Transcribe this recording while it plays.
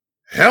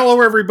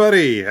Hello,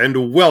 everybody,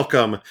 and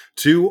welcome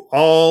to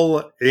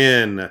All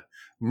In.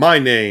 My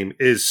name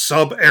is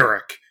Sub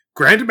Eric,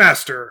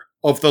 Grandmaster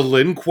of the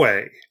Lin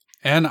Kuei.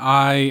 And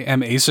I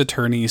am Ace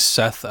Attorney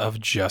Seth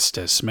of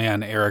Justice.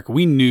 Man, Eric,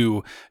 we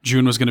knew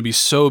June was going to be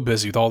so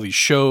busy with all these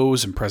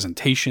shows and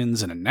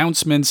presentations and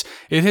announcements.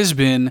 It has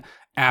been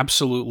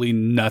absolutely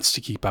nuts to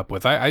keep up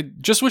with. I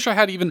just wish I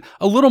had even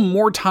a little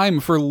more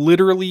time for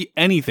literally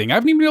anything. I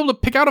haven't even been able to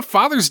pick out a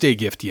Father's Day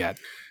gift yet.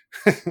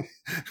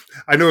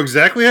 I know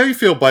exactly how you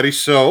feel, buddy,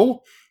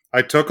 so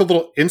I took a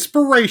little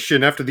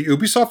inspiration after the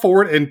Ubisoft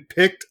Forward and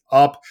picked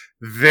up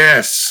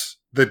this,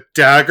 the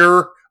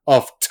Dagger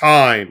of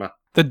Time.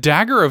 The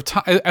Dagger of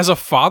Time as a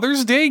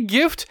Father's Day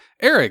gift?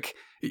 Eric,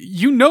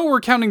 you know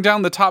we're counting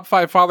down the top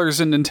 5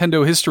 fathers in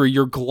Nintendo history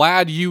you're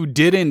glad you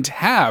didn't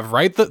have,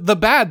 right? The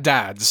bad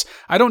dads.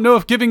 I don't know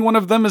if giving one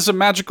of them as a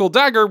magical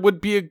dagger would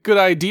be a good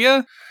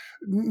idea.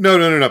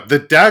 No. The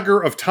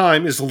Dagger of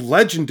Time is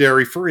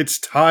legendary for its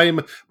time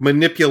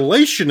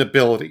manipulation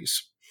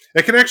abilities.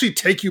 It can actually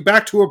take you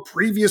back to a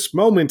previous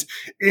moment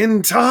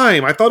in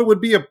time. I thought it would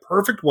be a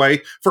perfect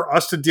way for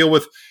us to deal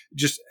with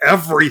just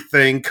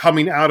everything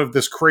coming out of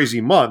this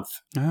crazy month.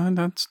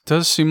 That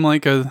does seem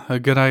like a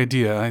good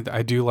idea.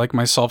 I do like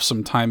myself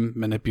some time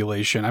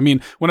manipulation. I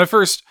mean, when I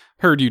first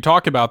heard you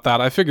talk about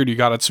that, I figured you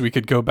got it so we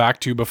could go back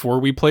to before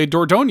we played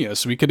Dordogne,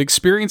 so we could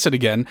experience it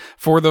again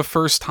for the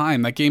first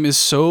time. That game is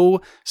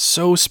so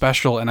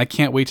special, and I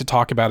can't wait to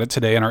talk about it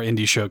today in our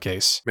indie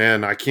showcase.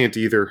 Man, I can't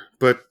either,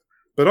 but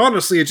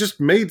honestly, it just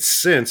made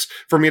sense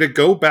for me to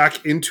go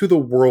back into the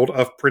world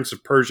of Prince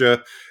of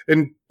Persia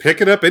and pick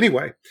it up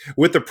anyway.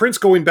 With the Prince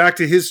going back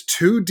to his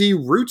 2D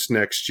roots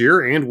next year,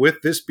 and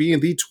with this being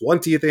the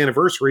 20th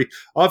anniversary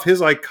of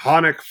his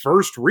iconic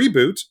first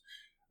reboot,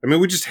 I mean,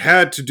 we just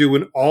had to do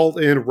an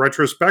all-in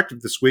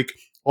retrospective this week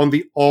on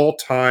the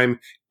all-time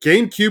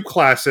GameCube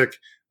classic,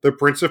 The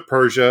Prince of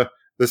Persia,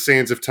 The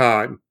Sands of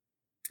Time.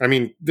 I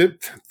mean,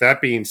 that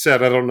being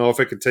said, I don't know if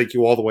it could take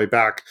you all the way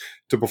back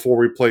to before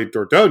we played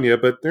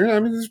Dordogne, but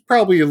there's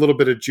probably a little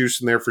bit of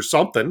juice in there for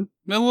something.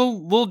 A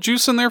little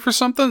juice in there for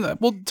something?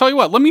 Well, tell you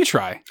what, let me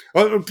try.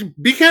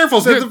 Be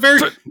careful, it's a very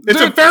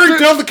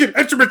delicate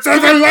instrument.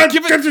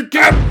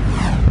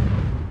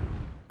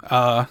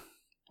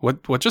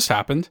 What just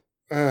happened?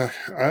 The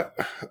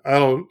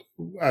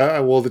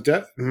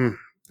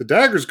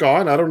dagger's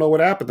gone. I don't know what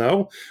happened,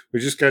 though.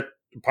 We just got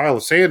a pile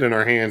of sand in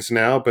our hands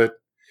now, but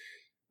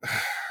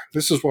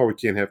this is why we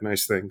can't have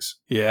nice things.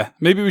 Yeah,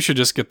 maybe we should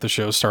just get the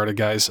show started,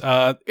 guys.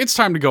 It's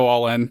time to go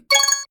all in.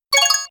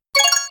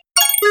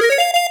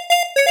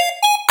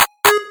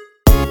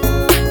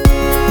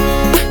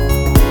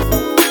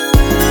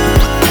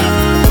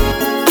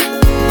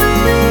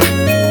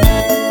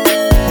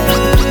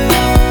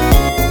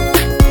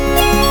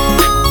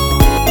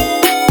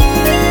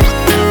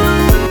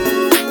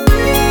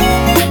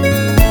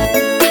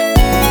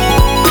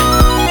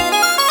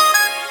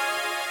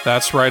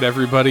 That's right,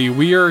 everybody.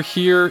 We are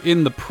here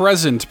in the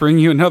present,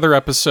 bringing you another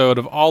episode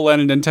of All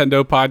In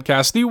Nintendo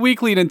Podcast, the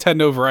weekly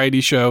Nintendo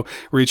variety show,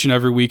 where each and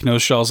every week no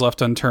shells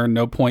left unturned,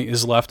 no point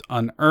is left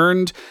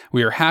unearned.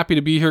 We are happy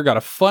to be here. Got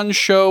a fun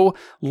show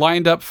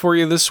lined up for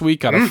you this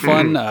week. Got a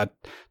fun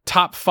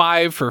top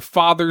 5 for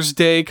Father's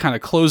Day, kind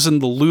of closing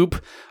the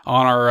loop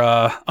on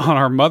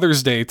our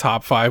Mother's Day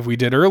top 5 we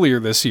did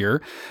earlier this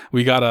year.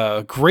 We got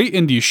a great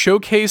indie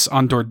showcase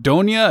on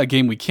Dordogne, a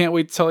game we can't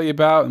wait to tell you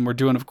about, and we're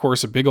doing, of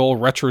course, a big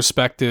old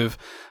retrospective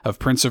of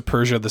Prince of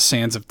Persia: The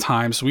Sands of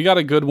Time. So we got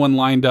a good one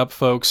lined up,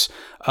 folks.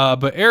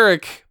 But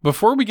Eric,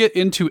 before we get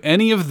into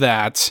any of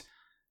that,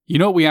 you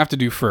know what we have to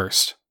do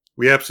first?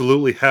 We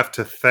absolutely have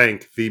to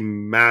thank the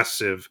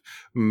massive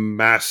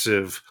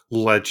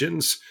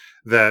legends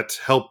that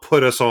help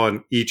put us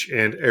on each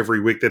and every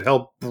week, that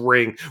help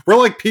bring... We're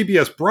like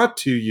PBS, brought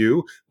to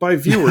you by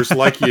viewers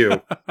like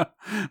you.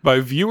 By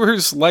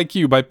viewers like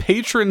you, by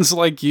patrons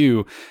like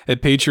you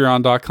at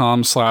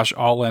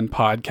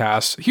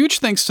patreon.com/allinpodcast. Huge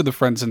thanks to the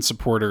friends and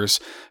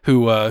supporters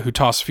who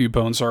toss a few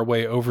bones our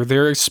way over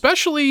there,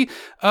 especially...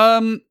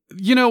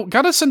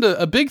 gotta send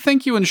a big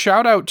thank you and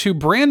shout out to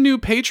brand new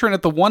patron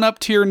at the 1-Up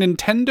tier,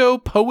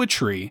 Nintendo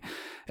Poetry.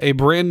 A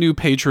brand new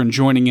patron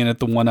joining in at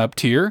the 1-Up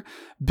tier.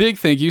 Big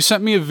thank you.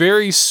 Sent me a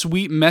very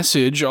sweet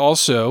message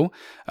also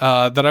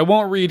that I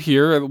won't read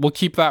here. We'll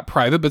keep that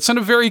private, but sent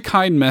a very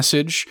kind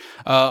message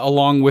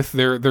along with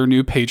their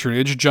new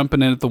patronage,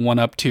 jumping in at the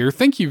 1-Up tier.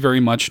 Thank you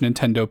very much,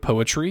 Nintendo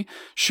Poetry.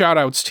 Shout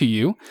outs to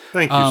you.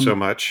 Thank you so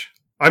much.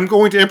 I'm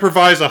going to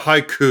improvise a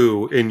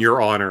haiku in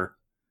your honor.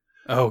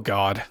 Oh,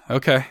 God.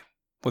 Okay.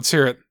 Let's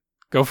hear it.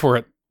 Go for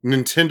it.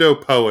 Nintendo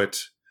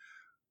Poet.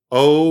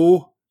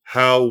 Oh,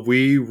 how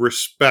we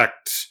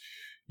respect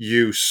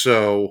you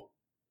so.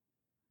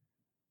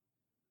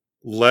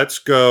 Let's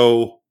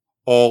go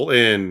all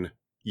in,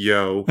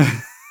 yo.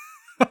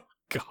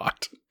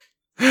 God.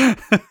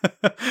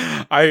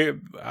 I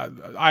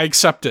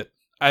accept it.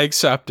 I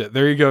accept it.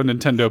 There you go,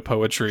 Nintendo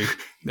Poetry.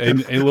 A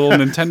little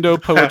Nintendo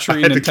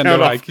Poetry, Nintendo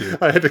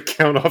IQ. I had to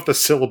count off the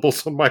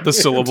syllables on my hand.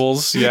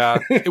 Syllables, yeah.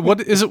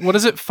 What is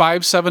it?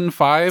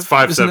 575?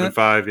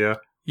 575, yeah.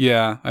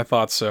 Yeah, I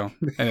thought so.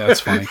 Yeah, that's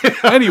funny.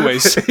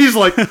 Anyways. He's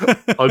like,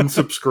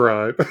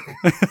 unsubscribe.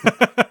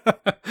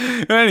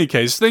 In any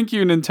case, thank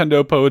you,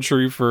 Nintendo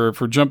Poetry, for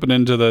jumping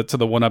into the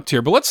 1-up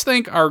tier. But let's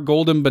thank our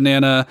Golden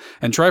Banana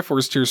and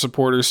Triforce tier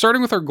supporters,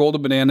 starting with our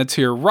Golden Banana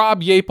tier: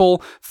 Rob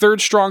Yapel,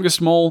 Third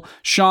Strongest Mole,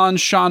 Sean,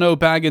 Shano,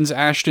 Baggins,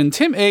 Ashton,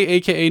 Tim A,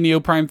 aka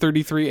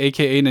Neoprime33,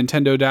 aka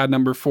Nintendo Dad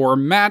number 4,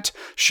 Matt,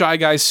 Shy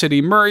Guy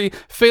City Murray,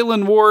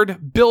 Phelan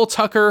Ward, Bill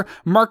Tucker,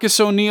 Marcus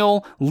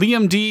O'Neill,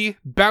 Liam D,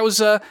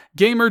 Bowza,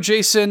 Gamer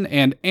Jason,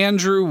 and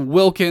Andrew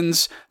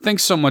Wilkins.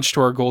 Thanks so much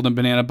to our Golden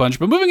Banana bunch.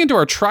 But moving into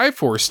our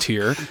Triforce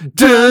tier,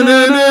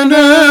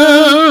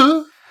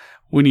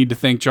 we need to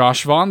thank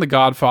Josh Vaughn, the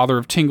godfather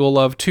of Tingle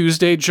Love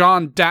Tuesday,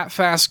 John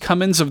Datfast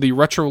Cummins of the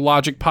Retro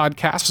Logic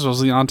podcast, as well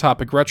as the On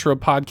Topic Retro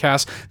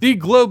podcast, the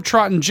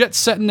Globetrotting Jet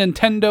Setting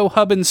Nintendo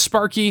Hub and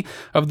Sparky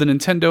of the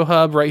Nintendo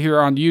Hub right here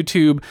on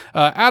YouTube,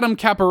 Adam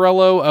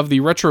Caparello of the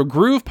Retro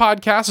Groove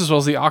podcast, as well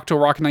as the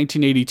Octorock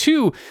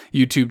 1982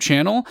 YouTube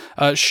channel,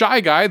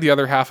 Shy Guy, the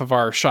other half of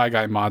our Shy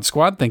Guy mod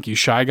squad. Thank you,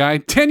 Shy Guy.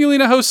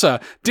 Danielina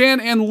Hosa, Dan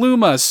and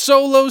Luma,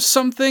 Solo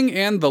Something,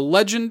 and the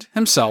legend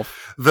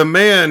himself. The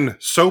man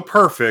so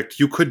perfect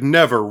you could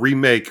never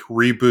remake,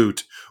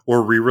 reboot,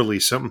 or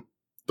re-release him.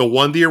 The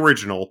one, the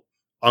original,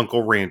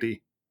 Uncle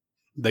Randy.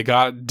 They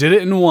did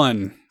it in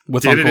one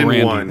with Uncle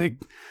Randy. One. They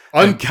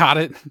got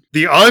it.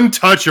 The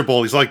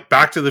untouchable. He's like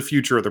Back to the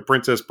Future or The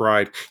Princess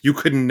Bride. You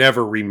could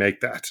never remake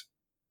that.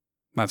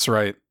 That's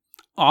right.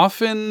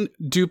 Often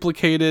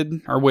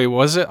duplicated, or wait,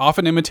 was it?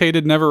 Often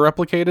imitated, never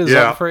replicated? Is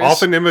that the phrase?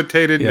 Often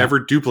imitated, never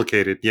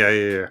duplicated.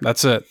 Yeah.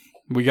 That's it.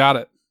 We got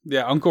it.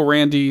 Yeah, Uncle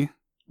Randy.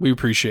 We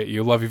appreciate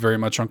you. Love you very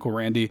much, Uncle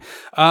Randy.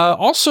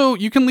 Also,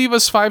 you can leave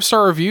us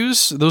 5-star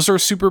reviews. Those are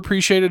super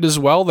appreciated as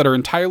well, that are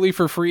entirely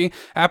for free.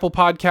 Apple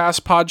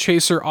Podcasts,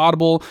 Podchaser,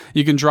 Audible.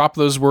 You can drop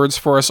those words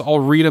for us. I'll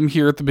read them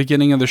here at the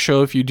beginning of the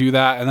show if you do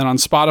that. And then on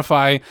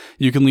Spotify,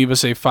 you can leave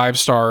us a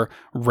 5-star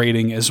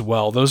rating as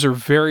well. Those are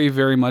very,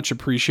 very much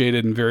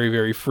appreciated and very,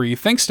 very free.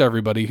 Thanks to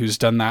everybody who's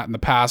done that in the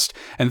past.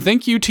 And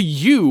thank you to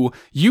you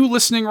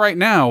listening right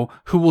now,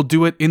 who will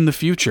do it in the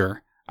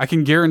future. I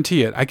can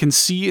guarantee it. I can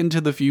see into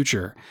the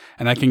future,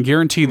 and I can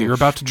guarantee that you're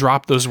about to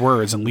drop those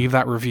words and leave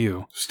that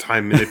review. It's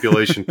time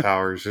manipulation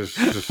powers.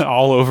 Just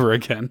all over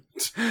again.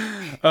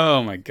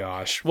 Oh my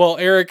gosh. Well,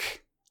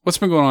 Eric, what's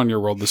been going on in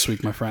your world this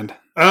week, my friend?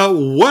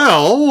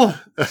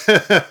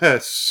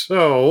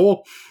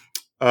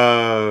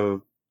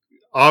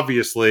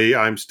 Obviously,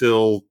 I'm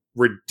still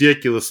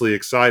ridiculously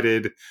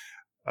excited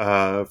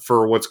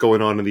for what's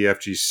going on in the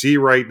FGC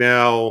right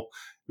now.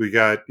 We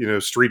got,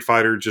 Street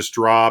Fighter just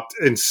dropped.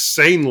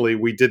 Insanely,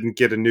 we didn't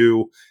get a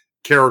new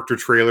character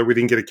trailer. We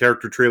didn't get a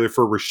character trailer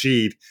for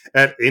Rashid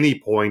at any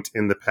point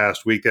in the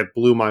past week. That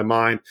blew my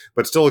mind.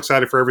 But still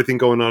excited for everything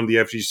going on in the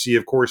FGC.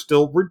 Of course,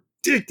 still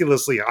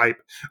ridiculously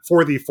hype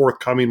for the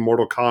forthcoming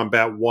Mortal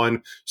Kombat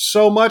 1.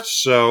 So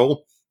much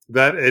so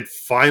that it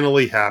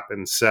finally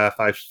happened, Seth.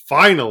 I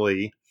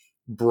finally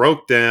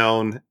broke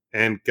down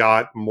and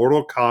got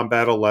Mortal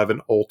Kombat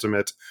 11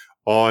 Ultimate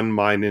on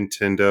my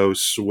Nintendo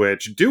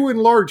Switch, due in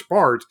large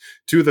part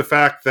to the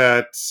fact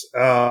that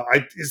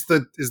is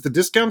the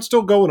discount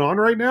still going on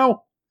right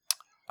now?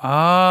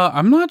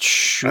 I'm not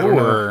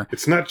sure.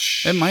 It's not.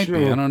 It might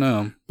be. I don't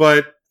know.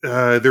 But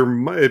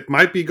it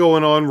might be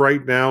going on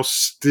right now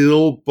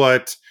still.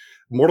 But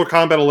Mortal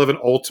Kombat 11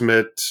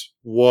 Ultimate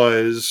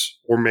was,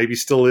 or maybe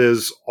still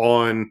is,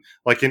 on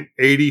like an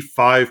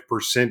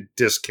 85%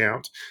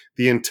 discount.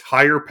 The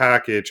entire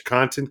package,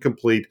 content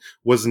complete,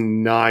 was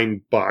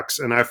 $9,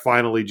 and I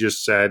finally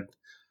just said,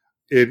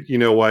 "It. You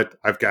know what?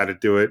 I've got to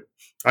do it."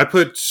 I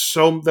put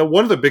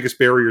one of the biggest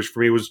barriers for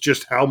me was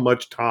just how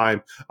much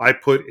time I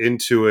put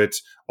into it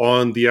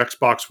on the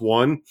Xbox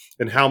One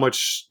and how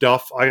much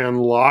stuff I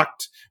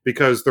unlocked,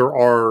 because there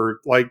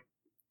are, like,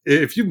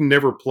 if you've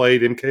never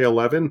played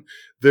MK11,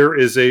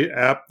 there's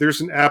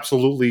an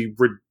absolutely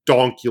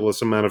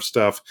redonkulous amount of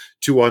stuff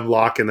to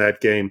unlock in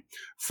that game,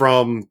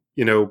 from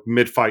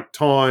mid-fight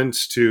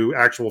taunts to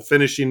actual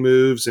finishing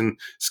moves and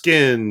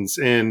skins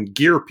and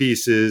gear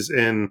pieces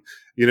and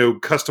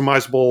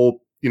customizable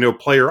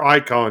player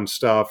icon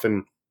stuff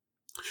and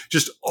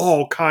just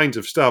all kinds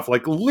of stuff,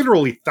 like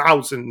literally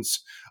thousands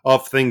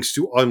of things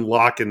to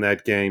unlock in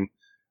that game.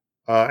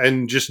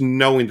 And just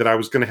knowing that I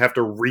was going to have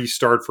to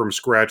restart from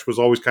scratch was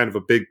always kind of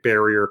a big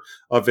barrier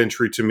of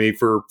entry to me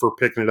for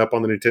picking it up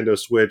on the Nintendo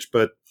Switch.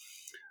 But,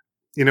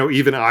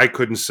 even I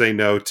couldn't say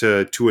no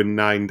to a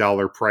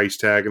 $9 price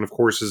tag. And of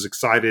course, as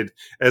excited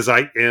as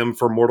I am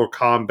for Mortal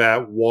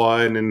Kombat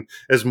 1, and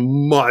as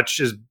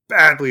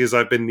badly as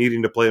I've been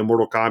needing to play a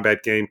Mortal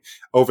Kombat game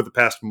over the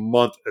past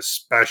month,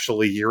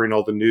 especially hearing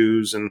all the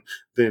news and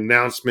the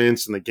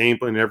announcements and the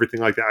gameplay and everything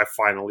like that, I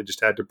finally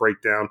just had to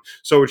break down.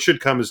 So it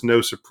should come as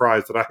no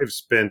surprise that I have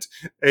spent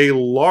a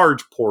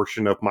large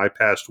portion of my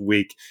past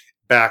week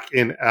back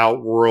in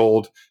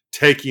Outworld,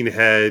 taking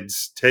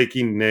heads,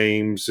 taking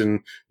names,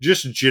 and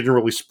just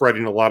generally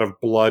spreading a lot of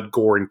blood,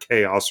 gore, and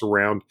chaos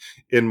around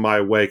in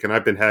my wake. And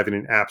I've been having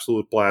an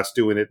absolute blast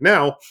doing it.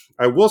 Now,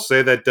 I will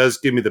say that does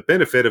give me the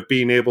benefit of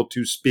being able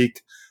to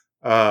speak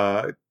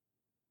uh,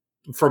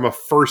 from a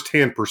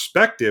first-hand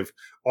perspective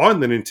on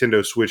the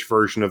Nintendo Switch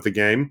version of the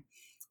game.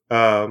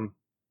 And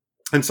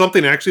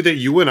something actually that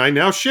you and I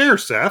now share,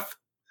 Seth.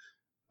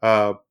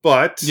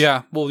 But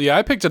yeah, well, yeah,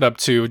 I picked it up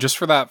too, just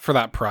for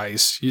that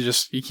price.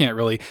 You can't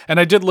really. And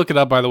I did look it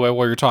up, by the way,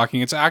 while you're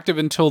talking. It's active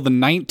until the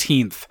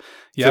 19th.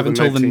 You have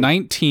until the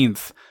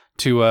 19th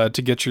to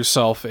get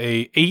yourself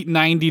a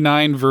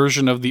 $8.99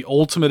 version of the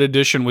Ultimate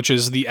Edition, which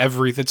is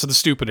it's the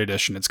stupid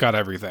edition. It's got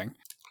everything.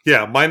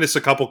 Yeah, minus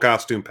a couple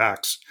costume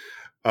packs.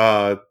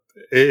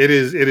 It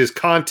is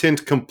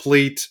content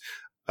complete.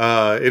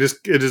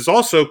 It is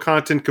also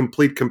content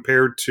complete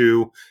compared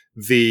to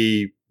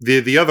the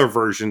other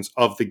versions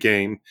of the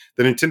game.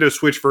 The Nintendo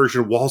Switch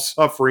version, while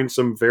suffering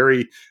some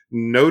very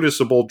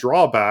noticeable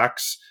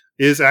drawbacks,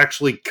 is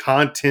actually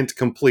content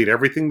complete.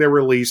 Everything they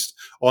released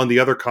on the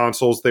other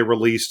consoles, they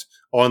released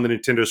on the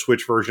Nintendo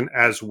Switch version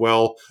as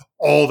well.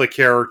 All the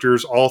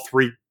characters, all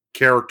 3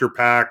 character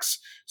packs.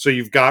 So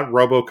you've got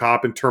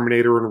RoboCop and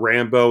Terminator and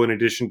Rambo, in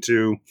addition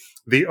to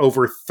the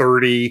over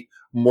 30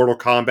 Mortal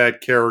Kombat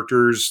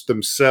characters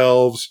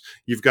themselves.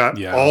 You've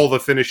got all the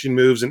finishing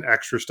moves and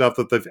extra stuff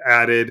that they've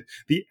added,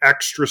 the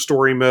extra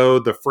story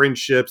mode, the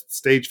friendships,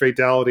 stage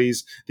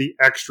fatalities, the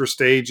extra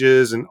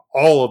stages, and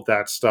all of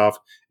that stuff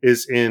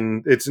is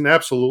in. It's an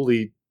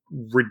absolutely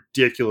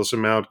ridiculous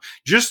amount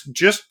just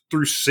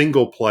through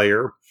single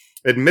player.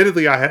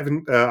 Admittedly, I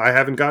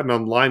haven't gotten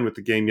online with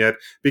the game yet,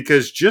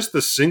 because just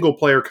the single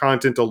player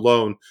content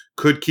alone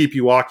could keep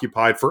you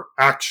occupied for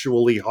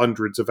actually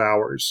hundreds of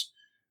hours.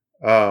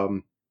 But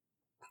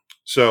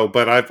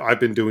I've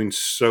been doing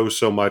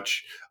so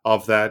much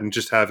of that and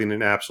just having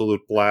an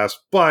absolute blast.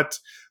 But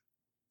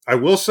I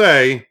will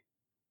say,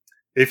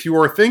 if you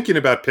are thinking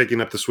about picking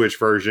up the Switch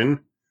version,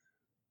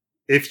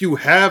 if you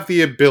have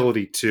the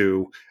ability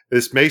to,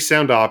 this may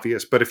sound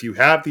obvious, but if you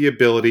have the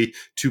ability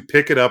to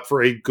pick it up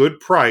for a good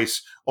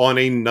price on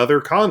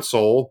another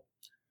console,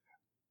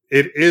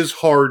 it is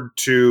hard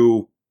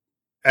to,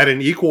 at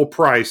an equal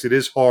price, it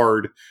is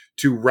hard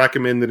to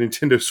recommend the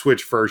Nintendo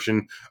Switch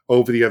version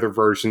over the other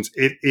versions.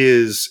 It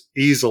is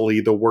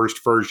easily the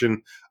worst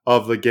version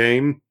of the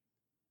game.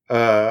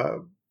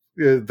 The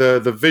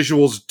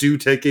visuals do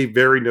take a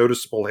very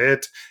noticeable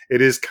hit.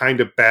 It is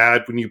kind of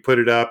bad when you put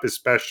it up,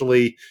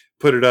 especially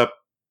put it up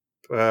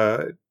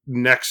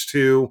next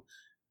to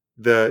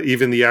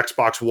even the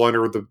Xbox One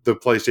or the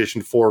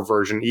PlayStation 4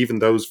 version. Even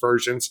those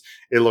versions,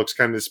 it looks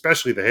kind of,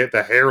 especially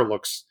the hair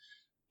looks,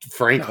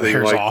 frankly, the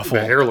like awful.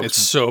 The hair looks it's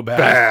so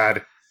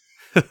bad.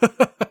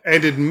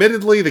 And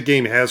admittedly, the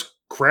game has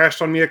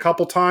crashed on me a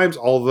couple times.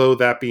 Although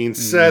that being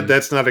said,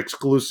 that's not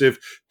exclusive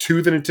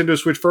to the Nintendo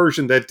Switch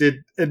version. That did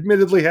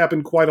admittedly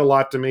happen quite a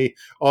lot to me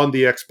on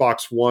the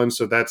Xbox One.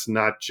 So that's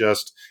not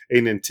just a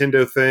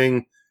Nintendo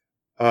thing.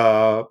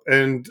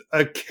 And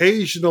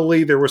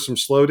occasionally there was some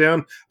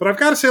slowdown, but I've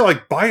got to say,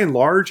 like, by and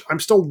large, I'm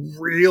still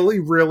really,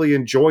 really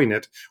enjoying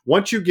it.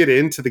 Once you get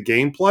into the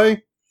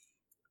gameplay,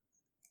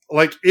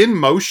 like in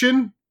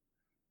motion,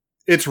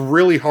 it's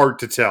really hard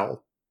to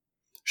tell.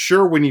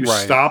 Sure, when you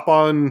stop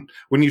and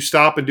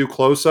do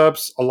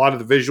close-ups, a lot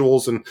of the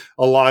visuals and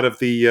a lot of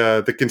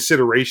the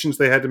considerations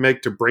they had to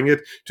make to bring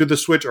it to the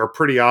Switch are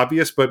pretty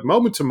obvious. But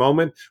moment to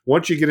moment,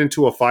 once you get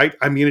into a fight,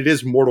 I mean, it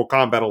is Mortal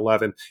Kombat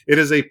 11. It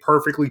is a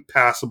perfectly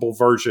passable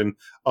version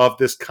of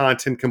this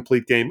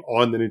content-complete game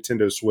on the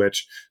Nintendo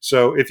Switch.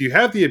 So if you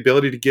have the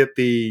ability to get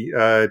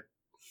a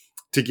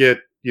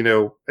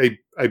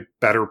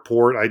better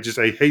port,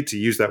 I hate to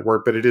use that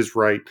word, but it is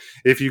right.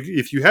 If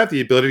you have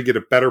the ability to get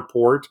a better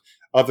port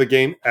of the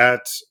game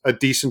at a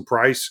decent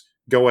price,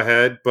 go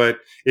ahead. But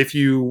if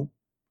you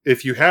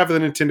have the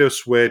Nintendo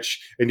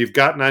Switch and you've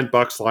got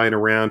 $9 lying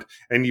around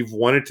and you've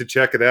wanted to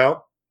check it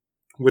out,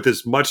 with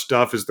as much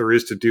stuff as there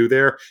is to do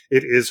there,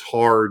 it is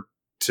hard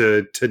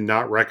to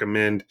not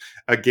recommend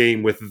a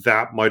game with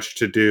that much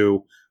to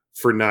do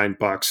for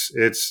 $9.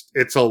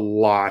 It's a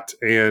lot,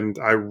 and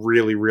I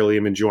really, really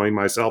am enjoying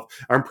myself.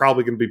 I'm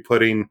probably going to be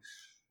putting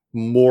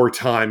more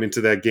time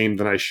into that game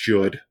than I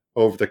should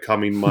over the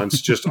coming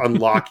months, just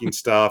unlocking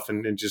stuff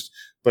and just.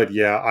 But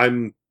yeah,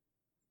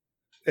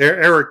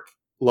 Eric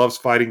loves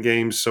fighting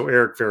games, so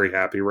Eric very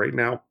happy right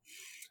now.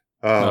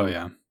 Oh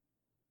yeah.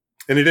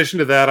 In addition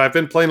to that, I've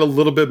been playing a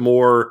little bit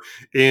more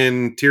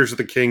in Tears of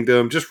the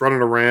Kingdom, just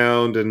running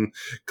around and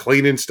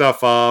cleaning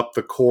stuff up.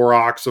 The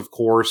Koroks, of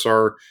course,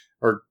 are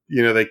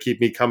they keep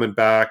me coming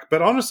back.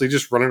 But honestly,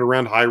 just running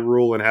around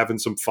Hyrule and having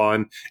some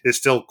fun is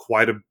still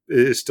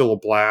a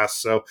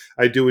blast. So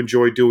I do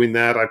enjoy doing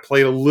that. I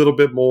played a little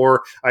bit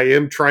more. I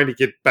am trying to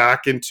get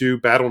back into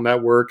Battle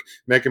Network,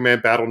 Mega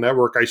Man Battle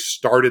Network. I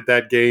started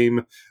that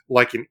game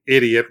like an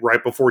idiot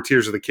right before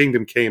Tears of the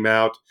Kingdom came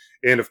out.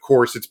 And of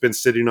course, it's been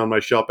sitting on my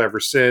shelf ever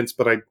since.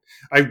 But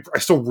I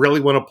still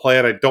really want to play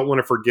it. I don't want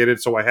to forget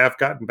it. So I have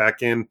gotten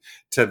back into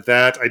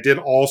that. I did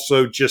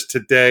also just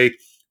today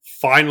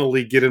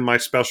finally get in my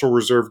special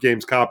reserve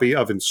games copy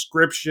of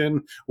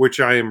Inscription, which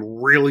I am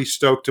really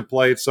stoked to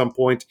play at some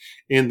point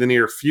in the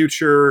near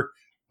future.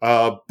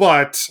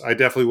 But I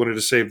definitely wanted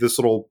to save this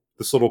little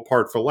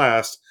part for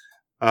last.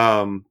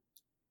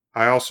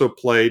 I also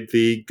played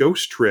the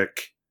Ghost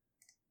Trick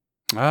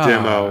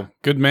demo.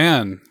 Good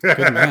man.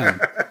 Good man.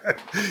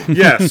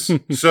 Yes.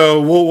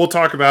 So we'll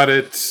talk about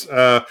it,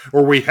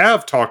 or we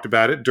have talked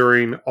about it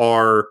during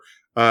our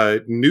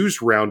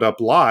news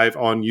roundup live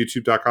on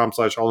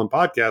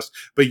youtube.com/allinpodcast.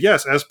 But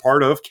yes, as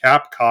part of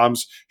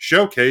Capcom's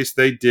showcase,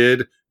 they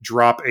did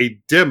drop a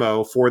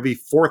demo for the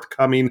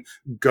forthcoming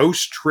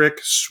Ghost Trick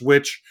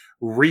Switch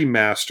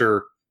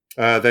remaster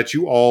that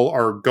you all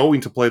are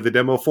going to play the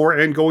demo for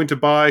and going to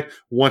buy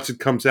once it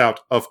comes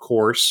out, of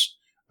course.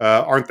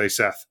 Aren't they,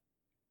 Seth?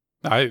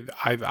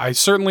 I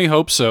certainly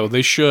hope so.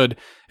 They should.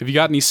 If you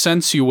got any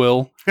sense, you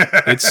will.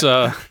 It's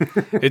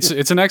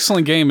an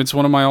excellent game. It's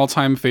one of my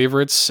all-time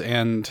favorites,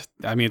 and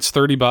I mean, it's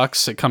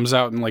 $30. It comes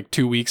out in like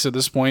 2 weeks at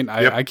this point.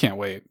 I can't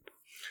wait.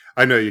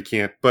 I know you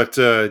can't, but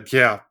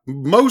yeah,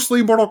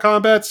 mostly Mortal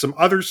Kombat, some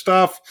other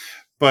stuff.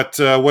 But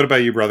what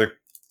about you, brother?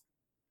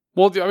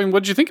 Well, I mean,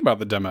 what did you think about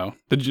the demo?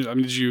 Did you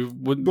play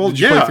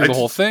through the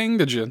whole thing?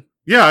 Did you?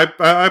 Yeah,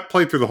 I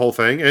played through the whole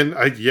thing, and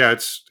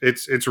it's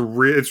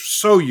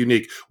so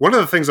unique. One of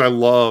the things I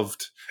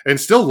loved and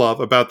still love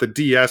about the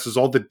DS is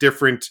all the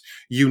different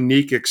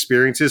unique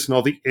experiences and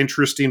all the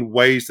interesting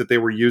ways that they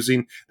were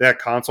using that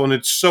console. And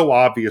it's so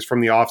obvious from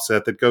the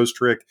offset that Ghost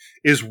Trick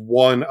is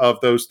one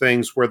of those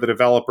things where the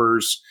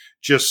developers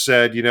just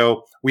said,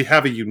 we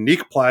have a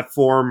unique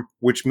platform,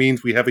 which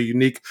means we have a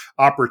unique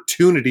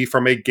opportunity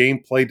from a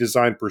gameplay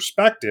design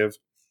perspective.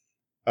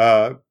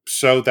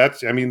 So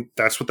that's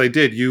what they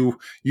did. You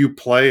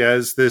play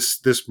as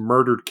this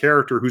murdered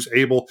character who's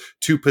able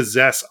to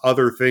possess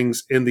other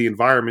things in the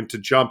environment, to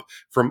jump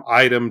from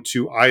item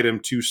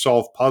to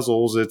solve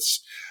puzzles.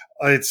 It's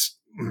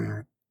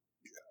I'm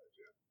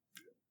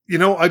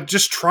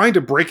just trying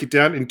to break it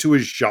down into a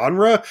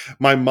genre.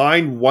 My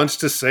mind wants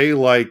to say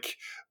like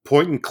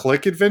point and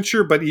click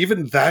adventure, but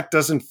even that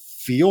doesn't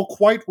feel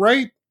quite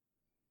right.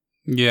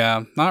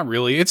 Yeah, not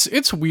really.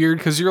 It's weird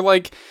because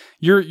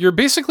you're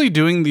basically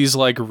doing these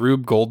like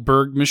Rube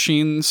Goldberg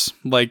machines,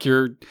 like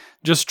you're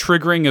just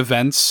triggering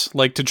events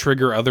like to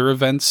trigger other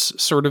events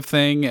sort of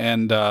thing,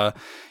 and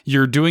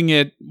you're doing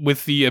it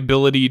with the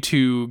ability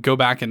to go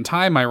back in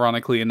time,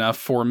 ironically enough,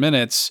 4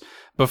 minutes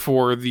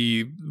before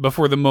the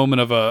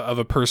moment of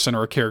a person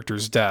or a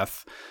character's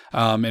death,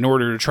 in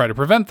order to try to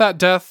prevent that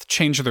death,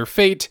 change their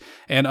fate,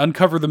 and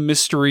uncover the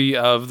mystery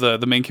of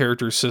the main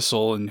character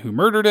Sissel and who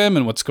murdered him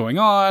and what's going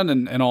on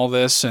and all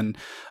this. And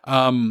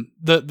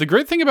the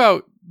great thing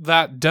about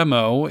that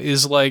demo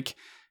is like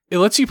it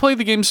lets you play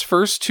the game's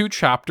first 2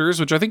 chapters,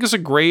 which I think is a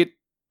great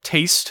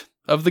taste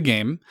of the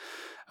game.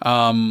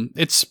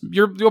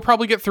 You'll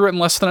probably get through it in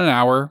less than an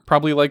hour,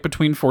 probably like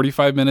between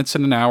 45 minutes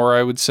and an hour,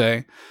 I would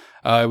say.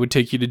 It would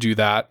take you to do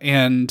that.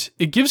 And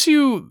it gives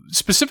you,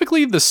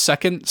 specifically the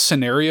second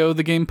scenario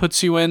the game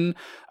puts you in,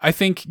 I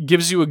think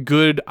gives you a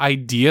good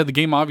idea. The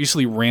game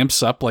obviously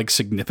ramps up like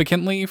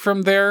significantly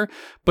from there,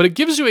 but it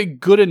gives you a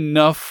good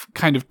enough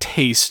kind of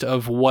taste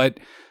of what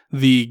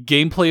the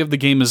gameplay of the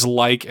game is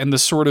like and the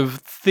sort of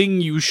thing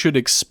you should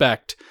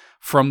expect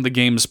from the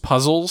game's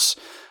puzzles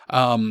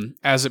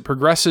as it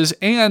progresses.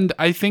 And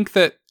I think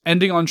that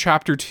ending on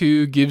chapter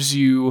 2 gives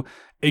you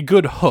a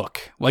good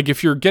hook. Like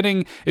if you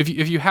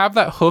have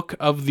that hook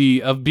of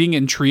being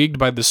intrigued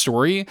by the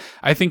story,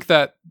 I think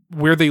that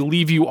where they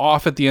leave you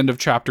off at the end of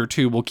chapter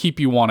 2 will keep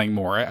you wanting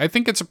more. I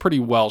think it's a pretty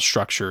well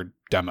structured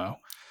demo.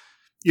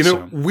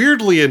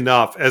 Weirdly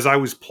enough, as I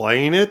was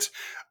playing it,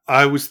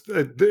 I was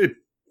the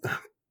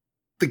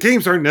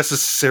games aren't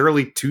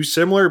necessarily too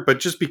similar, but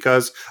just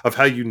because of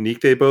how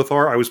unique they both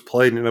are, I was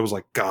playing and I was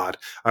like, God,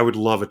 I would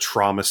love a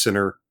Trauma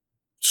Center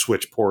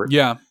Switch port.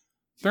 Yeah.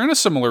 They're in a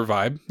similar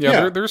vibe.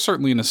 Yeah. They're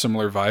certainly in a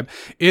similar vibe.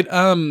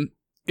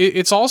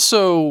 It's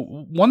also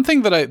one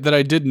thing that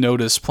I did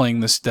notice playing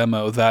this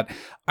demo that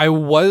I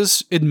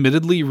was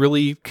admittedly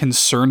really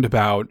concerned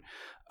about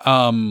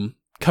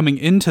coming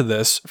into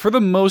this. For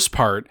the most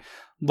part,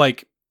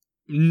 like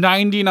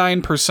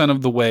 99%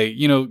 of the way,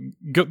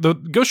 the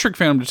Ghost Trick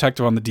Phantom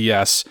Detective on the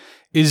DS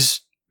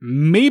is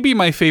maybe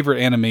my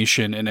favorite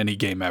animation in any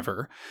game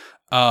ever.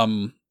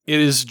 It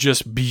is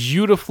just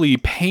beautifully,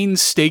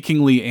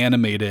 painstakingly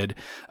animated,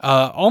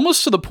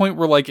 almost to the point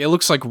where like it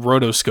looks like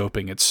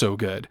rotoscoping. It's so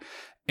good.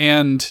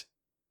 And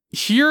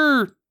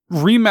here,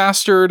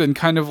 remastered and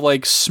kind of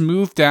like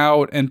smoothed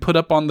out and put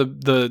up on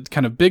the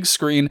kind of big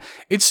screen,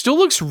 it still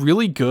looks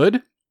really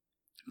good.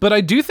 But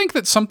I do think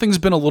that something's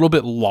been a little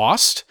bit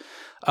lost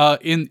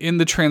in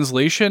the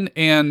translation.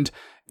 And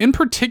in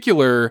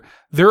particular,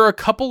 there are a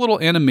couple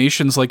little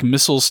animations like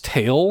Missile's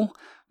tail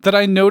that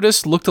I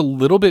noticed looked a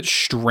little bit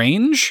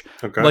strange.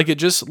 Okay. Like it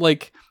just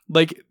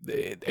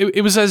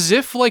it was as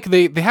if like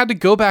they had to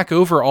go back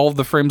over all of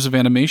the frames of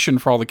animation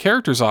for all the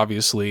characters,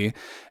 obviously,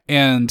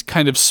 and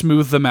kind of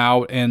smooth them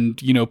out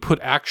and, put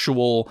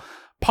actual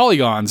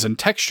polygons and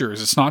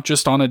textures. It's not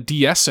just on a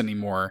DS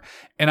anymore.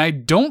 And I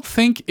don't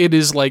think it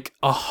is like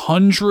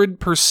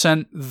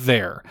 100%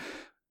 there.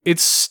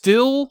 It's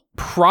still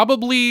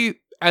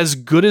probably as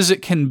good as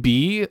it can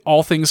be,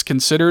 all things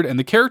considered, and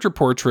the character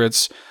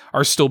portraits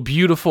are still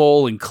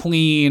beautiful and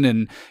clean,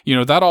 and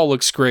that all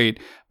looks great.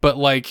 But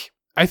like,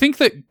 I think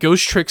that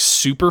Ghost Trick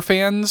super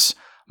fans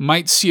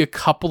might see a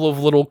couple of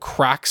little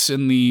cracks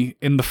in the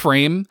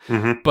frame,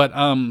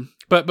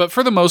 but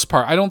for the most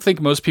part, I don't think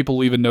most people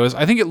will even notice.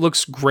 I think it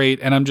looks great,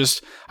 and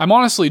I'm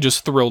honestly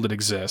just thrilled it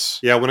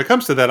exists. Yeah, when it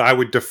comes to that, I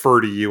would defer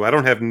to you. I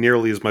don't have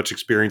nearly as much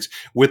experience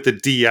with the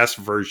DS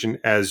version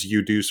as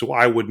you do, so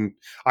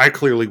I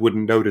clearly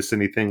wouldn't notice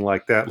anything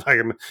like that.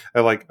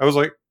 I was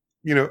like,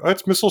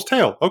 that's Missile's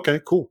tail.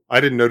 Okay, cool.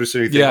 I didn't notice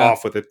anything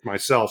off with it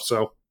myself,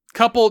 so.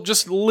 Couple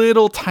just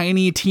little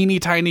teeny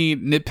tiny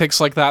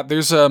nitpicks like that.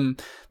 There's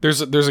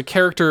a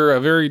character, a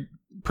very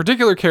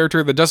particular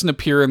character that doesn't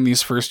appear in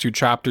these first 2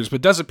 chapters,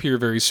 but does appear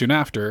very soon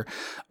after,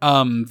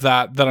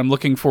 that I'm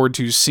looking forward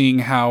to seeing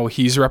how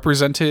he's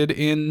represented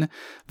in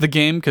the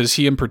game, because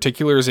he in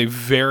particular is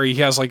he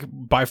has like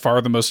by far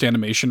the most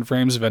animation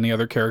frames of any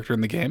other character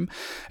in the game,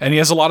 and he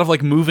has a lot of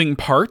like moving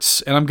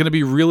parts, and I'm going to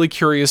be really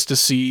curious to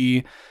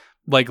see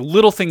like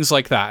little things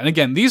like that. And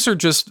again, these are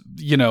just,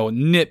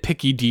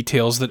 nitpicky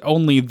details that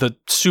only the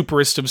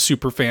superest of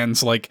super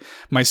fans like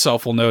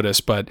myself will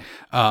notice. But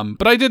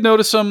I did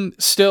notice them.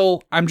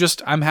 Still,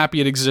 I'm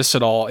happy it exists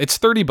at all. It's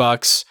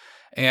 $30,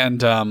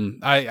 and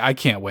I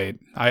can't wait.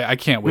 I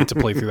can't wait to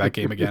play through that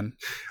game again.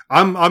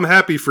 I'm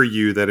happy for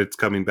you that it's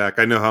coming back.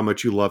 I know how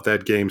much you love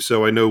that game,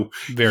 so I know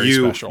very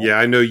special. Yeah,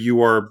 I know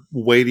you are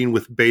waiting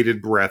with bated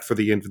breath for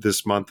the end of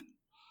this month.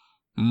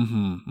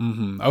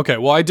 Okay,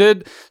 well, I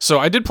did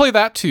play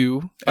that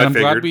too, and I'm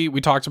glad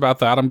we talked about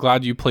that. I'm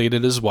glad you played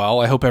it as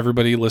well. I hope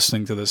everybody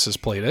listening to this has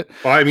played it.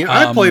 Well, I mean,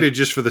 I played it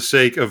just for the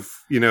sake of,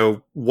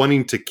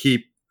 wanting to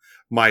keep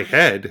my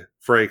head,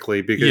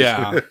 frankly,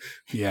 because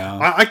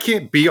I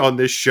can't be on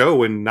this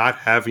show and not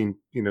having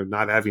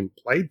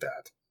played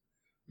that.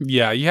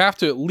 Yeah, you have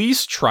to at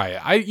least try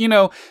it.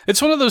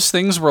 It's one of those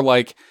things where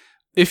like,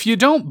 if you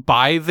don't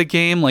buy the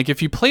game, like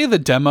if you play the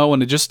demo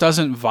and it just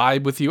doesn't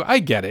vibe with you, I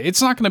get it.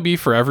 It's not going to be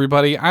for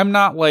everybody. I'm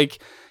not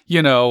like,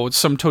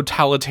 some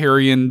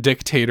totalitarian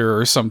dictator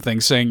or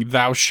something saying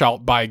thou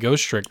shalt buy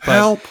Ghost Trick. But,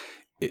 help.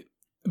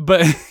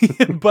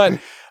 But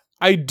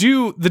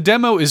the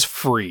demo is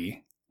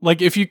free.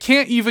 Like if you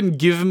can't even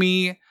give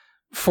me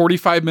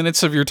 45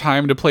 minutes of your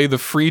time to play the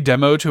free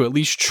demo to at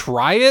least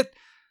try it,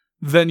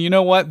 then you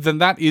know what? Then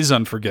that is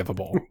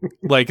unforgivable.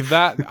 Like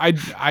that,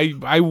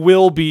 I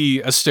will be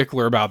a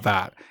stickler about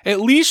that. At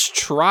least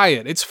try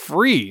it. It's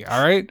free.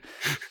 All right.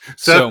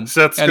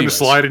 Seth's going to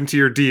slide into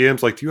your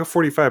DMs like, do you have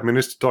 45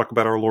 minutes to talk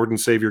about our Lord and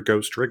Savior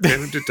Ghost Trick,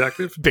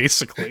 Detective?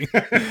 Basically,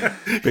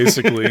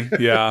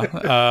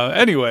 yeah.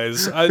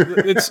 Anyways,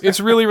 it's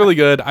really, really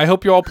good. I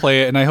hope you all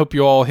play it, and I hope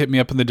you all hit me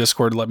up in the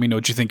Discord and let me know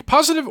what you think,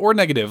 positive or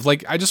negative.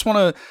 Like, I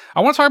want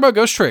to talk about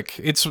Ghost Trick.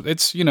 It's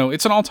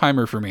an all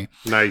timer for me.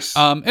 Nice.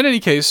 In any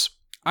case,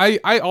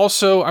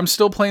 I'm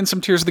still playing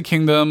some Tears of the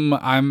Kingdom.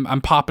 I'm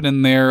popping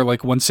in there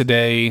like once a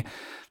day,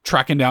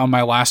 tracking down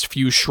my last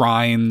few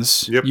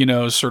shrines.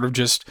 Yep. Sort of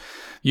just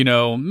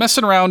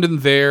messing around in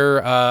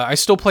there. I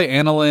still play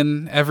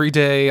Annalyn every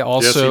day.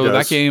 Also,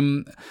 yes,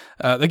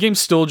 that game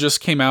still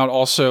just came out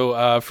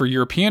also for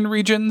European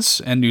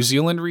regions and New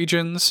Zealand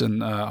regions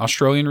and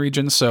Australian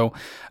regions. So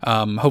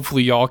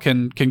hopefully y'all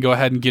can go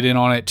ahead and get in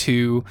on it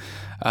too.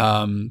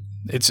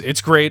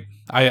 It's great.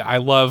 I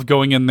love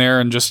going in there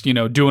and just,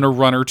 doing a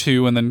run or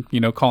two and then,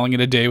 calling it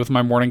a day with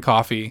my morning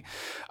coffee.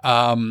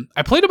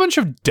 I played a bunch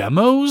of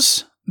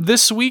demos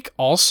this week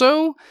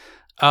also.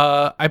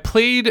 I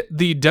played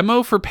the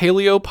demo for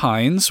Paleo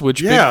Pines,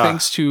 which big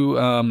thanks to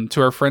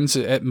our friends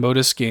at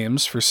Modus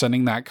Games for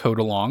sending that code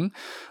along.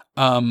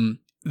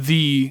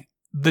 The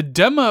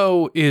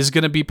demo is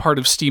going to be part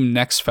of Steam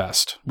Next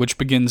Fest, which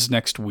begins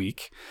next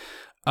week.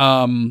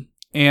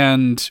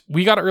 And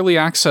we got early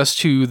access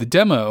to the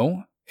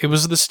demo. It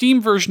was the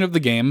Steam version of the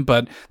game,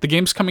 but the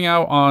game's coming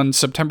out on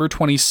September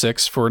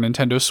 26th for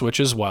Nintendo Switch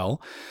as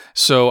well.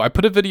 So I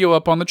put a video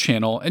up on the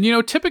channel, and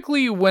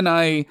typically when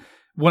I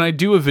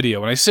do a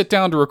video, when I sit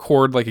down to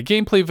record like a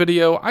gameplay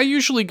video, I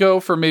usually go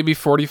for maybe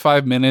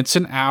 45 minutes,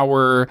 an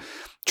hour.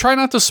 Try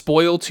not to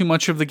spoil too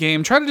much of the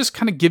game. Try to just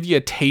kind of give you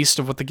a taste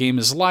of what the game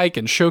is like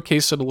and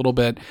showcase it a little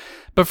bit.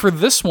 But for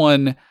this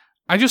one,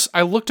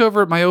 I looked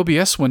over at my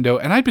OBS window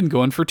and I'd been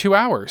going for 2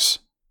 hours.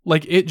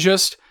 Like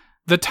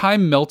the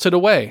time melted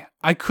away.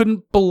 I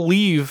couldn't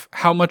believe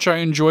how much I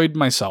enjoyed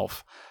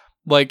myself.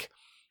 Like,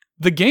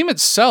 the game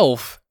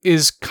itself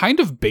is kind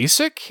of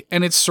basic,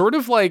 and it's sort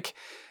of like,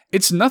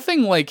 it's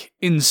nothing like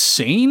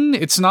insane.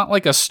 It's not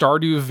like a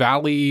Stardew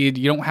Valley.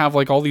 You don't have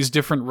like all these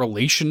different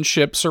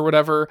relationships or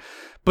whatever,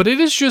 but it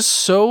is just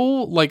so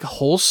like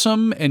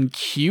wholesome and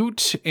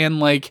cute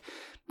and like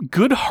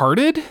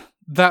good-hearted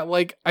that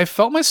like I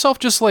felt myself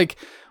just like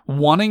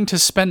wanting to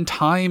spend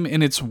time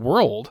in its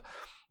world.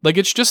 Like,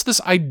 it's just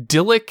this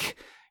idyllic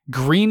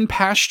green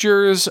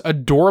pastures,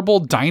 adorable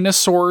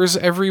dinosaurs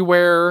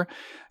everywhere,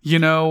 You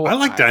know, I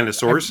like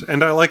dinosaurs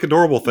and I like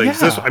adorable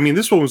things. Yeah.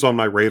 This one was on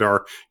my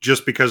radar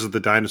just because of the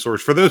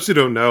dinosaurs. For those who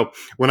don't know,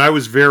 when I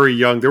was very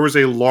young, there was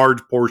a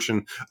large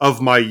portion of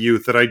my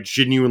youth that I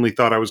genuinely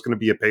thought I was going to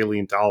be a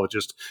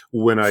paleontologist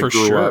when I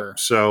grew up.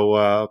 So,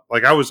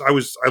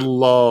 I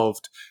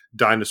loved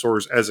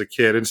dinosaurs as a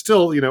kid, and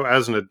still,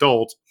 as an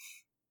adult.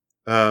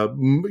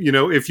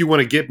 If you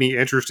want to get me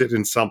interested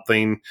in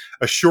something,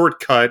 a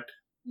shortcut,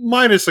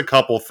 minus a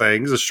couple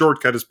things, a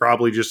shortcut is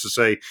probably just to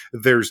say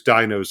there's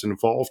dinos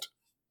involved.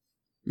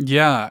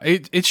 Yeah,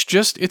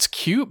 it's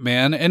cute,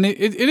 man. And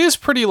it is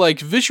pretty, like,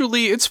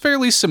 visually, it's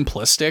fairly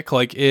simplistic.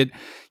 Like, it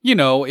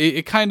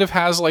kind of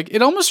has, like,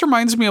 it almost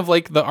reminds me of,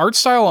 like, the art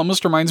style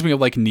almost reminds me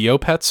of, like,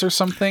 Neopets or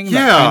something.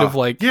 Yeah. That kind of,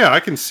 like, yeah, I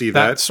can see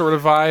that sort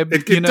of vibe.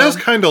 It does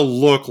kind of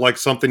look like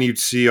something you'd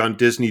see on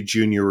Disney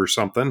Junior or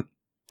something.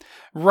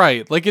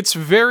 Right. Like, it's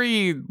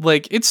very,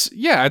 like, it's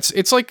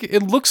like,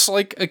 it looks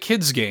like a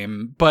kid's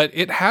game, but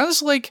it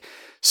has, like,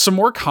 some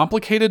more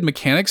complicated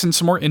mechanics and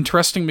some more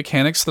interesting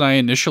mechanics than I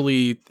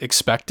initially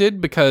expected,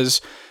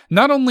 because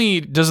not only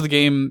does the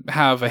game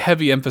have a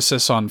heavy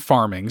emphasis on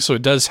farming, so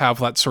it does have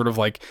that sort of,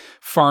 like,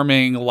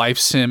 farming life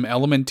sim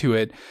element to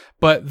it,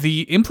 but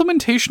the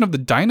implementation of the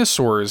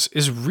dinosaurs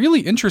is really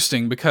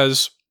interesting,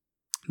 because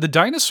the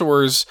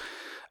dinosaurs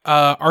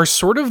are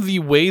sort of the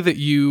way that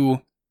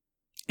you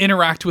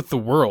interact with the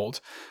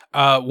world.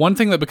 One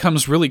thing that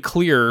becomes really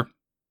clear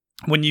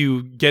when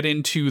you get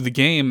into the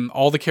game,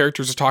 all the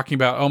characters are talking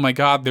about, oh my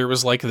god, there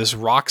was like this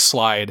rock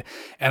slide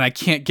and I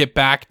can't get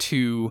back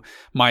to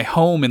my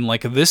home in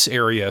like this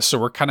area, so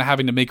we're kind of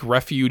having to make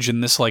refuge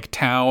in this like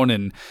town,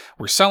 and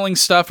we're selling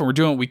stuff and we're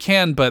doing what we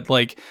can, but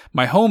like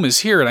my home is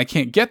here and I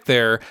can't get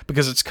there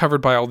because it's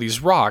covered by all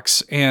these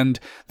rocks, and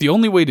the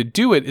only way to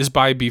do it is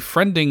by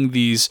befriending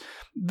these,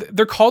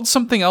 they're called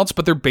something else,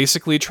 but they're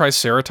basically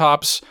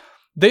Triceratops.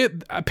 They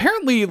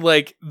apparently,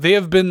 like, they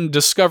have been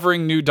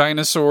discovering new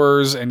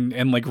dinosaurs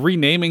and like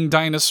renaming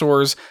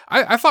dinosaurs.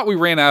 I thought we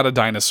ran out of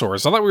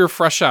dinosaurs. I thought we were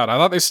fresh out. I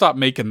thought they stopped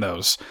making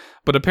those,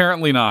 but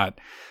apparently not.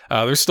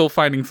 They're still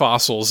finding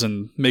fossils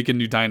and making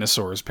new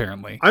dinosaurs,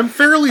 apparently. I'm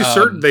fairly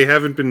certain they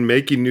haven't been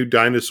making new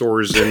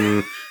dinosaurs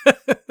in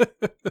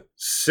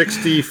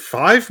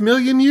 65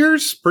 million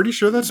years. Pretty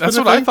sure that's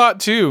what I thought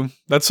too.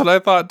 That's what I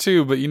thought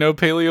too. But,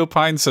 Paleo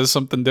Pine says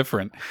something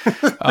different.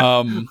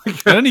 In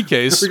any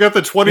case, we got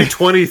the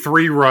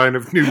 2023 run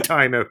of new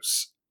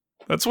dinos.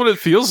 That's what it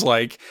feels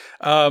like.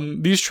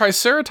 These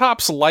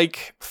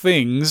Triceratops-like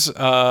things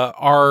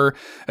are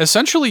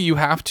essentially, you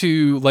have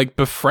to like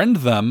befriend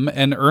them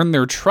and earn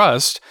their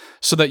trust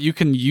so that you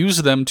can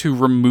use them to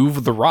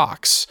remove the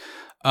rocks.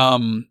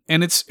 And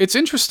it's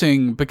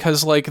interesting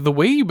because like the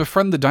way you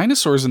befriend the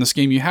dinosaurs in this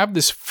game, you have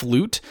this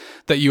flute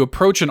that you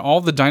approach and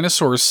all the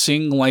dinosaurs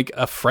sing like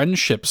a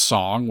friendship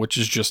song, which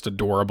is just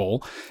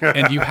adorable.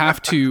 And you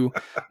have to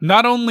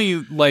not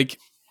only like,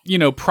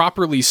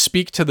 properly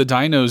speak to the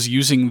dinos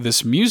using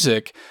this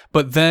music,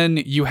 but then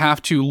you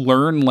have to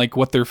learn like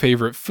what their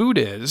favorite food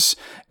is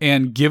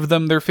and give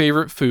them their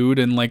favorite food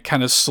and like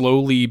kind of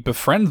slowly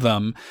befriend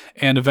them.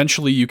 And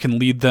eventually you can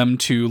lead them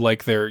to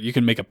like you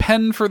can make a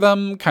pen for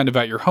them kind of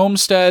at your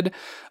homestead.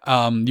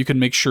 You can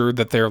make sure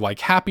that they're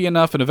like happy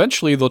enough, and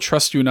eventually they'll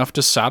trust you enough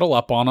to saddle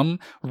up on them,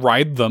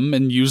 ride them,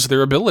 and use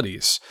their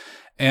abilities.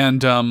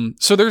 And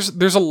so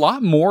there's a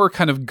lot more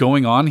kind of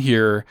going on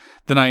here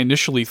than I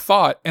initially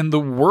thought, and the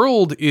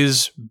world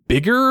is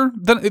bigger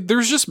than,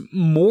 there's just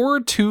more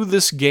to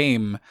this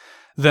game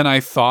than I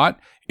thought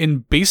in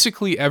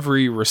basically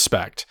every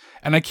respect.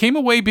 And I came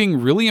away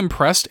being really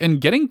impressed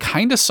and getting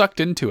kind of sucked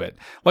into it.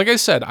 Like I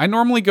said, I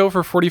normally go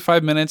for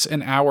 45 minutes,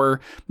 an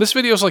hour. This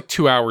video is like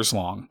 2 hours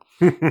long.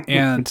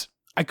 And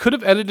I could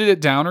have edited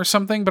it down or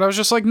something, but I was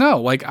just like, no,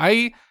 like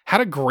I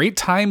had a great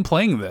time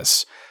playing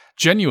this.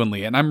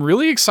 Genuinely, and I'm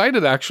really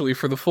excited actually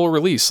for the full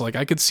release. Like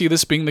I could see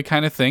this being the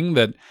kind of thing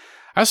that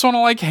I just want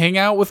to like hang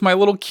out with my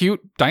little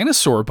cute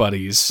dinosaur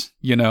buddies,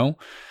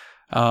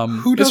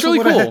 It's really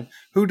cool.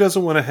 Who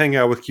doesn't want to hang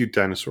out with cute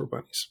dinosaur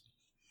bunnies?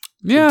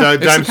 Yeah,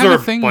 dinosaur kind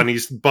of thing.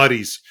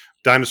 buddies.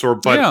 Dinosaur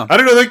bunnies. Yeah. I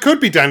don't know. They could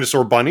be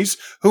dinosaur bunnies.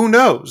 Who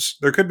knows?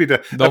 There could be.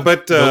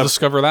 They'll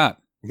discover that.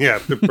 Yeah,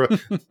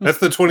 that's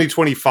the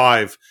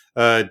 2025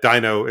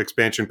 Dino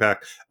expansion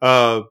pack.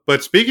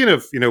 But speaking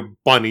of,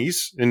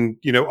 bunnies and,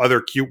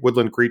 other cute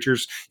woodland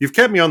creatures, you've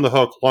kept me on the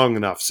hook long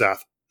enough,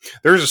 Seth.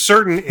 There's a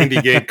certain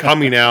indie game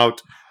coming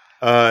out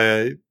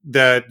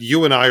that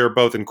you and I are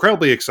both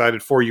incredibly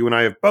excited for. You and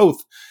I have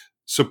both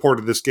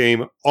supported this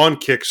game on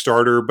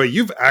Kickstarter, but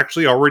you've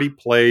actually already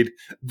played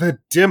the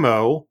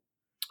demo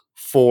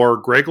for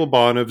Greg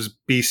Lobanov's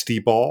Beastie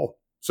Ball.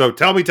 So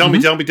tell me.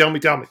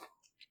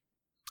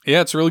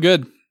 Yeah, it's really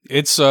good.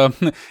 It's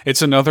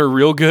another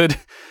real good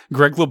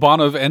Greg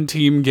Lobanov and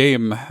team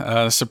game,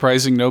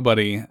 surprising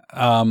nobody.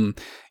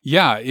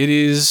 Yeah, it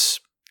is.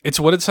 It's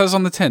what it says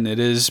on the tin. It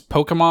is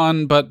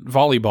Pokemon but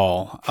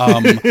volleyball.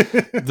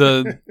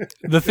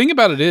 The thing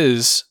about it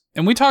is,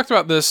 and we talked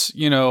about this,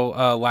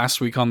 last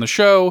week on the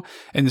show,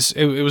 and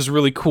it was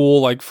really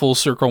cool, like full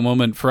circle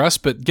moment for us.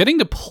 But getting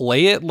to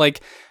play it, like,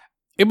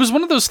 it was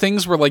one of those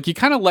things where like you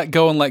kind of let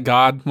go and let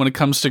God when it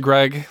comes to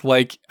Greg.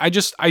 Like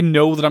I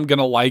know that I'm going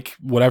to like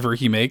whatever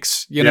he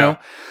makes, you know?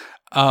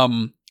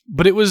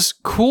 But it was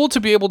cool to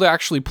be able to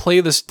actually play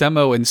this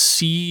demo and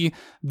see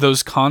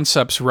those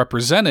concepts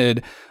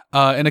represented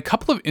in a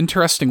couple of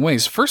interesting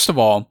ways. First of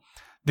all,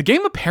 the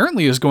game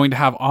apparently is going to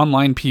have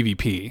online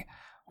PvP,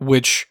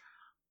 which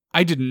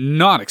I did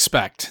not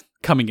expect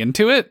coming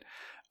into it.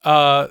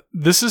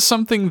 This is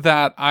something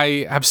that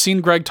I have seen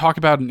Greg talk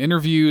about in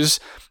interviews.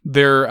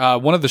 They're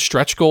one of the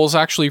stretch goals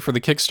actually for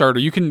the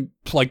Kickstarter. You can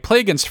like play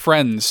against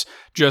friends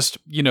just,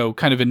 you know,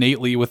 kind of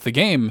innately with the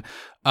game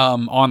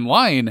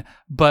online,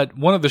 but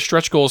one of the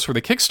stretch goals for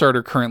the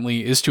Kickstarter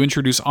currently is to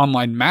introduce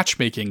online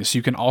matchmaking so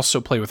you can also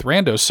play with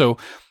randos. So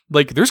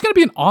like there's going to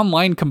be an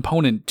online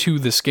component to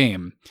this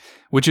game,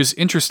 which is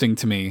interesting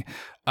to me.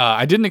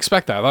 I didn't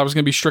expect that. I thought it was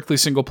going to be strictly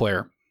single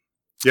player.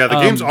 Yeah,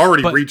 the game's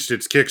already reached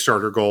its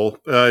Kickstarter goal.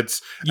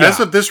 As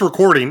of this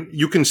recording,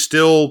 you can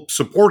still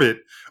support it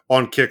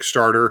on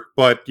Kickstarter,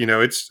 but you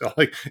know it's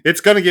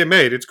going to get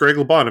made. It's Greg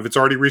LeBon. If it's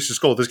already reached its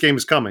goal, this game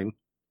is coming.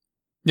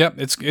 Yep,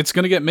 it's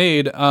going to get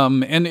made.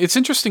 And it's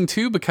interesting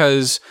too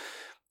because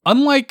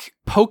unlike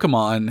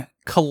Pokemon,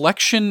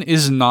 collection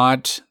is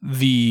not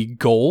the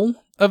goal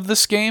of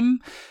this game,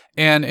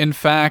 and in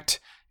fact,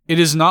 it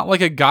is not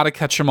like a gotta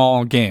catch 'em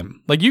all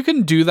game. Like you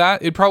can do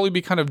that. It'd probably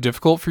be kind of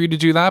difficult for you to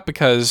do that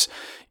because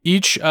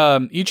each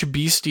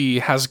beastie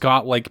has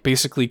got like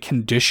basically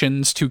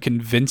conditions to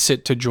convince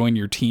it to join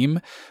your team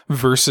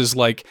versus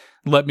like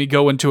let me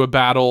go into a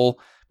battle,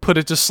 put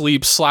it to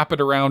sleep, slap it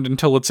around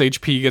until its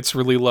HP gets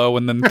really low,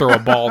 and then throw a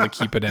ball to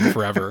keep it in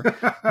forever.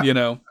 You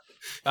know,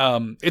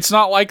 it's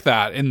not like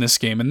that in this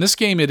game. In this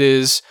game, it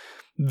is.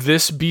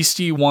 This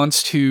beastie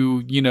wants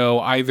to, you know,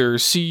 either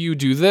see you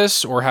do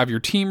this or have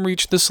your team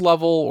reach this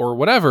level or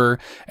whatever,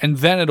 and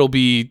then it'll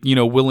be, you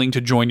know, willing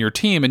to join your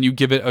team, and you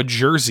give it a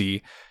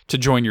jersey to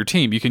join your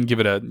team. You can give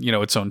it a, you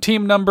know, its own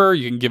team number.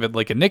 You can give it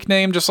like a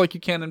nickname, just like you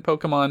can in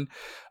Pokemon.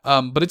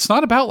 But it's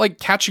not about like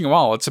catching them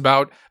all. It's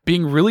about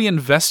being really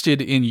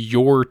invested in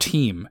your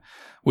team,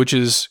 which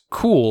is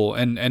cool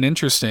and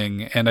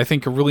interesting, and I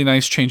think a really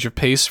nice change of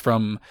pace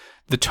from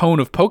the tone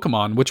of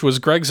Pokemon, which was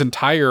Greg's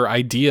entire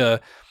idea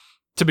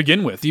to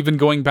begin with. Even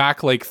going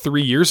back like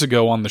 3 years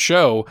ago on the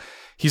show,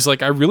 he's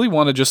like, I really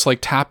want to just like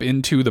tap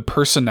into the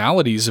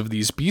personalities of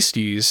these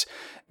beasties.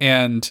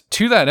 And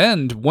to that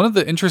end, one of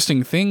the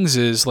interesting things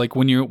is like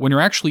when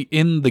you're actually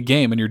in the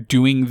game and you're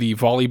doing the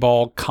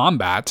volleyball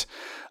combat,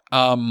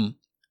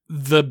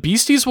 the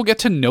beasties will get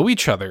to know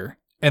each other,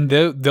 and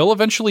they'll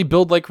eventually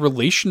build like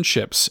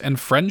relationships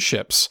and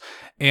friendships,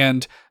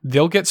 and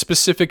they'll get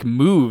specific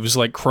moves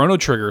like Chrono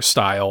Trigger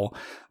style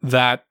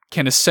that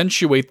can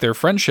accentuate their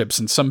friendships,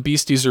 and some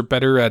beasties are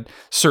better at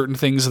certain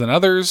things than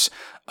others.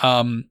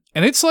 And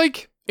it's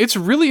like, it's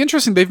really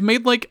interesting. They've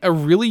made like a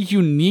really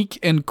unique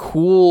and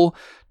cool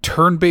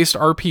turn-based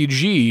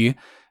RPG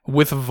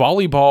with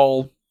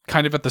volleyball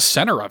kind of at the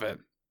center of it,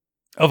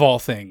 of all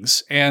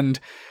things. And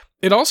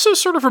it also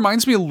sort of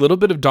reminds me a little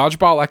bit of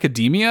Dodgeball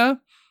Academia.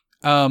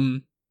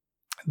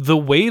 The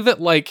way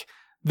that like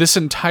this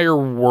entire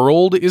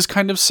world is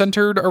kind of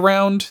centered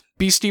around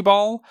Beastie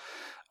Ball.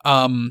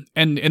 And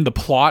the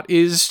plot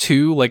is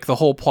too, like the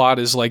whole plot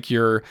is like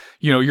your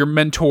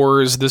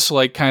mentor is this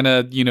like kind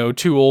of, you know,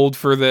 too old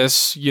for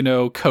this, you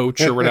know,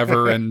 coach or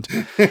whatever. And,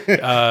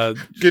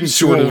 getting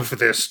too old for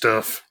this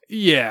stuff.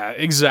 Yeah,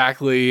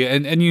 exactly.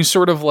 And you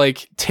sort of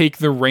like take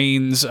the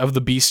reins of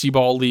the Beastie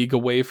Ball League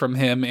away from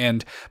him.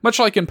 And much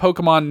like in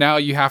Pokemon, now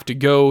you have to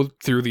go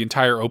through the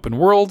entire open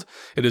world.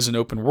 It is an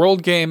open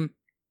world game.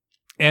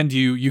 And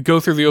you go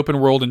through the open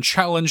world and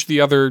challenge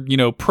the other, you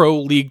know, pro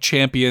league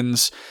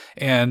champions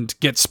and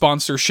get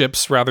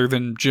sponsorships rather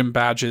than gym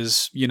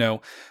badges, you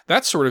know,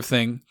 that sort of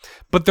thing.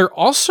 But they're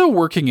also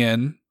working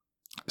in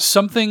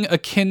something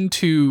akin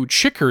to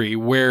Chicory,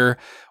 where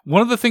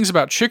one of the things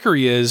about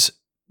Chicory is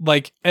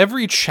like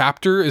every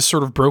chapter is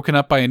sort of broken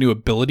up by a new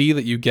ability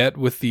that you get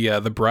with the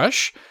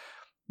brush.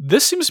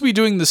 This seems to be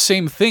doing the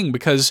same thing,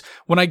 because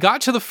when I got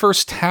to the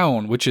first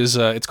town, which is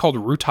it's called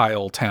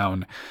Rutile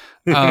Town,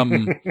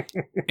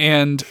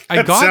 and I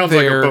that got sounds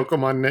there, like a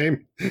Pokemon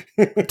name.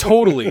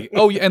 Totally.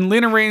 Oh, yeah, and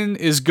Linerain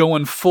is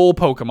going full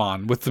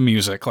Pokemon with the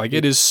music. Like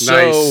it is so.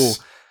 Nice.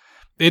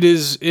 It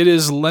is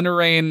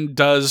Linerain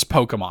does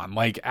Pokemon,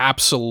 like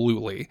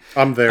absolutely.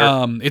 I'm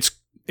there.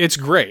 It's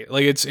great.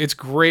 Like it's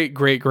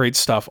great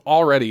stuff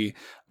already.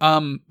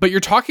 But you're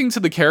talking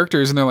to the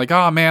characters and they're like,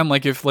 oh man,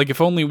 like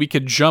if only we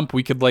could jump,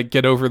 we could like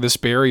get over this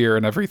barrier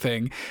and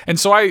everything. And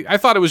so I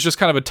thought it was just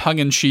kind of a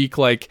tongue-in-cheek,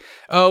 like,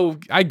 oh,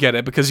 I get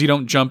it, because you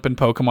don't jump in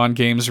Pokemon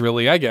games,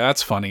 really. I get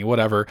that's funny,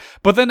 whatever.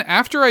 But then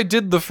after I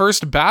did the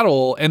first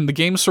battle and the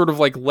game sort of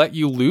like let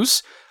you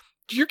loose,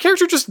 your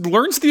character just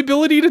learns the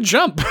ability to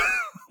jump.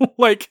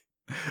 Like,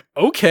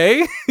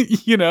 okay,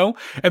 you know,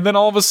 and then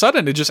all of a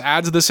sudden it just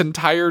adds this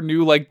entire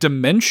new like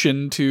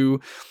dimension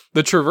to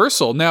the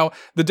traversal. Now,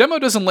 the demo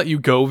doesn't let you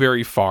go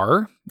very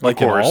far,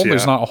 like at all. Yeah.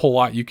 There's not a whole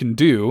lot you can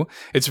do.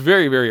 It's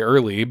very, very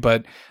early,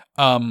 but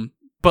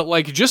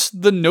like just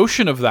the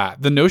notion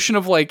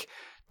of like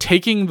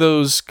taking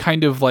those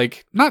kind of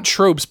like, not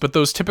tropes, but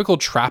those typical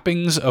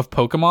trappings of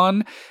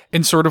Pokemon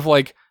and sort of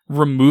like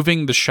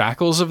removing the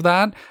shackles of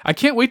that. I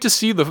can't wait to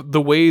see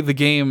the way the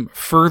game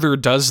further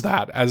does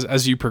that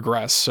as you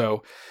progress.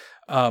 So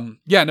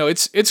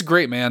it's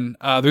great, man.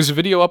 There's a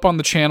video up on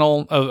the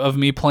channel of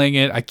me playing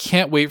it. I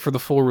can't wait for the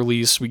full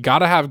release. We got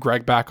to have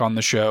Greg back on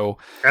the show.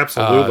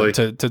 Absolutely.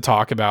 To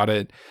talk about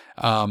it.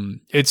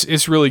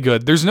 It's really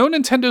good. There's no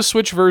Nintendo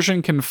Switch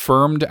version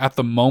confirmed at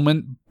the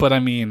moment, but I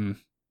mean,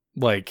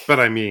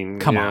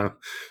 come on.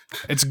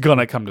 It's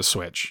gonna come to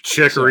Switch.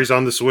 Chicory's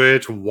on the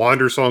Switch,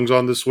 Wander Song's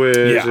on the Switch.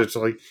 Yeah. It's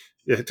like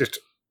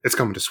it's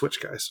coming to Switch,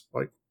 guys.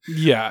 Like,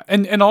 yeah,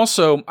 and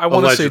also I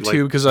want to say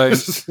too, because I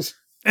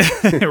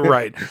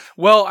right.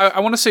 Well, I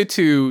want to say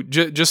too,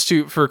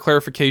 for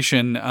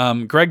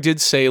clarification, Greg did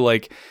say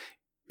like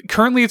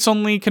currently it's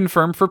only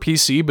confirmed for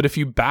PC, but if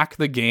you back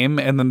the game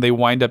and then they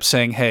wind up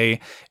saying, hey,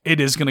 it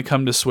is going to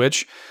come to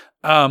Switch,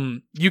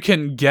 you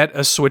can get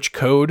a Switch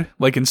code,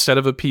 like instead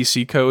of a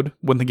PC code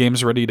when the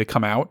game's ready to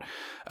come out.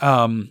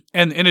 And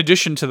in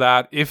addition to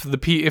that, if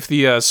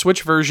the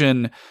Switch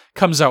version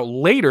comes out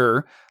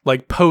later,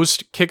 like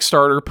post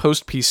Kickstarter,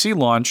 post PC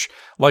launch,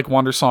 like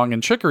Wandersong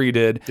and Chicory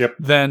did, yep,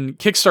 then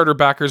Kickstarter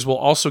backers will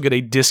also get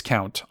a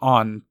discount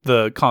on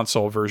the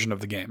console version of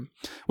the game,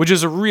 which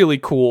is a really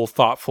cool,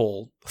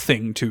 thoughtful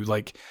thing to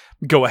like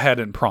go ahead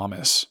and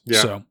promise.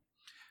 Yeah. So,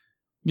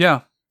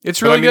 yeah,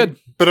 it's really good.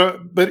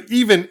 But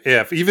even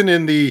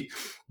in the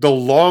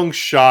long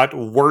shot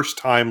worst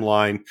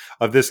timeline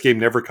of this game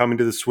never coming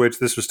to the Switch,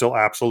 this was still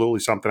absolutely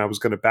something I was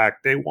going to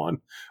back day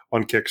one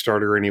on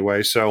Kickstarter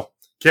anyway. So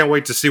can't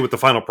wait to see what the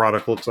final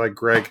product looks like,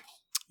 Greg.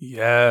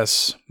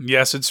 Yes,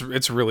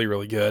 it's really,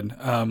 really good.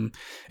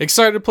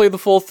 Excited to play the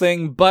full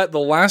thing, but the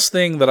last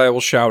thing that I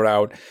will shout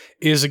out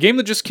is a game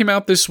that just came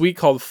out this week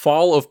called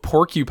Fall of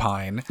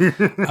Porcupine,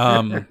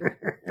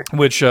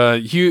 which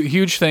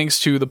huge thanks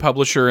to the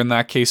publisher in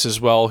that case as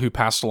well, who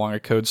passed along a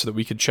code so that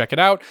we could check it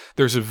out.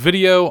 There's a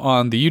video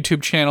on the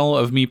YouTube channel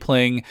of me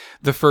playing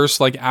the first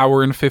like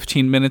hour and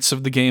 15 minutes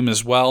of the game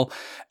as well,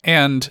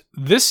 and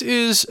this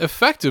is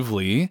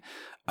effectively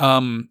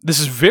this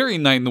is very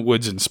Night in the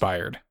Woods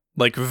inspired.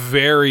 Like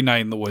very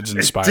Night in the Woods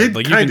inspired. It did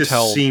like kind of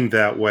seem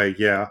that way,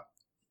 yeah.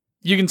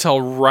 You can tell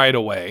right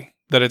away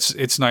that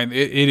it's night.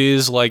 It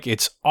is like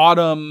it's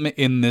autumn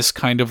in this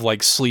kind of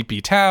like sleepy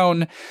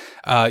town.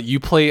 You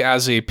play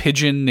as a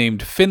pigeon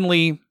named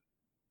Finley.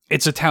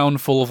 It's a town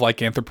full of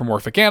like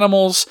anthropomorphic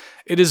animals.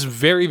 It is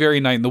very, very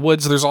Night in the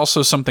Woods. There's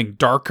also something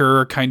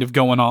darker kind of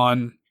going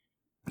on,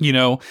 you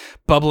know,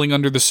 bubbling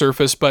under the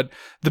surface. But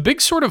the big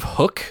sort of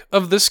hook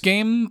of this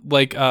game,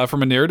 like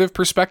from a narrative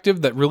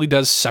perspective that really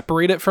does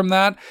separate it from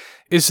that,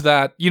 is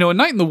that, you know, in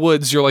Night in the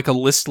Woods, you're like a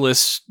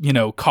listless, you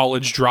know,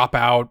 college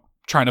dropout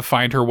trying to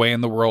find her way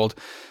in the world.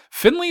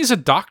 Finley's a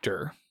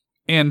doctor,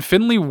 and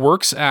Finley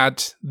works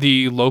at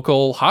the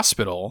local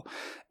hospital,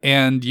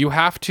 and you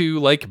have to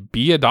like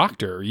be a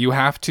doctor. You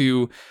have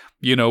to,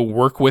 you know,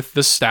 work with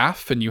the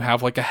staff, and you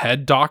have like a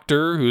head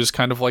doctor who's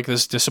kind of like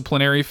this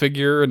disciplinary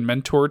figure and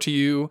mentor to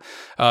you.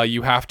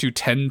 You have to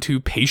tend to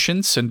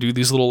patients and do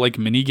these little like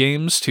mini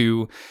games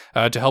to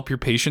help your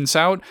patients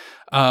out.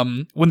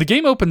 When the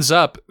game opens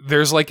up,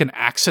 there's like an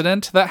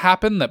accident that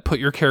happened that put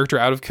your character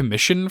out of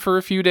commission for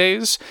a few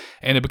days,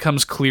 and it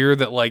becomes clear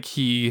that like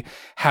he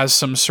has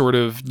some sort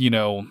of, you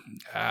know,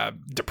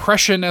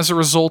 depression as a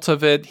result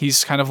of it.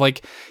 He's kind of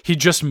like, he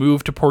just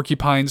moved to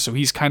Porcupine, so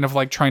he's kind of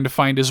like trying to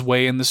find his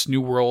way in this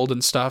new world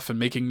and stuff and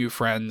making new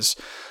friends.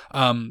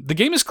 The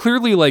game is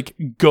clearly like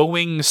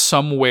going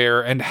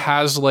somewhere and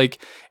has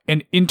like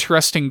an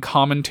interesting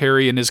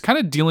commentary and is kind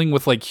of dealing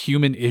with like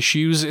human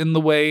issues in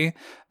the way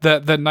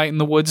that Night in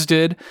the Woods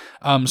did.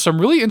 So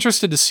I'm really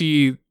interested to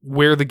see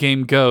where the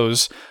game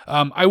goes.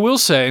 I will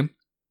say,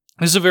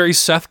 this is a very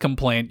Seth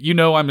complaint. You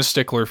know I'm a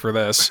stickler for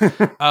this.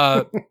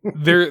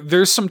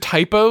 There's some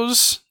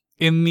typos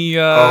in the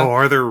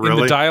are there really?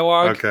 in the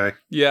dialogue. Okay.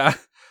 Yeah.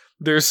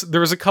 There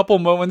was a couple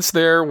moments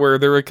there where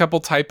there were a couple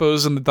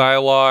typos in the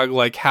dialogue,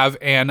 like have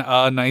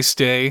a nice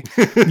day,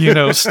 you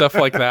know, stuff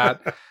like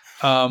that.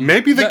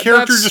 Maybe the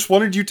character just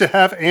wanted you to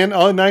have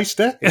a nice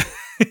day.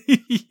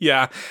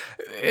 Yeah.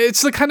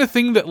 It's the kind of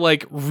thing that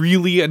like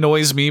really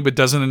annoys me, but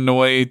doesn't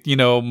annoy, you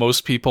know,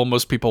 most people.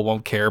 Most people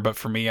won't care. But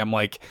for me, I'm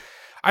like,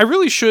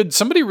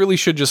 somebody really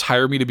should just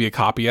hire me to be a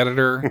copy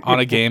editor on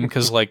a game.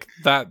 Cause like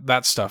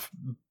that stuff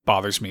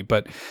bothers me.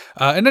 But,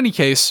 in any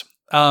case,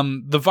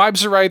 the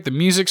vibes are right. The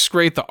music's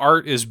great. The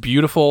art is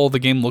beautiful. The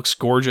game looks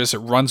gorgeous. It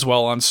runs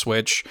well on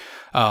Switch.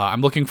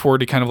 I'm looking forward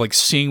to kind of like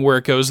seeing where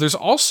it goes. There's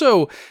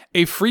also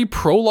a free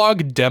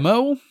prologue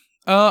demo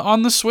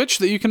on the Switch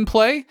that you can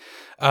play.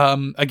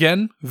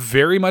 Again,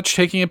 very much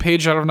taking a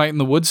page out of Night in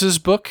the Woods'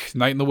 book.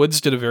 Night in the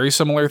Woods did a very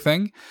similar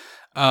thing.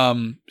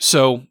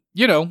 So,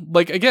 you know,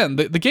 like again,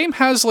 the game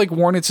has like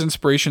worn its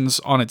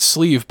inspirations on its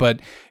sleeve, but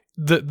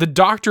the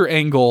doctor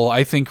angle,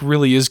 I think,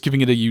 really is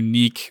giving it a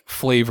unique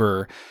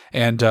flavor,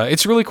 and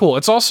it's really cool.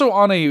 It's also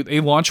on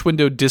a launch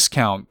window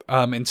discount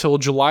until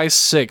July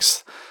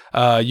 6th.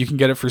 You can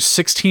get it for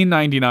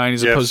 $16.99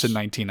 as opposed to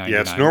 $19.99.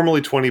 Yeah, it's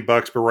normally $20,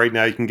 but right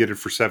now you can get it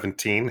for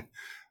 $17.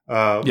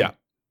 Yeah.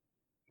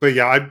 But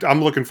yeah,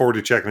 I'm looking forward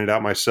to checking it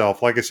out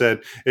myself. Like I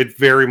said, it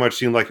very much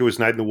seemed like it was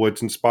Night in the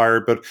Woods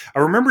inspired, but I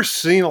remember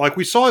seeing, like,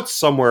 we saw it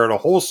somewhere at a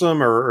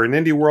Wholesome or an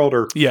Indie World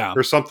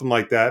or something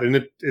like that, and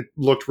it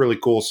looked really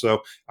cool,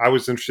 so I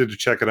was interested to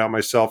check it out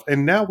myself.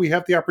 And now we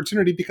have the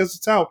opportunity because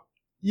it's out.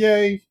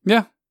 Yay.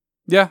 Yeah,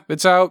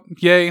 it's out.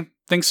 Yay.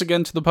 Thanks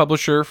again to the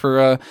publisher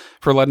for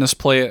letting us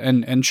play it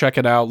and check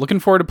it out.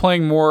 Looking forward to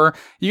playing more.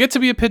 You get to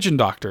be a pigeon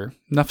doctor.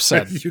 Enough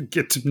said. You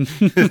get to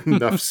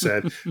enough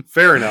said.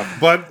 Fair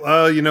enough. But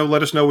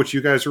let us know what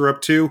you guys are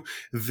up to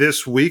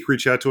this week.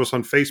 Reach out to us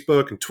on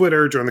Facebook and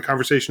Twitter. Join the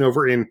conversation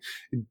over in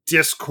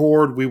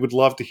Discord. We would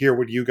love to hear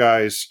what you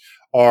guys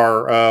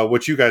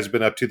have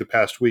been up to the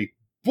past week.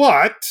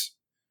 But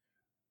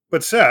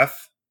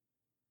Seth,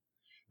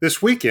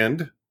 this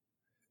weekend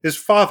is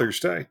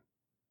Father's Day.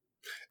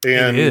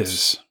 And it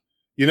is.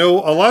 A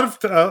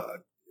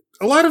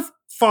lot of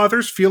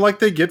fathers feel like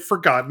they get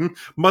forgotten.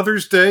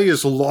 Mother's Day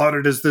is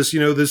lauded as this,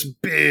 this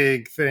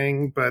big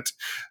thing, but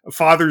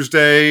Father's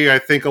Day, I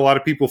think a lot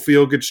of people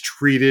feel gets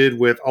treated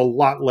with a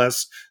lot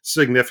less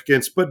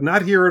significance, but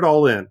not here at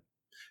all in.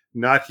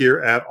 Not here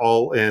at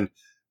all in.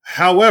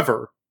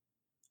 However,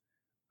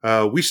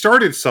 we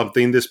started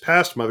something this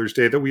past Mother's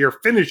Day that we are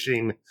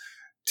finishing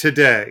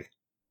today.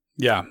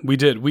 Yeah, we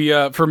did. We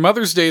for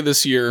Mother's Day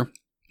this year,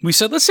 we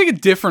said, let's take a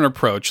different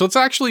approach. Let's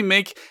actually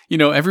make,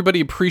 everybody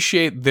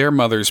appreciate their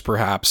mothers,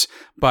 perhaps,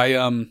 by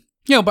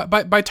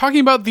by talking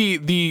about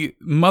the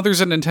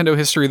mothers in Nintendo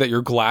history that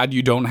you're glad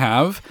you don't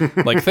have.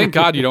 Like, thank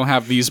God you don't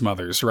have these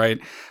mothers, right?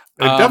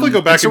 Definitely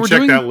go back and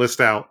check that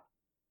list out.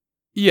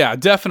 Yeah,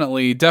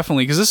 definitely,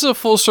 because this is a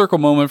full circle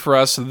moment for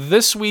us.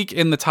 This week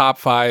in the top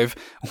 5,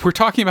 we're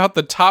talking about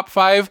the top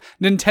 5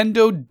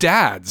 Nintendo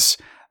dads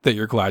that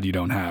you're glad you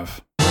don't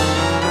have.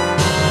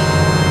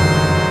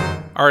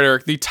 All right,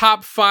 Eric, the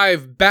top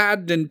 5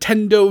 bad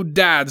Nintendo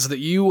dads that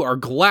you are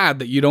glad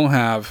that you don't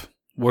have.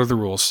 What are the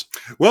rules?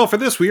 Well, for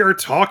this, we are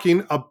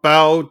talking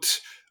about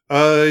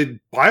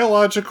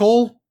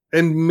biological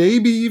and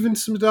maybe even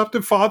some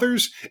adoptive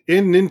fathers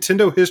in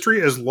Nintendo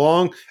history, as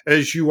long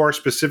as you are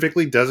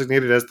specifically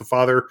designated as the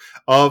father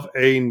of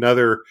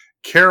another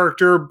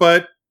character.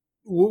 But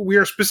we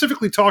are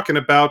specifically talking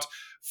about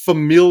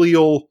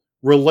familial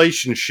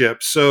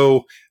relationships.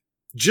 So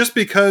just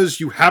because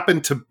you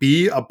happen to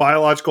be a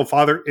biological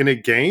father in a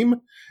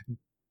game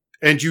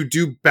and you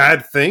do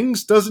bad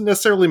things doesn't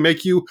necessarily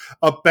make you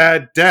a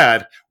bad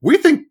dad. We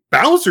think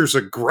Bowser's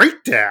a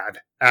great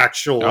dad,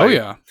 actually. Oh,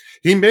 yeah.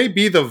 He may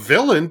be the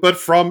villain, but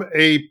from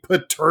a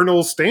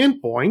paternal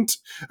standpoint,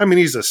 I mean,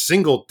 he's a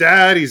single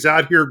dad. He's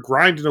out here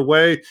grinding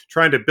away,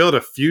 trying to build a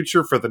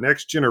future for the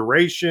next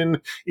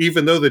generation,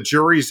 even though the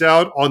jury's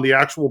out on the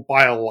actual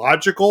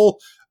biological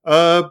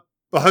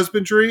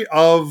husbandry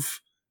of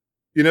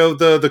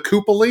the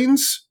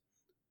Koopalings.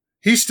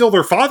 He's still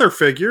their father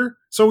figure,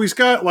 so he's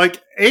got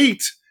like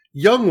 8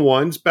 young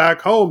ones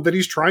back home that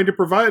he's trying to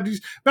provide.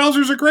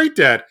 Bowser's a great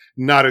dad.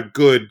 Not a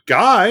good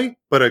guy,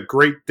 but a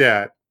great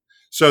dad.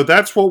 So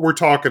that's what we're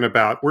talking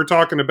about. We're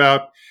talking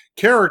about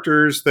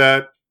characters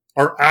that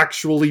are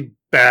actually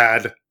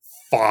bad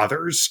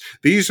fathers.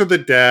 These are the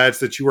dads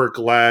that you are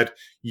glad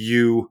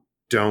you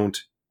don't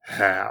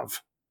have.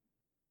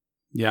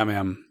 Yeah,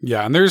 man.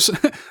 Yeah, and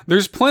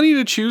there's plenty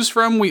to choose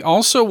from. We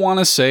also want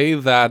to say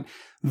that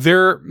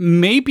there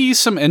may be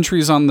some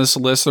entries on this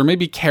list. There may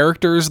be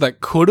characters that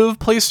could have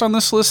placed on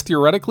this list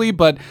theoretically,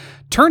 but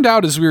turned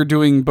out as we were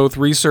doing both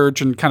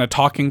research and kind of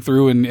talking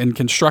through and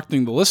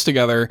constructing the list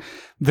together,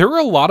 there were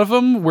a lot of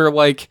them where,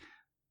 like,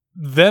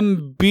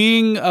 them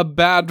being a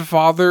bad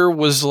father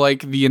was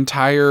like the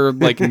entire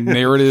like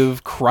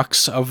narrative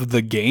crux of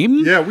the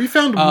game. Yeah, we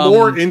found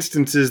more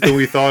instances than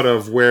we thought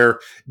of where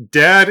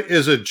dad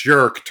is a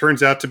jerk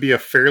turns out to be a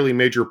fairly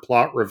major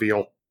plot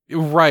reveal.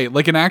 Right,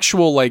 like an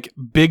actual like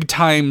big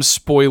time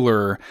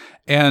spoiler,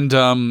 and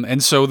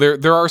so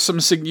there are some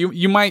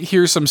you might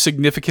hear some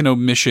significant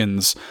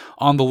omissions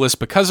on the list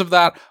because of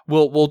that.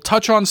 We'll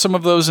touch on some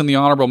of those in the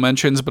honorable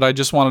mentions, but I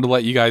just wanted to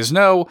let you guys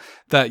know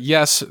that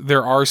yes,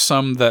 there are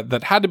some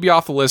that had to be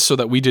off the list so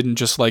that we didn't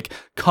just like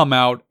come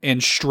out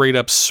and straight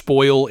up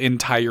spoil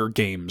entire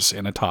games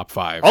in a top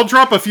 5. I'll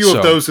drop a few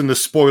of those in the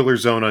spoiler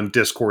zone on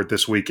Discord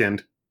this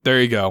weekend. There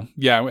you go.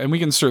 Yeah, and we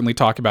can certainly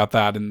talk about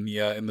that in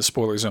the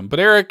spoiler zone. But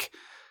Eric,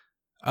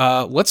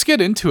 let's get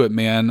into it,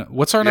 man.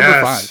 What's our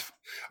number 5?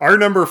 Our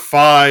number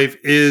 5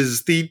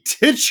 is the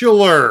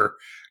titular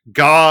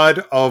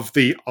god of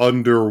the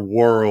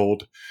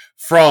underworld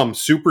from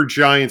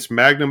Supergiant's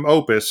magnum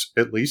opus,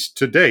 at least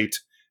to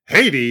date,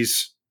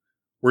 Hades.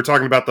 We're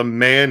talking about the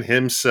man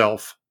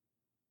himself,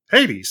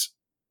 Hades.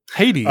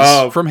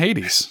 From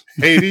Hades.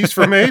 Hades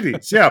from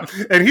Hades, yeah.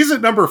 And he's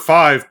at number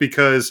 5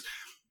 because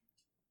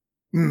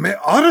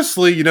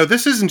honestly,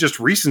 this isn't just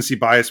recency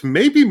bias,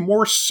 maybe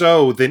more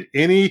so than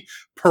any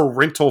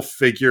parental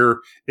figure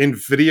in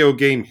video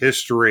game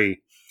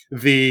history.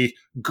 the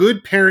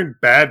good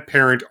parent, bad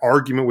parent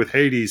argument with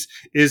Hades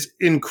is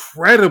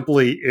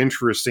incredibly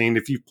interesting.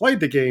 If you've played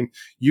the game,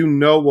 you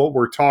know what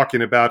we're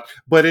talking about,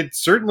 but it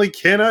certainly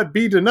cannot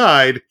be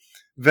denied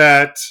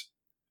that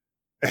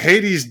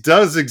Hades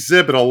does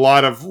exhibit a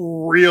lot of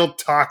real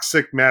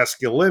toxic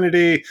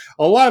masculinity,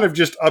 a lot of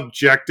just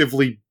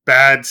objectively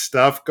bad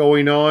stuff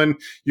going on.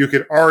 You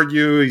could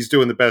argue he's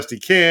doing the best he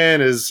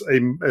can as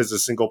a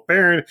single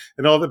parent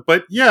and all that,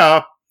 but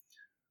yeah,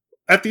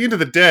 at the end of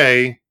the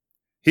day,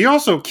 he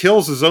also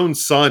kills his own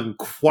son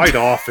quite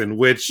often,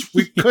 which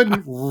we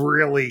couldn't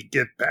really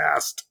get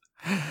past.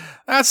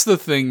 That's the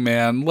thing,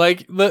 man.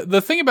 Like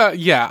the thing about,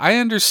 yeah, I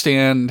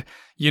understand,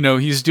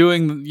 he's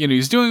doing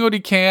what he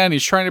can.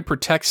 He's trying to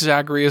protect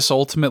Zagreus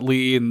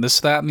ultimately and this,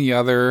 that, and the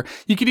other.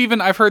 You could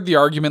even, I've heard the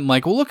argument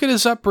like, well, look at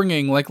his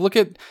upbringing. Like, look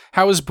at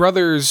how his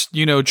brothers,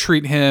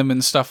 treat him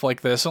and stuff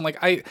like this. And like,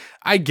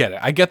 I get it.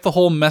 I get the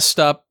whole messed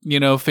up,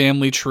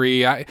 family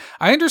tree. I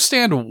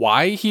understand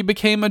why he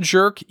became a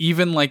jerk,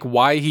 even like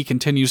why he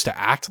continues to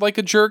act like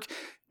a jerk.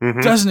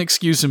 Mm-hmm. Doesn't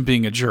excuse him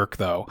being a jerk,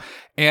 though.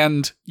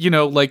 And,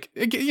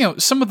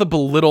 some of the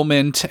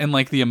belittlement and,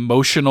 like, the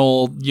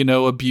emotional,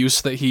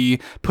 abuse that he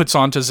puts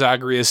onto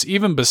Zagreus,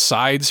 even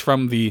besides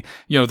from the,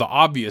 the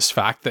obvious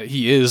fact that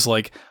he is,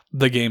 like,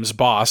 the game's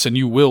boss, and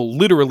you will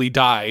literally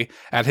die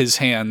at his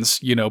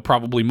hands,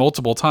 probably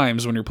multiple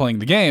times when you're playing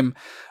the game.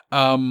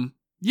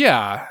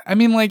 Yeah, I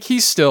mean, like,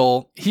 he's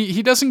still,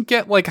 he doesn't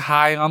get, like,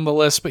 high on the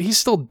list, but he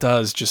still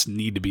does just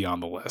need to be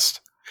on the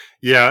list.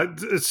 Yeah,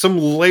 some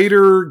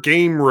later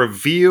game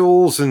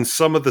reveals and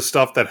some of the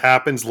stuff that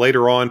happens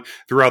later on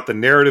throughout the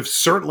narrative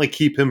certainly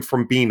keep him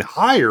from being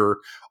higher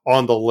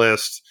on the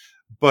list.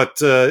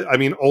 But, I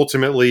mean,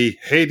 ultimately,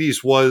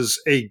 Hades was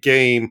a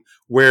game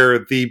where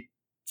the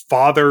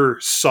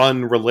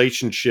father-son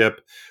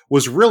relationship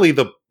was really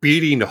the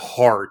beating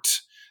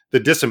heart, the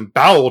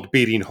disemboweled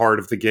beating heart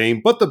of the game,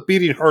 but the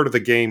beating heart of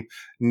the game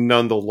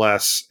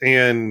nonetheless.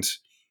 And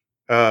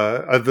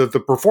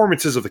the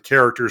performances of the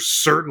characters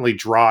certainly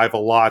drive a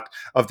lot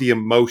of the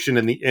emotion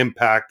and the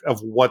impact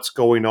of what's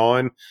going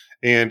on,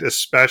 and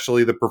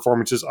especially the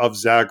performances of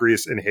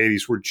Zagreus and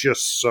Hades were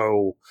just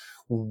so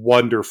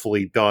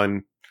wonderfully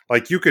done.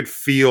 Like, you could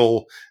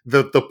feel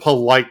the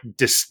polite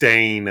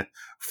disdain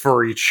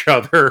for each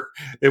other.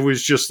 It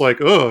was just like,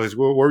 oh,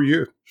 were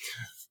you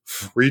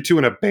two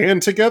in a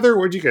band together?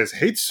 What did you guys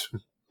hate?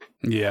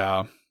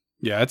 Yeah.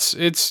 Yeah, it's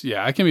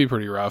it can be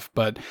pretty rough,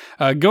 but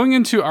going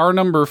into our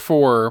number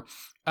 4,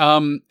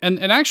 and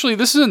actually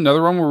this is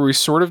another one where we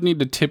sort of need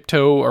to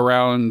tiptoe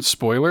around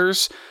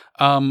spoilers.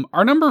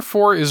 Our number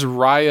 4 is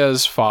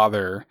Raya's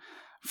father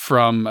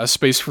from A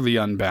Space for the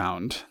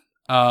Unbound.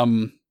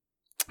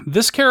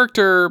 This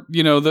character,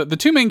 the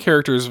two main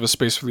characters of A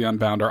Space for the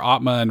Unbound are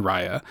Atma and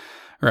Raya,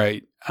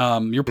 right?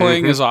 You're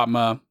playing as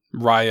Atma.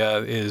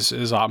 Raya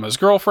is Atma's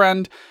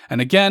girlfriend. And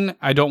again,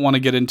 I don't want to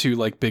get into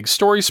like big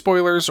story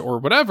spoilers or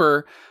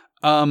whatever.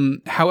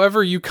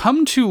 However, you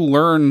come to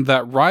learn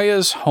that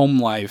Raya's home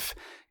life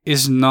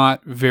is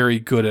not very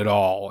good at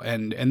all.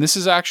 And this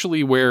is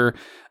actually where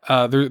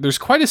there's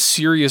quite a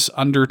serious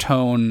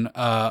undertone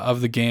of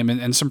the game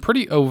and some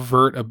pretty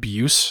overt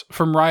abuse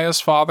from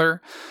Raya's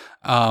father.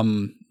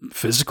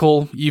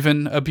 Physical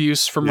even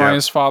abuse from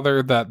Raya's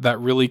father that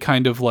really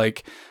kind of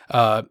like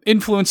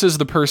influences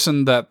the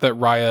person that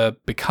Raya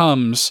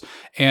becomes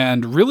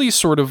and really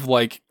sort of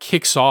like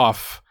kicks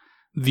off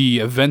the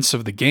events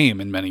of the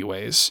game in many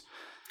ways.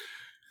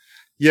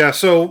 Yeah,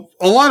 so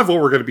a lot of what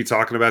we're going to be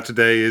talking about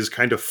today is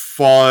kind of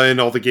fun.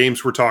 All the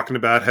games we're talking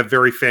about have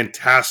very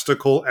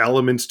fantastical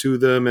elements to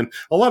them, and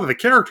a lot of the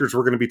characters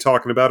we're going to be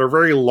talking about are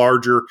very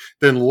larger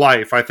than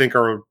life. I think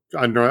our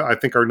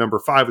number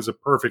 5 is a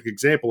perfect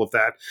example of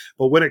that.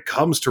 But when it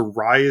comes to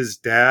Raya's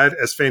dad,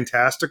 as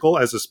fantastical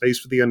as A Space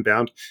for the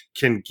Unbound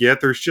can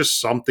get, there's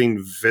just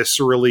something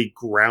viscerally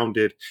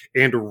grounded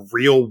and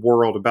real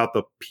world about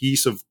the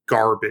piece of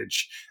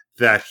garbage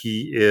that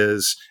he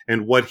is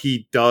and what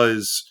he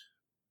does.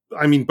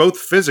 I mean, both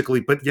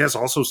physically, but yes,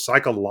 also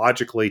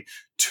psychologically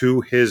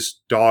to his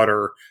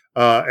daughter.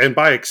 And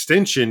by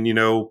extension,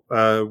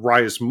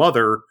 Raya's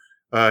mother,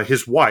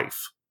 his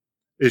wife.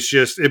 It's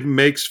just, it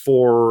makes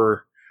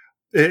for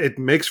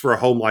a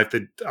home life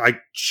that I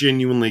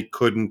genuinely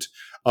couldn't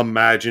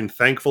imagine.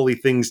 Thankfully,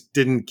 things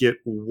didn't get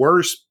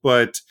worse,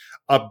 but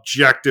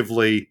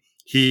objectively,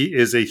 he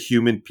is a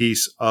human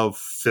piece of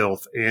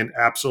filth and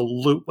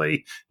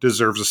absolutely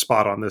deserves a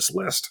spot on this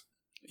list.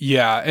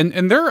 Yeah,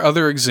 and there are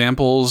other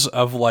examples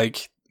of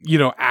like,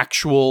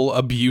 actual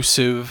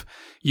abusive,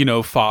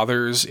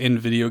 fathers in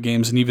video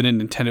games and even in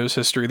Nintendo's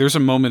history. There's a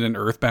moment in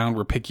Earthbound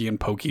where Picky and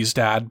Pokey's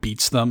dad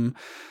beats them,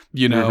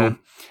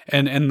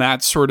 and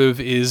that sort of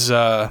is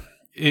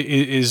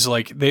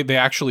like they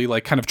actually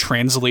like kind of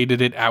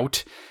translated it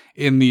out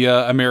in the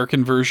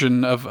American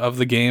version of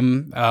the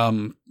game,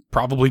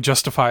 probably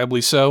justifiably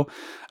so.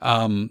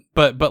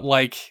 But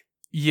like,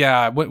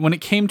 yeah, when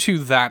it came to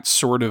that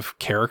sort of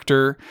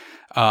character,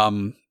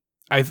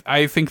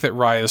 I think that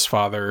Raya's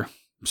father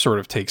sort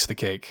of takes the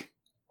cake.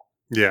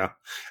 Yeah.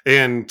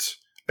 And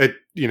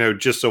it,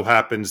 just so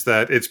happens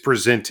that it's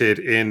presented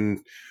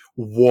in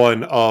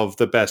one of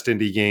the best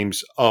indie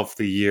games of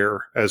the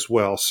year as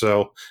well.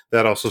 So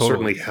that also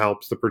certainly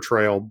helps the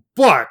portrayal.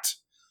 But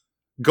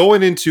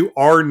going into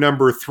our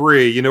number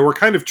 3, we're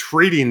kind of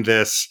treating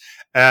this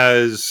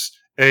as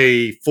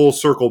a full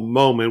circle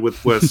moment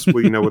with us,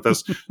 with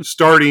us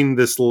starting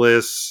this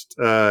list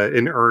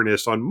in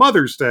earnest on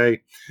Mother's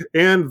Day.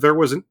 And there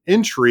was an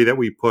entry that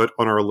we put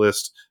on our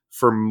list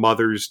for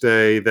Mother's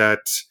Day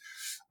that,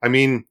 I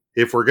mean,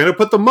 if we're going to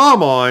put the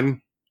mom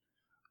on,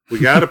 we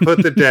got to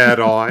put the dad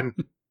on.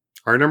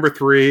 Our number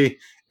 3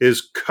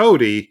 is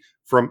Cody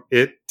from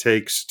It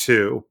Takes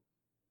Two.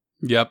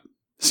 Yep.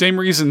 Same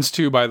reasons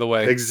too, by the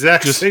way.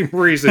 Same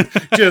reason.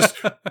 Just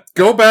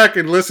go back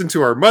and listen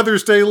to our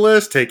Mother's Day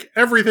list, take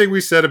everything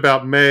we said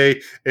about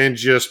May, and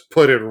just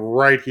put it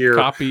right here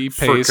Copy,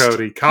 paste. For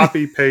Cody.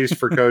 Copy, paste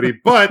for Cody.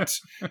 But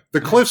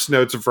the Cliff's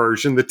Notes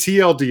version, the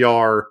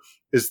TLDR,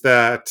 is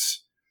that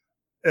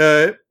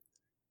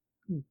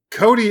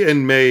Cody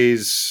and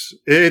May's,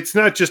 it's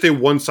not just a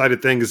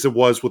one-sided thing as it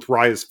was with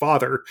Raya's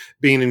father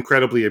being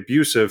incredibly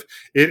abusive.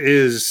 It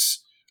is,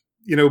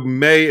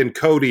 May and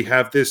Cody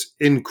have this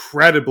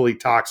incredibly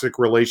toxic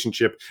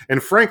relationship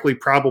and frankly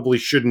probably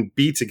shouldn't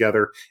be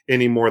together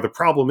anymore. The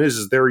problem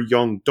is their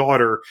young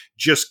daughter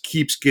just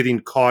keeps getting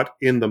caught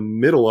in the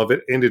middle of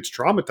it, and it's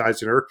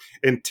traumatizing her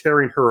and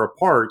tearing her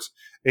apart.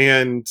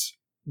 And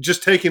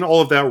just taking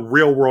all of that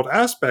real world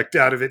aspect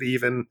out of it,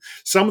 even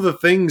some of the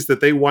things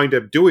that they wind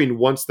up doing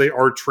once they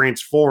are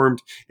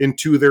transformed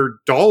into their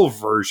doll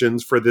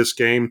versions for this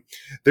game.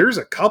 There's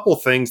a couple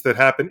things that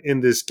happen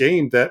in this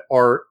game that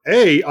are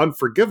A,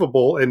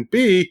 unforgivable, and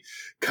B,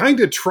 kind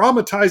of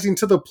traumatizing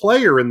to the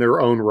player in their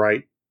own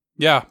right.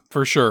 Yeah,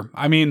 for sure.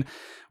 I mean,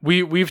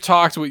 we've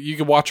talked. You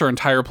can watch our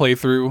entire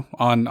playthrough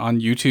on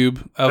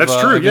YouTube. That's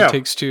true. It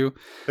Takes Two.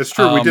 That's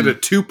true. We did a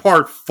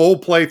 2-part full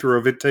playthrough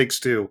of It Takes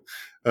Two.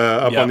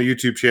 On the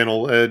YouTube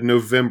channel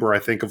November, I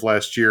think, of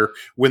last year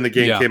when the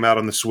game came out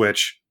on the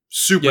Switch.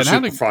 Super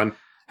fun.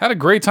 Had a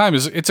great time.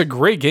 It's a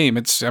great game.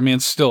 It's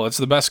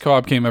the best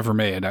co-op game ever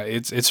made.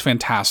 It's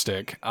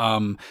fantastic.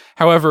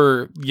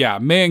 However,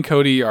 May and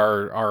Cody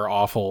are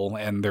awful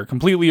and they're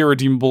completely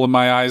irredeemable in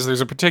my eyes. There's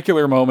a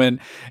particular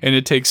moment in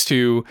It Takes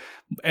Two,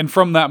 and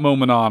from that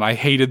moment on, I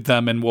hated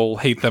them and will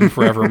hate them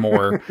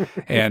forevermore.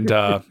 And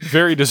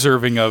very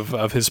deserving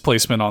of his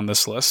placement on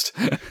this list.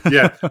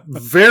 Yeah,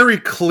 very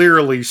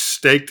clearly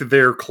staked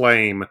their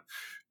claim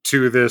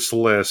to this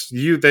list.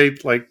 They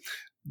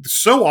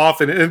so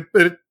often,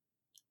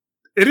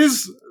 it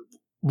is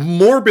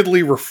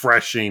morbidly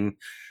refreshing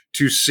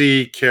to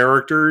see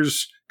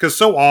characters, because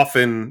so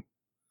often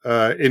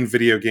in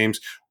video games,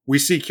 we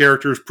see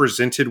characters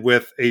presented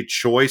with a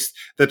choice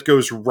that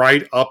goes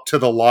right up to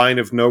the line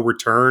of no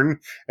return,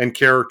 and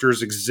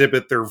characters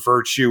exhibit their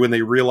virtue and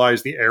they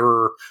realize the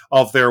error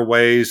of their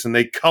ways and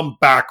they come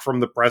back from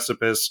the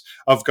precipice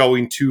of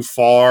going too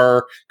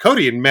far.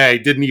 Cody and May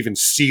didn't even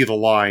see the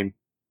line.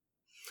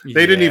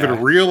 They didn't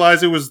even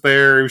realize it was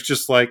there. It was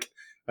just like,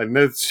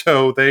 and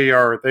so they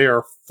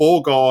are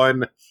full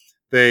gone.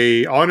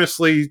 They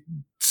honestly,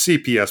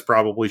 CPS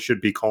probably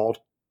should be called.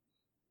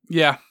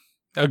 Yeah.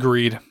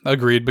 Agreed.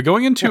 But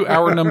going into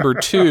our number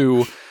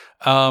 2,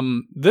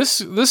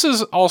 this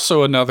is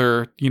also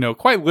another,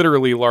 quite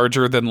literally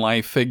larger than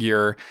life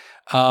figure.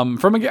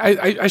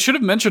 I should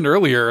have mentioned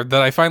earlier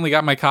that I finally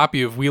got my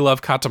copy of We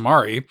Love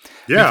Katamari.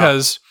 Yeah.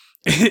 Because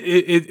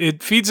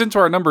it feeds into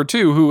our number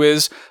 2, who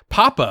is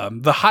Papa,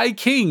 the High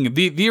King,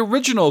 the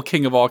original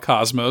King of all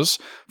Cosmos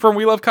from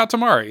We Love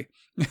Katamari.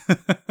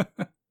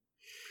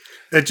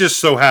 It just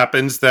so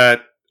happens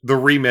that the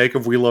remake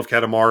of We Love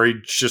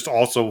Katamari just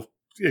also,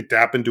 it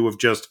happened to have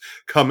just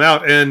come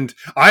out, and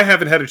I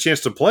haven't had a chance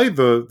to play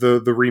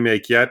the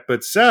remake yet,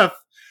 but Seth,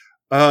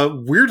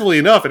 weirdly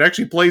enough, it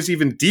actually plays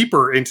even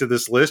deeper into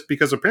this list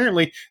because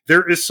apparently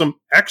there is some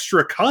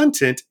extra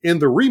content in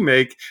the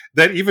remake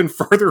that even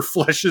further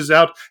fleshes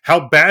out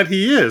how bad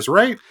he is,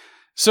 right?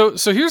 So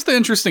here's the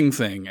interesting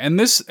thing, and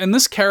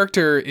this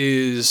character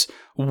is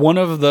one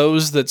of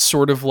those that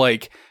sort of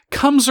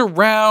comes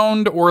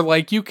around, or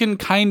you can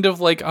kind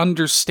of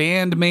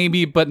understand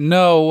maybe, but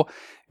no,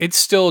 it's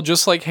still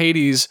just like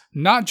Hades,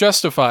 not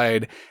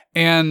justified.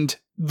 And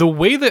the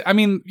way that,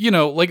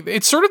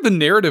 it's sort of the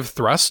narrative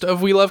thrust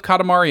of We Love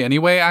Katamari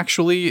anyway,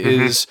 actually,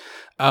 is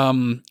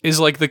the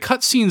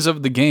cutscenes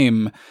of the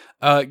game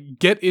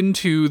get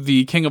into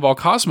the King of all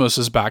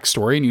Cosmos'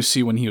 backstory, and you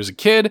see when he was a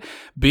kid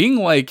being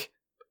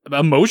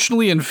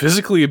emotionally and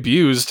physically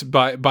abused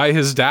by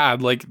his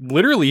dad,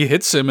 literally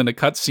hits him in a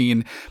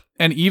cutscene.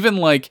 And even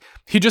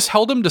he just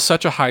held him to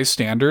such a high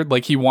standard.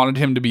 He wanted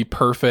him to be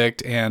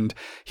perfect, and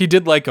he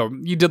did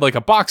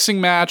a boxing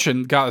match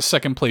and got a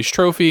second place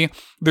trophy.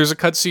 There's a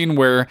cutscene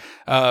where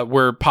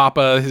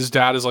Papa, his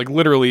dad, is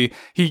literally,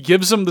 he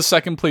gives him the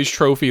second place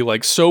trophy,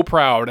 so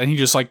proud, and he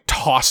just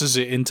tosses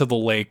it into the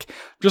lake,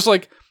 just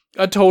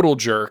a total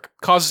jerk.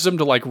 Causes him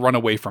to run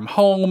away from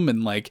home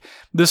and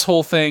this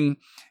whole thing.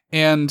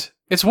 And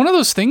it's one of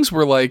those things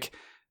where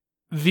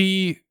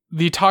the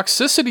the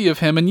toxicity of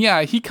him, and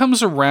yeah, he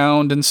comes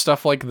around and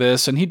stuff like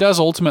this, and he does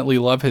ultimately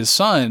love his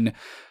son,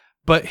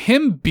 but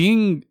him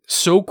being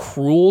so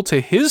cruel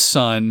to his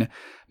son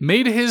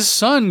made his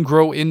son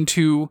grow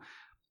into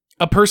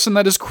a person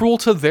that is cruel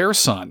to their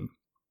son.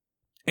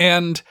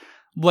 And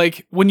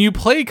like, when you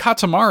play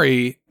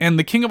Katamari and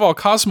the King of All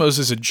Cosmos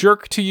is a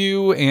jerk to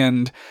you,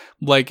 and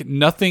like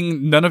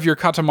none of your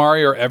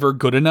Katamari are ever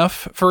good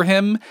enough for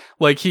him,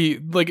 like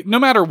no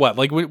matter what,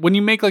 like when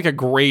you make like a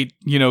great,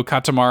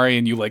 Katamari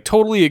and you like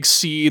totally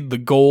exceed the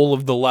goal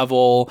of the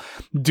level,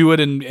 do it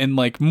in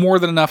like more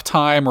than enough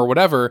time or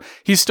whatever,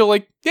 he's still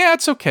like, yeah,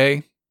 it's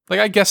okay. Like,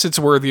 I guess it's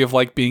worthy of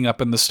like being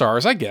up in the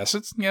stars. I guess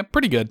it's,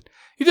 pretty good.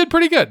 He did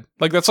pretty good.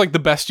 Like, that's like the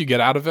best you get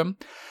out of him.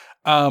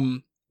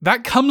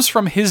 That comes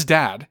from his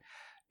dad.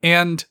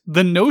 And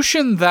the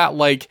notion that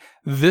like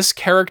this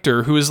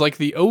character, who is like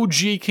the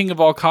OG King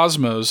of All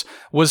Cosmos,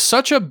 was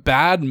such a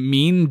bad,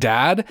 mean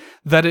dad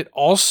that it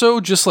also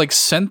just like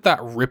sent that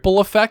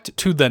ripple effect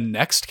to the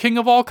next King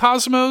of All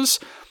Cosmos,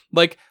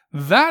 like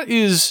that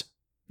is,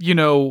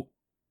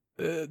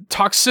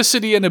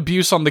 toxicity and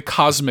abuse on the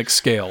cosmic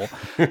scale.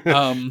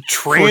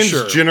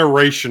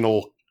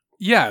 Transgenerational.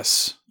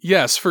 Yes,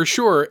 for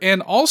sure.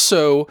 And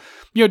also,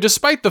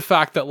 despite the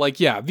fact that, like,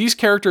 yeah, these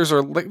characters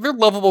are, like, they're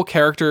lovable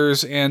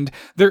characters and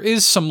there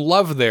is some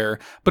love there,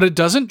 but it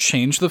doesn't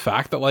change the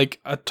fact that, like,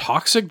 a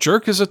toxic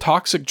jerk is a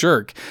toxic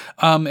jerk.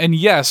 And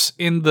yes,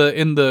 in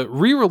the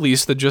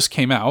re-release that just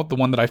came out, the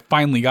one that I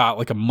finally got,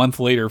 like, a month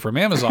later from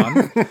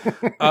Amazon,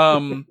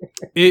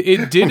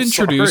 it did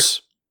introduce...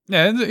 Sorry.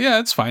 Yeah,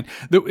 it's fine.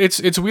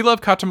 It's We Love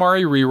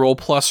Katamari Reroll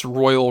plus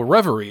Royal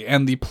Reverie,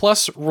 and the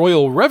plus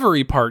Royal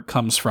Reverie part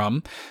comes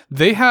from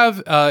they have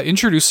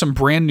introduced some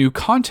brand new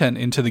content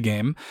into the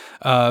game.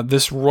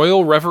 This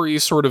Royal Reverie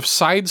sort of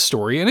side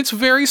story, and it's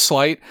very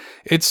slight.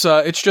 It's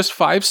just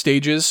 5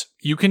 stages.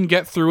 You can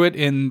get through it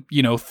in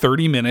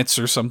 30 minutes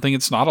or something.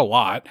 It's not a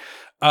lot,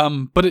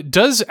 but it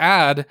does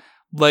add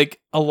like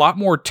a lot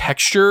more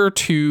texture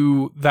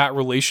to that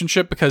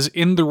relationship, because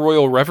in the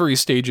Royal Reverie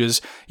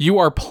stages, you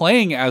are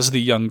playing as the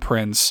young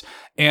prince,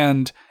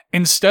 and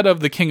instead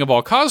of the King of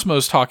All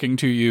Cosmos talking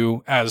to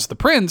you as the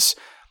prince,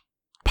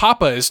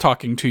 Papa is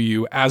talking to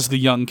you as the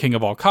young King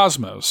of All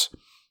Cosmos.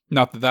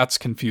 Not that that's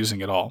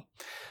confusing at all.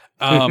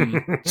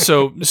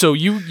 So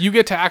you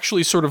get to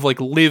actually sort of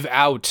like live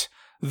out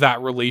that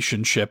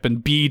relationship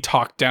and be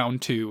talked down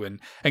to,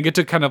 and get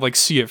to kind of like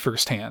see it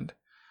firsthand.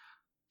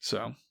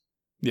 So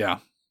yeah,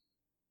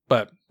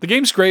 but the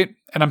game's great,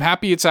 and I'm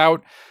happy it's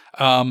out.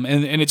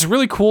 And it's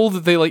really cool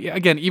that they, like,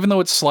 again, even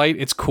though it's slight,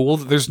 it's cool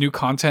that there's new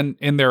content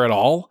in there at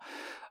all.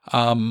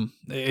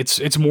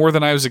 It's more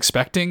than I was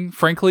expecting.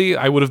 Frankly,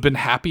 I would have been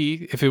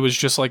happy if it was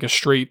just like a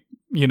straight,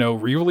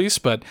 re-release,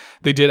 but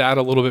they did add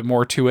a little bit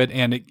more to it,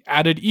 and it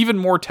added even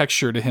more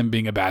texture to him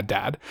being a bad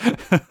dad.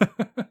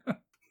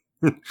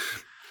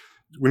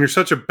 When you're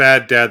such a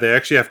bad dad, they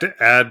actually have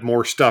to add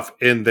more stuff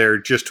in there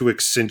just to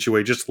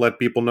accentuate, just to let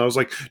people know. It's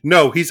like,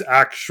 no, he's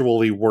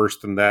actually worse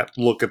than that.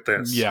 Look at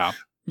this. Yeah,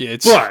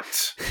 it's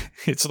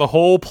the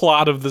whole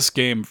plot of this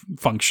game,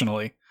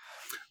 functionally.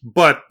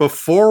 But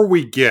before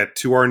we get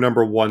to our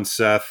number one,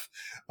 Seth,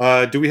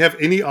 do we have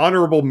any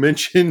honorable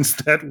mentions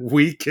that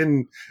we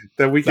can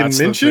That's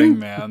mention? The thing,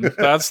 man.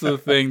 That's the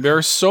thing. There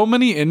are so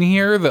many in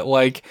here that,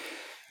 like,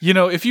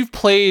 if you've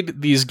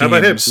played these games... How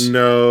about him?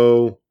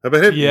 No. How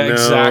about him? Yeah, no.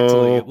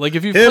 exactly. Like,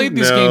 if you've played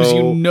these games,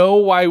 you know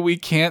why we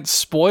can't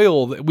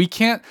spoil... We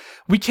can't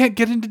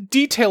get into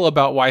detail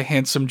about why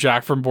Handsome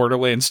Jack from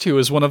Borderlands 2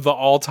 is one of the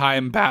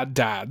all-time bad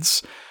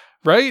dads.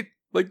 Right?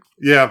 Like,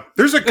 yeah,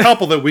 there's a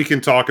couple that we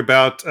can talk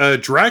about.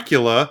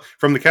 Dracula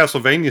from the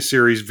Castlevania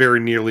series very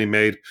nearly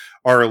made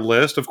our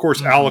list. Of course,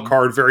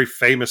 Alucard very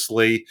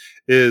famously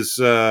is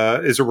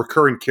a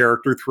recurring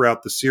character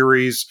throughout the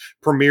series.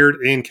 Premiered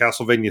in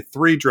Castlevania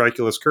 3,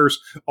 Dracula's Curse,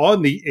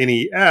 on the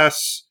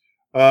NES,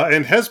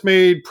 and has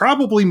made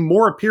probably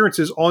more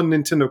appearances on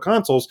Nintendo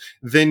consoles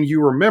than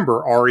you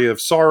remember. Aria of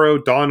Sorrow,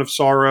 Dawn of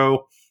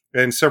Sorrow,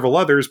 and several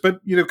others.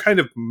 But, kind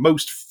of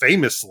most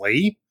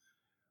famously,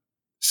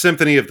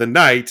 Symphony of the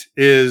Night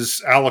is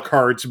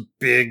Alucard's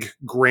big,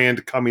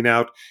 grand coming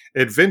out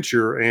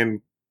adventure,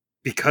 and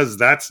because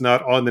that's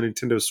not on the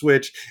Nintendo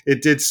Switch,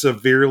 it did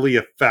severely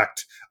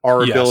affect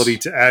our ability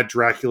to add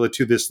Dracula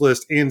to this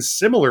list. And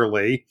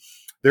similarly,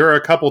 there are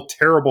a couple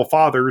terrible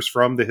fathers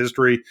from the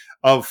history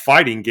of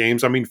fighting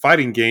games. I mean,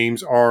 fighting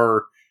games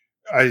are,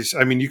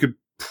 you could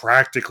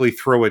practically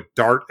throw a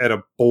dart at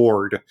a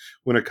board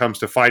when it comes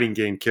to fighting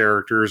game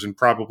characters and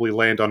probably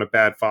land on a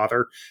bad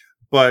father.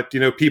 But,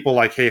 people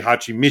like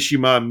Heihachi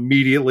Mishima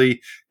immediately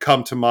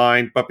come to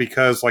mind. But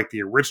because, like,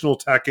 the original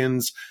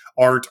Tekkens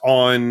aren't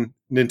on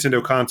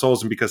Nintendo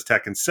consoles, and because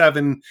Tekken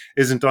 7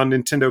 isn't on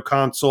Nintendo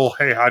console,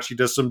 Heihachi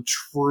does some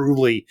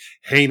truly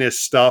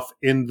heinous stuff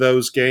in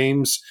those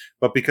games.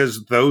 But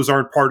because those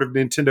aren't part of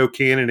Nintendo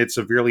canon, it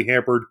severely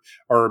hampered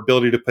our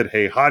ability to put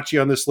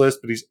Heihachi on this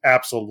list. But he's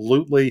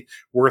absolutely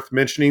worth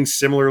mentioning.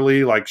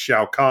 Similarly, like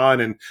Shao Kahn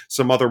and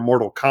some other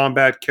Mortal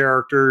Kombat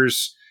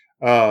characters.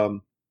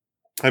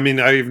 I mean,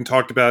 I even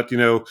talked about,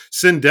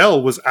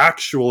 Sindel was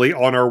actually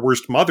on our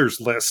worst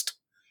mothers list.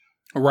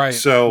 Right.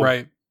 So,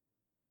 right.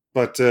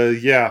 But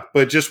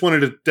but just wanted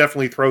to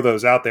definitely throw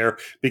those out there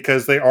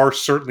because they are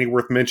certainly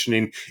worth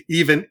mentioning,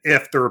 even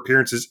if their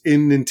appearances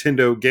in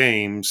Nintendo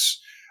games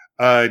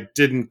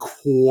didn't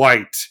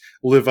quite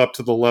live up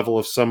to the level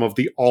of some of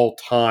the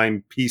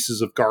all-time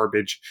pieces of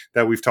garbage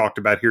that we've talked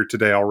about here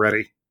today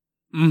already.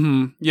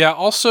 Mm-hmm. Yeah.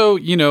 Also,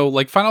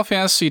 like Final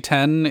Fantasy X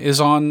is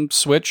on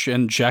Switch,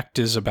 and Jecht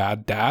is a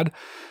bad dad,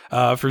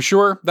 for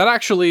sure. That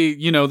actually,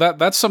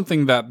 that's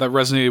something that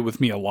resonated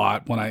with me a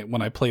lot when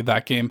I played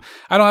that game.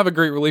 I don't have a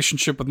great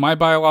relationship with my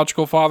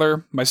biological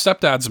father. My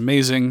stepdad's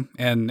amazing,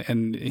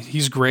 and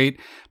he's great.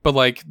 But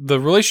like the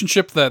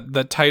relationship that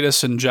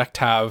Tidus and Jecht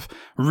have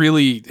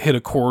really hit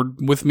a chord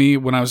with me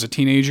when I was a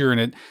teenager,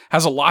 and it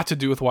has a lot to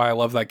do with why I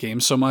love that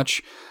game so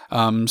much.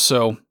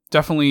 So.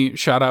 Definitely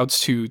shout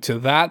outs to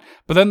that.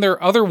 But then there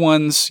are other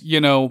ones,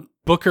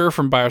 Booker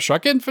from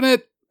Bioshock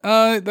Infinite.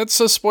 That's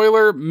a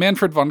spoiler.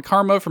 Manfred von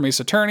Karma from Ace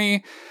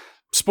Attorney.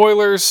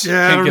 Spoilers.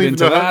 Can't get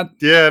into that.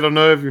 I don't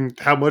know even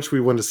how much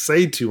we want to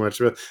say too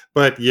much.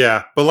 But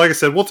yeah. But like I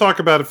said, we'll talk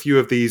about a few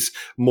of these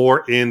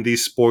more in the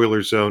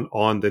spoiler zone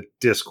on the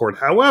Discord.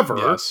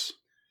 However,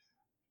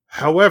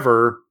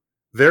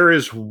 there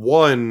is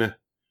one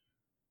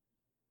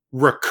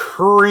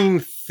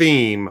recurring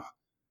theme.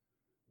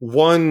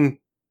 One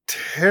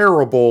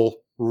terrible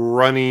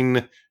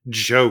running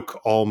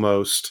joke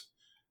almost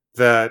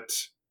that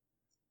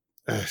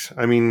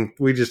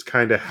we just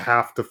kind of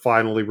have to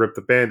finally rip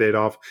the Band-Aid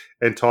off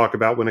and talk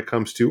about when it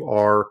comes to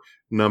our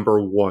number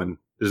one.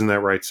 Isn't that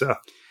right, Seth?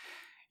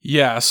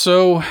 Yeah,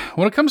 so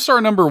when it comes to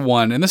our number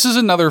one, and this is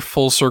another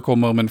full circle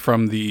moment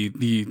from the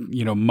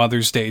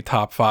Mother's Day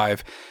top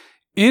 5.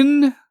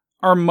 In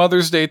our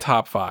Mother's Day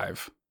top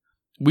 5,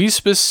 we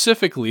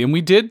specifically, and we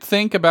did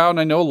think about, and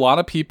I know a lot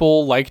of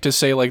people like to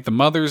say, like, the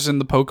mothers in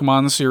the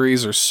Pokemon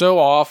series are so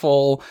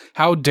awful.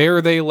 How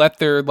dare they let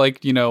their, 11,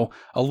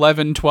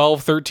 12,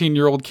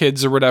 13-year-old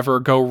kids or whatever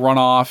go run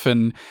off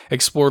and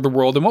explore the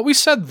world. And what we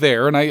said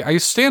there, and I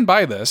stand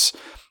by this,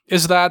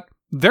 is that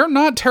they're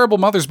not terrible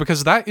mothers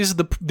because that is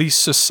the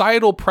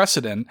societal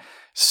precedent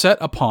set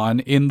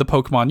upon in the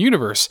Pokemon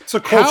universe. It's a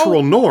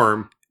cultural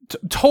norm.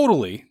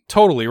 Totally,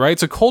 right?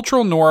 It's a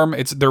cultural norm.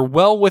 They're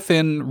well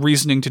within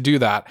reasoning to do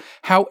that.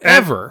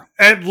 However,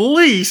 at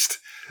least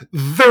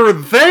they're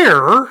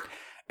there.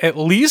 At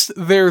least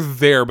they're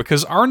there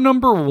because our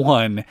number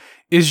one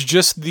is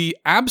just the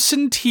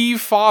absentee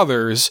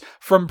fathers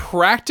from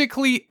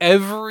practically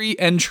every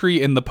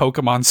entry in the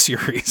Pokemon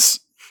series.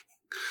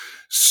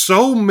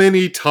 So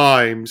many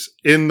times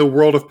in the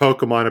world of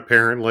Pokemon,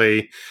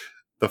 apparently,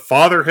 the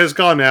father has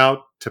gone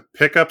out to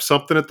pick up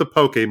something at the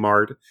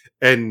Pokemart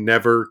and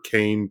never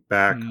came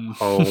back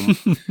home.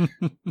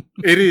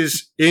 It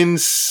is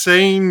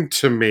insane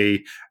to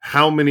me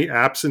how many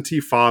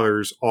absentee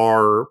fathers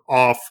are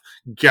off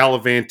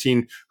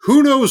gallivanting.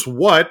 Who knows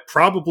what?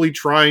 Probably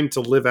trying to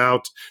live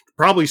out,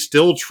 probably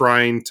still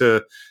trying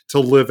to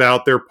live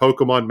out their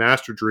Pokemon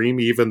Master Dream,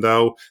 even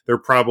though they're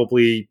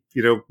probably,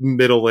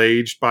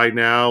 middle-aged by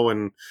now.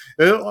 And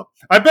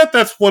I bet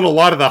that's what a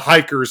lot of the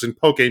hikers and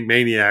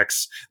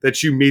Pokemaniacs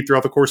that you meet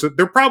throughout the course of,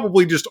 they're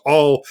probably just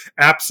all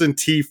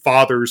absentee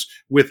fathers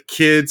with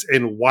kids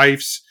and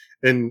wives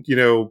and,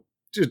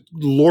 just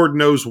Lord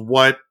knows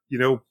what,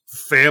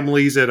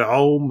 families at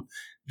home.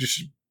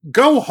 Just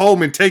go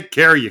home and take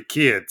care of your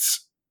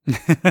kids.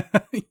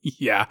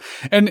 Yeah,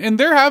 and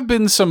there have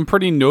been some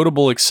pretty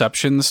notable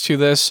exceptions to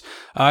this.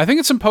 I think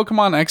it's in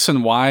Pokemon X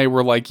and Y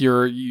where like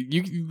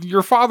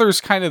your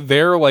father's kind of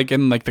there, like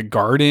in like the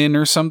garden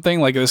or something,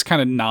 like this kind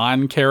of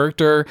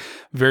non-character,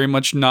 very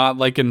much not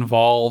like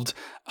involved.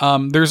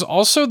 There's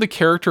also the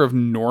character of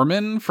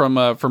Norman from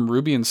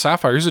Ruby and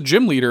Sapphire, who's a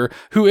gym leader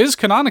who is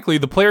canonically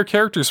the player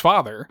character's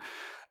father.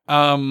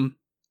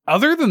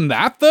 Other than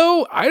that,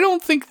 though, I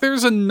don't think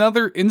there's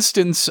another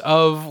instance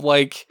of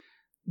like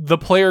the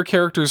player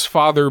character's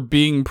father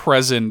being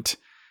present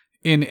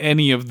in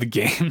any of the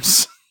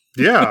games.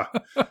 Yeah.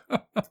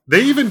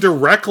 They even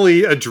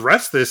directly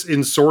address this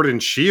in Sword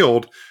and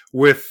Shield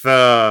with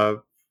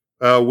Arwen,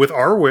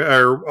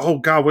 or oh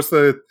god, what's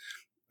your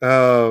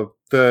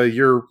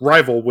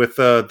rival with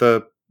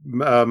the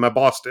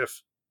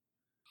Mabostiff?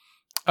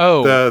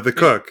 Oh, the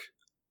cook.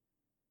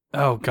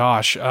 Oh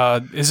gosh,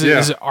 is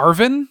it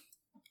Arven?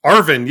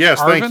 Arven, yes,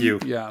 Arven? Thank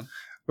you. Yeah.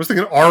 I was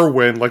thinking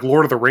Arwen, like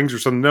Lord of the Rings or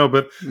something. No,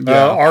 but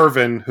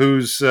Arven,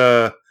 who's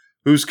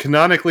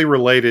canonically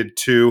related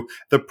to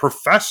the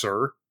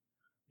professor,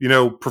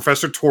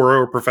 Professor Turo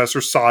or Professor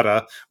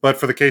Sada. But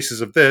for the cases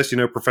of this,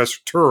 Professor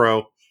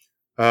Turo,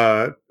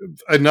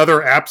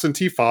 another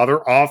absentee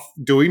father off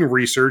doing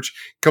research,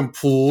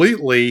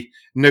 completely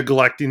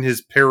neglecting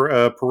his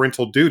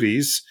parental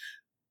duties.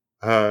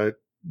 So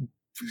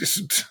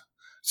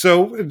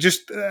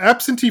just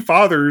absentee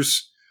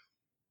fathers.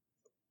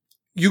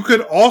 You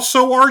could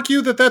also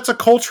argue that that's a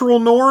cultural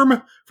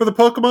norm for the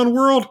Pokemon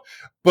world,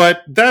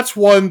 but that's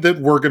one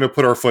that we're going to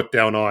put our foot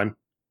down on.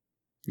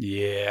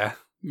 Yeah.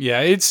 Yeah,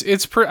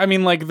 I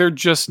mean, like, they're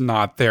just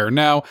not there.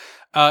 Now,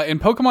 in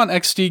Pokemon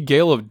XD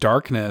Gale of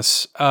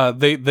Darkness,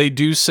 they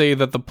do say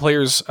that the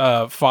player's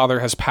father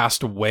has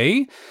passed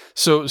away.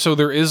 So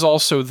there is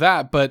also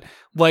that, but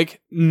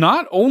like,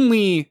 not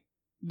only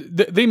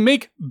they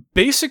make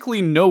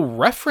basically no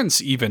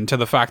reference even to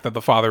the fact that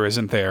the father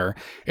isn't there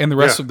in the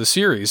rest of the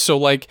series. So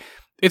like,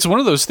 it's one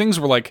of those things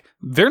where like,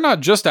 they're not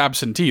just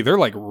absentee, they're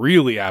like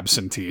really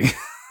absentee.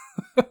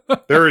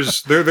 There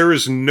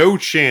is no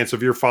chance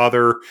of your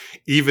father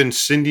even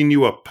sending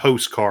you a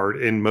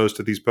postcard in most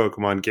of these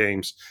Pokemon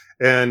games.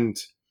 And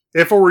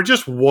if it were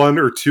just 1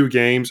 or 2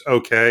 games,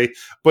 okay.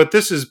 But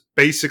this has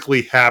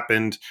basically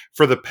happened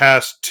for the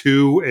past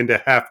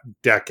 2.5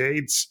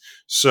 decades.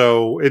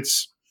 So it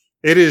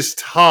is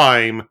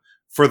time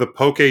for the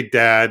Poke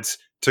Dads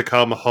to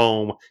come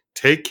home.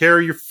 Take care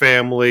of your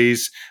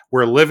families.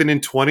 We're living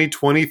in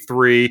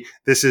 2023.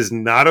 This is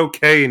not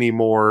okay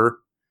anymore.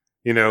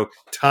 You know,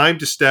 time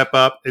to step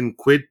up and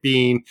quit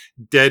being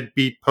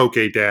deadbeat Poke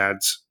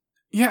Dads.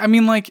 Yeah, I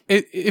mean, like,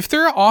 if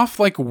they're off,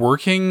 like,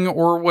 working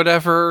or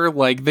whatever,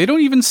 like, they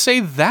don't even say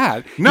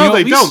that. No,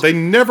 they don't. They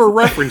never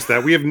reference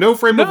that. We have no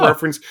frame of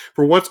reference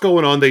for what's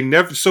going on. They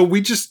never. So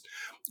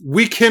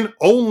we can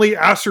only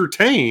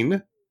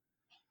ascertain,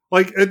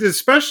 like,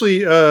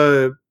 especially,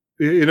 a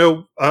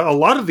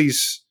lot of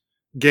these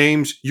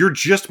games, you're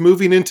just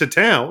moving into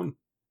town.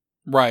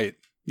 Right.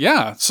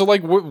 Yeah, so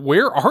like,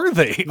 where are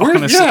they?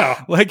 Honestly,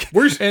 like,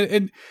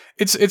 and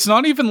it's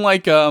not even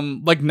like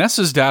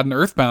Nessa's dad in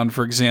Earthbound,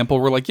 for example,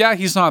 where like, yeah,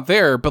 he's not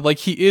there, but like,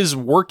 he is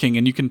working,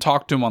 and you can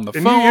talk to him on the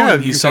phone.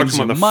 And he sends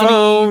you money.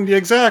 Phone. Yeah,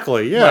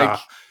 exactly. Yeah, like,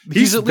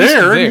 he's at least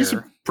there. He's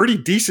a pretty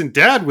decent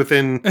dad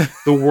within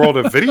the world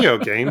of video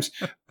games,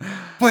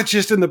 but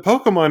just in the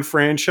Pokemon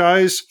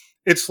franchise,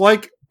 it's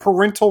like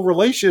parental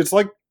relations. It's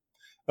like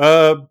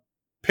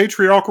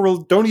patriarchal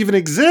don't even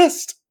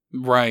exist.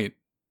 Right.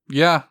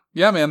 Yeah.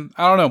 Yeah, man.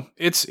 I don't know.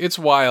 It's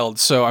wild.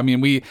 So, I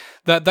mean,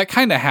 that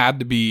kind of had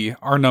to be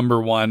our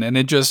number one, and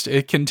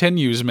it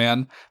continues,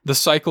 man. The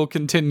cycle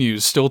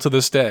continues still to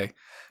this day.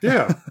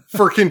 Yeah.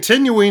 For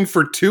continuing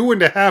for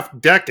 2.5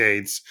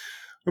 decades,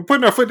 we're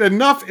putting our foot,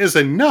 enough is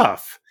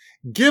enough.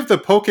 Give the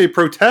Poke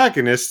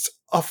protagonists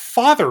a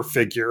father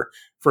figure,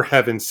 for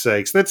heaven's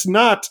sakes. That's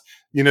not,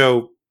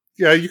 yeah,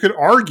 you could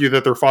argue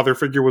that their father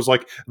figure was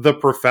like the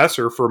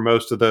professor for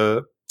most of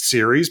the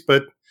series,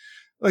 but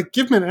like,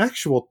 give him an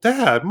actual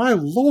dad, my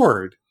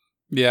lord.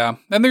 Yeah,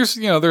 and there's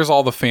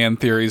all the fan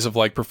theories of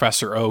like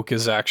Professor Oak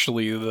is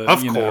actually the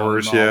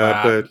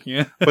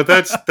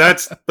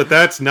but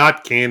that's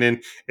not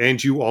canon,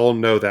 and you all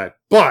know that.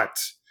 But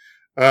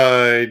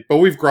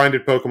we've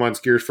grinded Pokemon's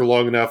gears for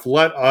long enough.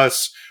 Let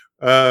us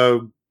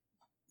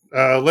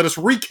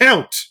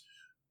recount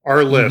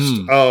our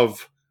list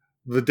of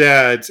the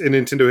dads in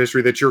Nintendo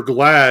history that you're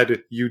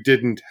glad you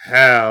didn't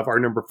have. Our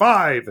number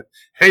 5,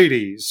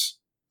 Hades.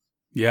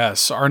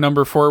 Yes, our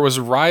number 4 was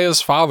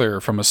Raya's father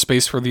from A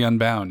Space for the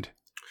Unbound.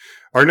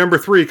 Our number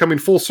 3, coming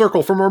full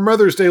circle from our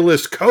Mother's Day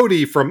list,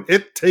 Cody from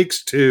It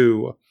Takes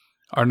Two.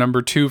 Our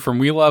number 2 from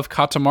We Love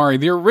Katamari,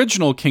 the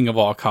original king of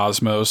all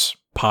cosmos,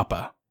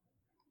 Papa.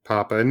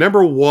 And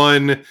number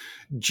 1,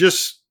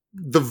 just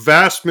the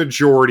vast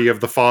majority of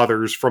the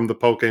fathers from the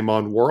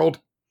Pokemon world.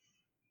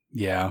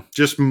 Yeah.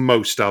 Just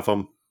most of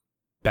them.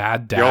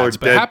 Bad dads. Y'all are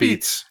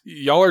deadbeats.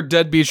 Y'all are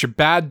deadbeats. You're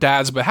bad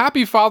dads. But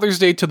happy Father's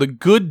Day to the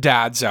good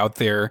dads out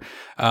there.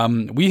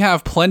 We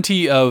have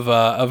plenty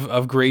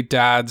of great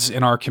dads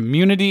in our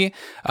community.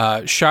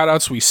 Shout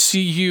outs. We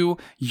see you.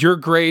 You're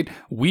great.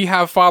 We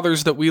have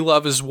fathers that we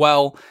love as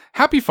well.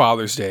 Happy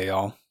Father's Day,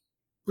 y'all.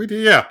 We do,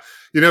 yeah.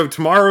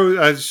 Tomorrow,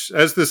 as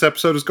this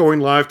episode is going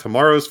live,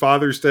 tomorrow's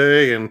Father's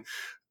Day, and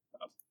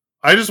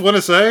I just want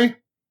to say,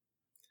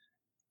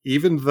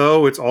 even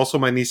though it's also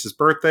my niece's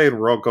birthday and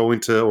we're all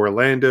going to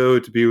Orlando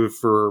to be with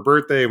for her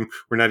birthday, and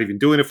we're not even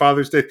doing a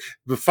Father's Day,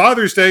 the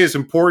Father's Day is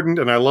important,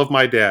 and I love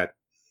my dad.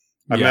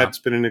 I'm not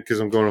spinning it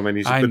because I'm going to my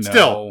niece, but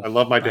still, I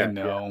love my dad. I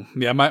know.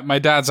 Yeah, my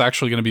dad's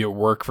actually going to be at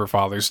work for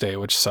Father's Day,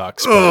 which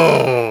sucks.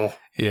 But,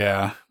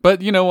 yeah.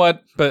 But you know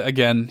what? But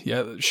again,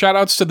 yeah, shout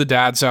outs to the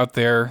dads out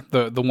there,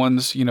 the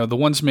ones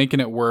making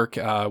it work.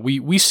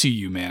 We see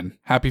you, man.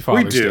 Happy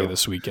Father's Day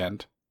this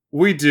weekend.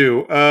 We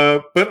do,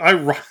 but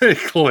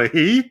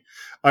ironically,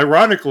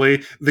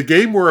 the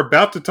game we're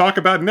about to talk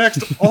about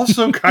next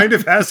also kind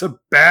of has a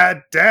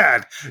bad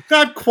dad.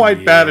 Not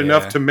quite bad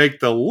enough to make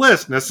the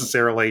list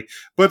necessarily,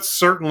 but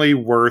certainly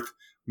worth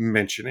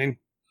mentioning.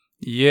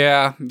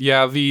 Yeah,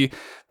 the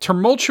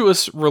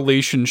tumultuous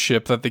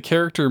relationship that the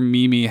character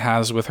Mimi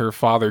has with her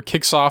father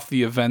kicks off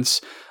the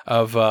events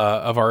of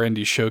our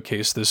indie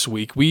showcase this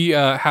week. We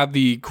had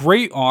the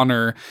great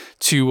honor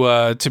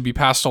to be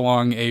passed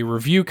along a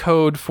review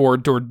code for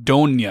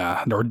Dordogne,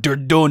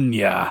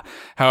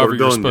 however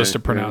you're supposed to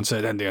pronounce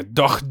it, and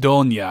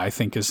Dordogne, I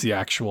think, is the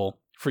actual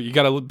You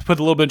got to put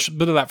a little bit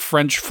of that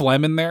French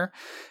phlegm in there,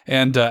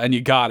 and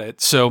you got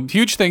it. So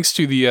huge thanks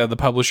to the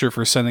publisher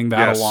for sending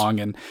that along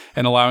and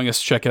allowing us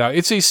to check it out.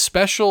 It's a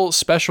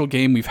special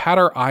game. We've had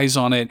our eyes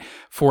on it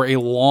for a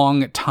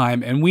long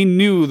time, and we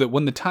knew that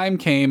when the time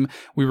came,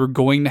 we were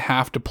going to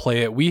have to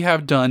play it. We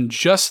have done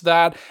just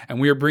that, and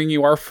we are bringing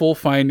you our full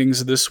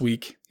findings this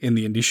week in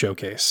the Indie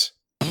Showcase.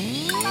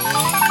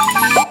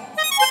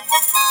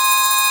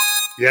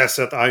 Yes,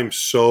 Seth, I'm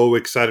so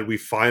excited we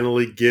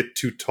finally get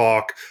to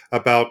talk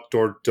about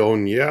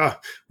Dordogne.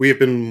 We have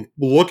been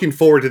looking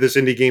forward to this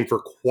indie game for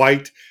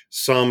quite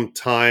some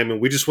time, and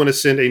we just want to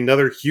send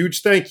another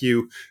huge thank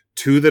you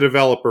to the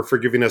developer for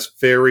giving us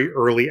very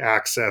early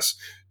access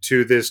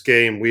to this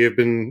game. We've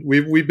been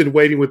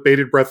waiting with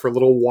bated breath for a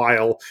little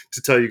while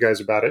to tell you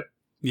guys about it.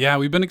 Yeah,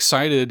 we've been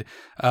excited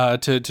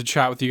to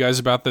chat with you guys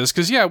about this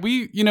because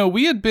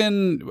we had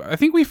been. I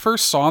think we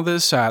first saw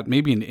this at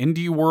maybe an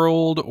Indie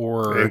World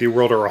or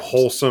a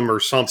Wholesome or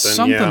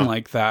something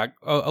like that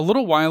a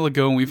little while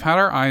ago, and we've had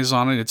our eyes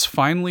on it. It's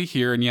finally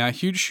here, and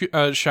huge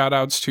shout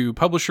outs to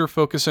publisher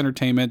Focus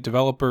Entertainment,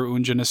 developer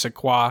Un Je ne sais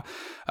quoi,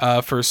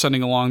 for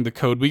sending along the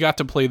code. We got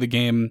to play the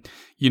game,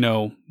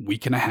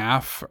 week and a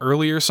half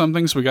early or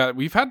something. So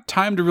we've had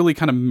time to really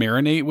kind of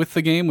marinate with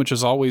the game, which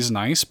is always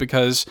nice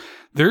because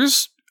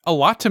there's a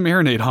lot to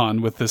marinate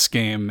on with this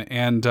game,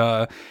 and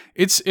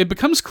it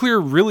becomes clear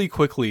really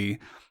quickly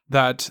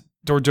that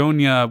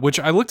Dordogne, which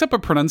I looked up a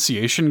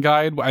pronunciation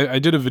guide. I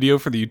did a video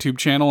for the YouTube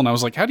channel, and I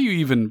was like, how do you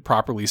even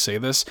properly say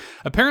this?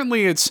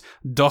 Apparently it's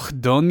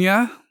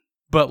Dordogne,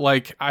 but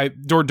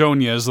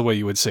Dordogne is the way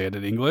you would say it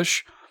in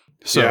English.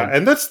 So, yeah,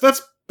 and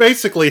that's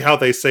basically how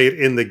they say it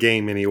in the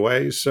game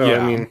anyway. So, yeah,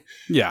 I mean...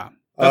 Yeah.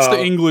 That's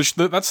the English.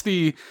 That's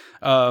the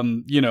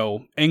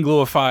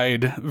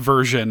Angloified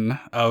version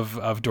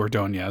of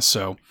Dordogne.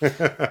 So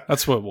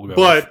that's what we'll go.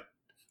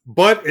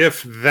 But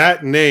if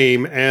that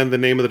name and the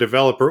name of the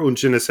developer Un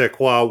Je ne sais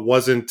quoi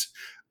wasn't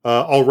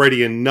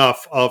already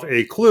enough of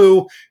a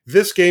clue,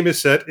 this game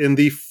is set in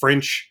the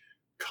French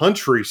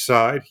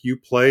countryside. You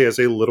play as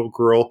a little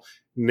girl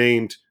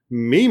named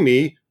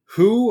Mimi,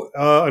 who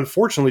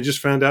unfortunately just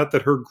found out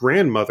that her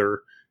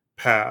grandmother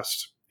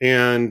passed,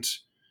 and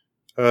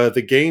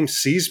the game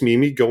sees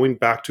Mimi going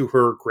back to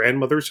her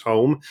grandmother's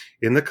home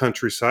in the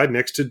countryside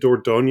next to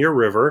Dordogne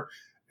River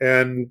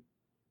and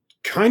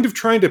kind of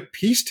trying to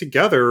piece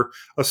together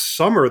a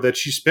summer that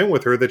she spent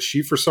with her that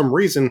she, for some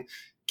reason,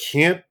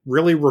 can't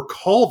really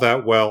recall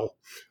that well.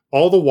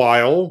 All the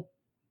while,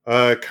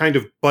 kind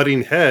of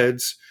butting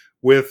heads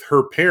with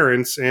her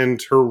parents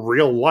and her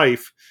real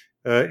life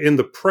in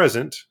the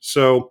present.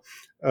 So,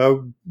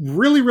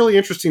 really, really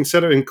interesting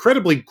setup,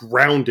 incredibly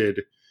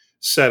grounded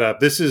setup.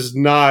 This is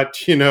not,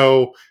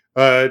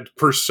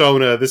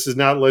 Persona. This is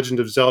not Legend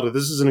of Zelda.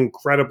 This is an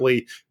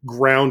incredibly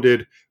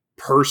grounded,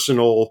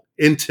 personal,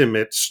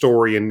 intimate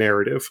story and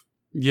narrative.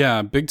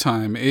 Yeah, big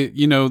time.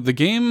 The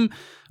game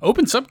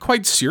opens up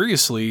quite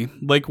seriously.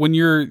 Like when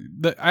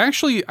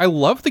I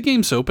love the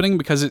game's opening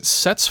because it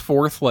sets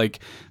forth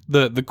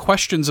the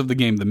questions of the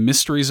game, the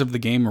mysteries of the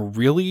game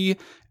really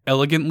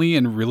elegantly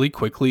and really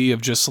quickly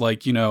of just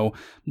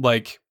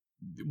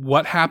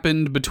what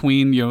happened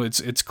between,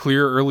 it's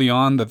clear early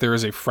on that there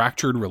is a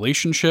fractured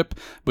relationship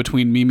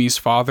between Mimi's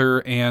father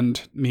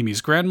and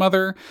Mimi's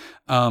grandmother.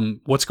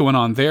 What's going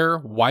on there?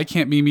 Why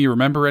can't Mimi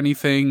remember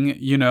anything?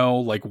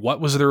 What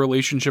was their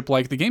relationship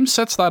like? The game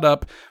sets that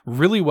up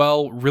really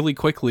well, really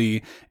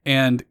quickly,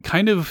 and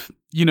kind of,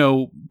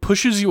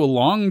 pushes you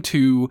along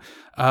to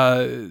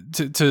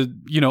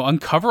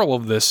uncover all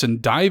of this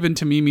and dive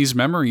into Mimi's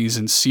memories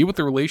and see what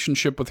the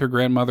relationship with her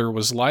grandmother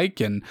was like,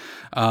 and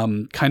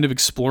kind of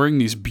exploring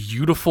these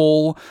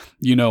beautiful,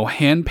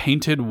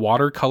 hand-painted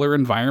watercolor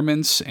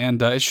environments.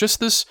 And it's just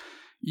this,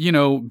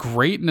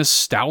 great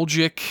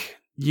nostalgic,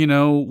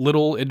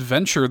 little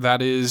adventure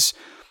that is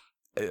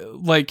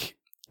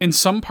in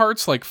some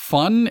parts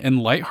fun and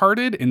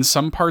lighthearted, in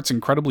some parts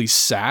incredibly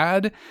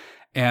sad.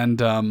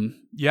 And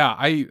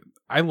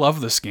I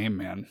love this game,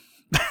 man.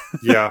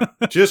 Yeah,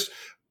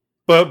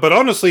 but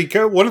honestly,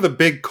 one of the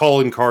big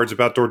calling cards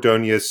about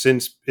Dordogne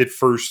since it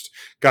first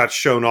got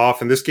shown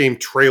off, and this game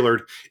trailered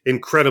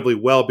incredibly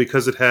well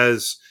because it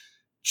has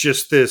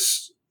just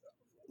this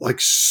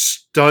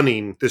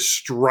this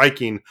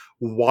striking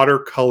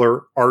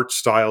watercolor art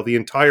style. The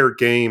entire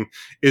game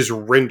is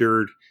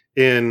rendered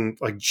in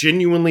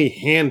genuinely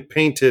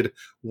hand-painted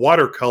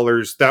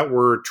watercolors that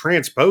were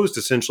transposed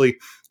essentially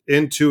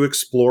into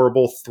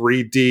explorable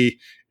 3D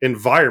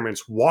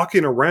environments.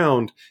 Walking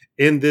around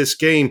in this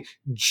game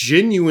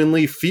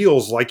genuinely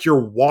feels like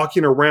you're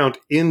walking around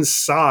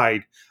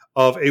inside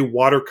of a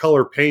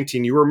watercolor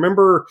painting. You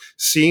remember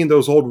seeing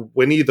those old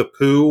Winnie the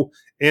Pooh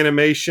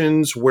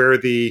animations where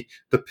the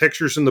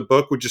pictures in the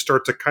book would just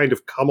start to kind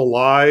of come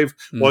alive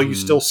while you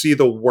still see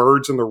the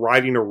words and the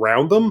writing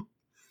around them?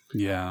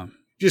 Yeah.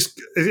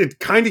 It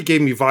kind of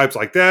gave me vibes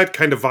like that,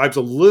 kind of vibes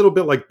a little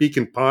bit like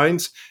Beacon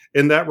Pines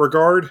in that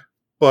regard.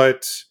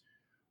 But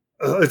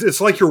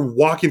it's like you're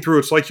walking through.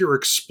 It's like you're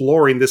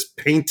exploring this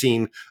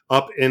painting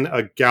up in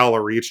a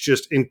gallery. It's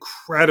just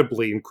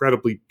incredibly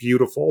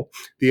beautiful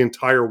the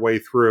entire way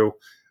through.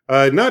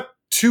 Not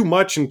too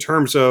much in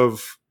terms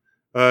of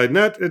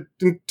not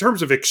in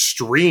terms of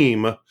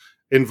extreme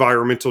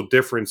environmental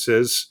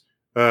differences.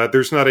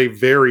 There's not a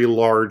very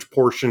large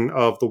portion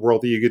of the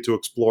world that you get to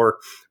explore,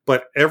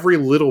 but every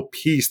little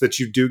piece that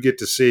you do get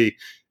to see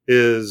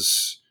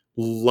is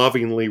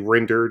lovingly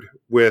rendered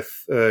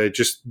with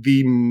just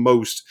the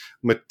most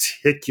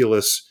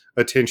meticulous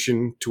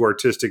attention to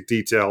artistic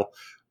detail.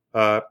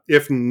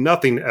 If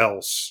nothing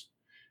else,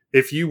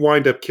 if you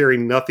wind up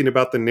caring nothing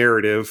about the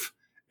narrative,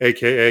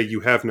 aka you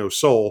have no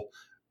soul,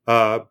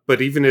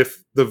 but even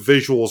if the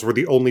visuals were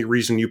the only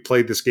reason you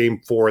played this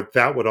game for,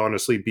 that would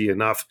honestly be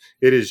enough.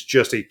 It is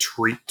just a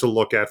treat to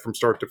look at from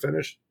start to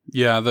finish.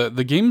 Yeah,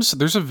 the games,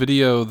 there's a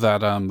video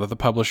that that the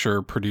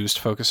publisher produced,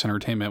 Focus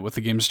Entertainment, with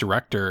the game's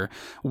director,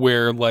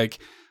 where like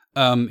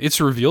it's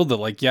revealed that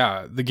like,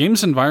 yeah, the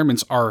game's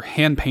environments are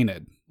hand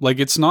painted. Like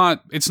it's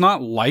not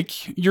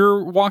like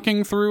you're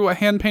walking through a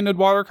hand painted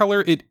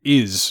watercolor. It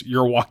is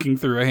you're walking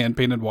through a hand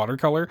painted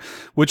watercolor,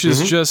 which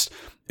is just,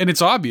 and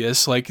it's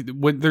obvious. Like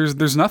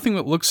there's nothing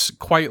that looks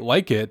quite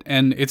like it.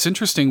 And it's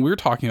interesting. We were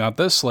talking about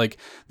this. Like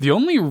the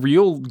only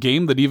real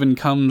game that even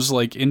comes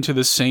like into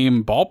the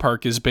same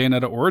ballpark is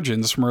Bayonetta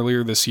Origins from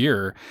earlier this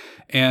year,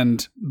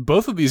 and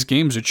both of these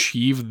games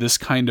achieve this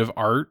kind of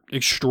art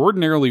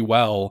extraordinarily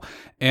well.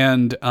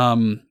 And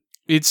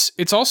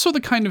it's also the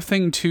kind of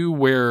thing too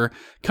where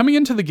coming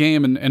into the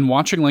game and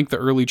watching like the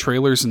early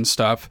trailers and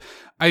stuff,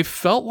 I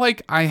felt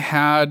like I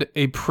had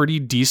a pretty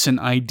decent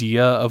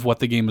idea of what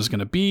the game was going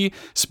to be.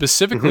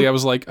 Specifically, I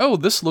was like, oh,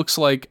 this looks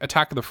like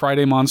Attack of the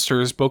Friday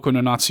Monsters, Boku no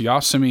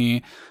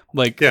Natsuyasumi,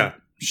 like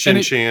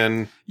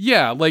Shin-Chan.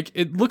 Like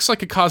it looks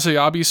like a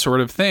Kazuyabi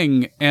sort of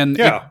thing, and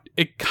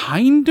it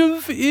kind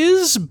of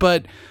is,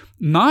 but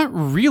not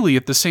really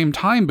at the same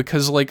time,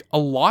 because like a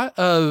lot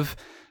of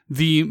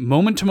the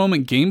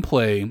moment-to-moment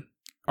gameplay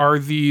are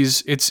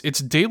these, it's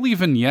daily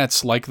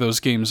vignettes like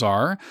those games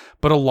are,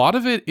 but a lot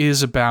of it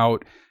is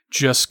about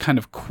just kind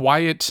of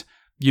quiet,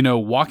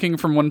 walking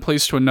from one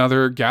place to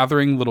another,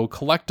 gathering little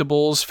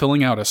collectibles,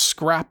 filling out a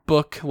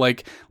scrapbook,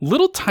 like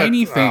little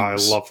tiny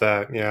things. I love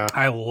that, yeah.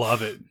 I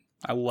love it.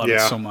 I love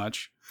it so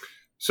much.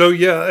 So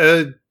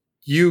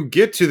you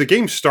get to, the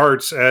game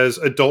starts as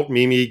adult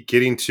Mimi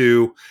getting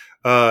to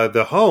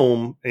the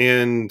home,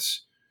 and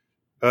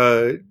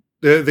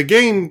the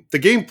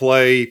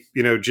gameplay,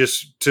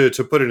 just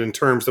to put it in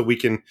terms that we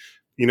can,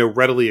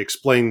 readily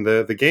explain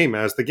the game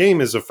as, the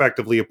game is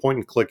effectively a point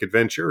and click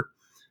adventure.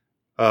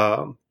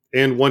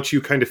 And once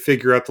you kind of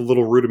figure out the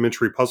little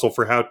rudimentary puzzle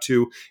for how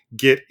to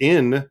get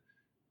in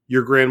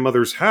your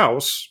grandmother's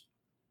house,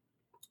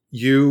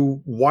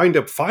 you wind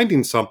up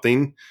finding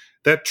something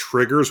that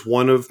triggers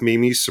one of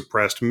Mimi's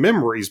suppressed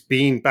memories.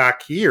 Being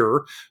back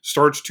here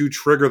starts to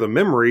trigger the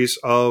memories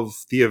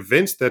of the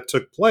events that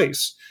took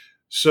place.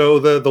 So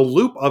the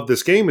loop of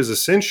this game is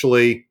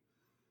essentially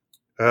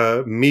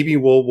Mimi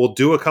will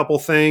do a couple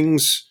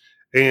things,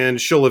 and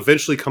she'll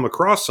eventually come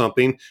across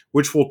something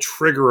which will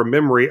trigger a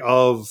memory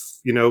of,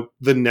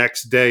 the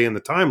next day in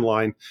the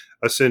timeline,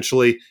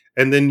 essentially.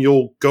 And then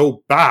you'll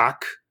go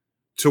back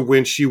to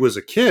when she was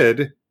a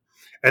kid,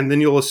 and then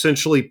you'll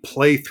essentially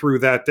play through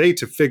that day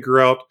to figure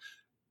out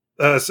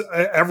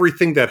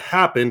everything that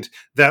happened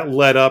that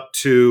led up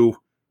to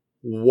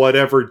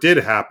whatever did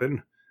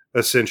happen,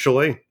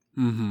 essentially.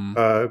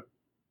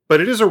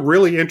 But it is a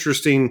really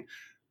interesting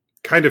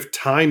kind of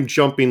time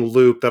jumping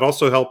loop that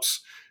also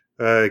helps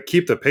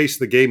keep the pace of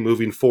the game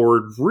moving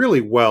forward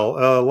really well.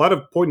 A lot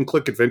of point and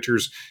click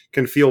adventures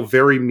can feel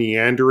very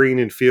meandering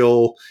and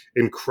feel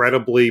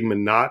incredibly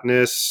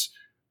monotonous.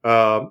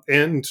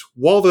 And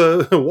while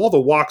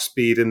the walk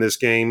speed in this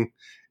game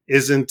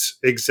isn't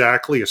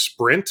exactly a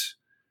sprint,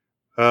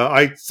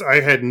 I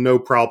had no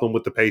problem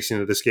with the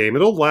pacing of this game.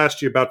 It'll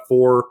last you about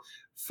 4-5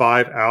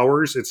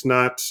 hours. It's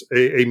not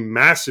a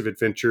massive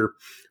adventure,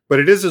 but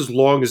it is as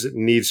long as it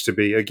needs to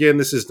be. Again,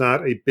 this is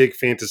not a big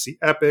fantasy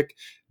epic.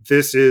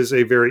 This is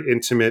a very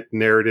intimate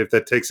narrative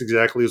that takes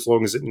exactly as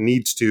long as it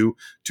needs to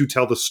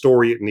tell the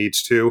story it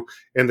needs to.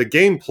 And the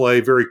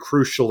gameplay, very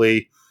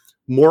crucially,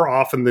 more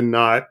often than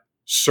not,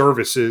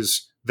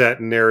 services that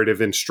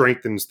narrative and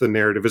strengthens the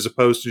narrative, as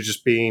opposed to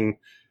just being,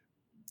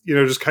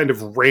 just kind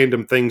of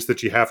random things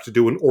that you have to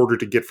do in order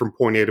to get from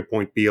point A to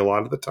point B a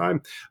lot of the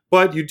time.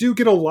 But you do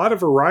get a lot of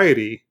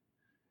variety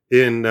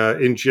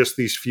in just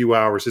these few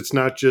hours. It's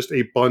not just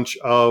a bunch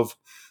of,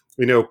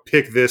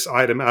 pick this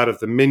item out of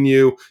the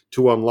menu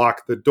to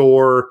unlock the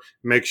door,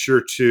 make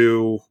sure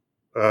to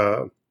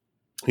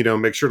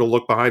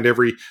look behind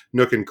every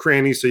nook and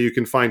cranny so you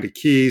can find a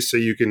key, so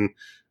you can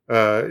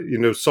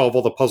solve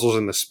all the puzzles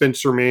in the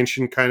Spencer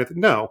Mansion kind of thing.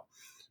 No.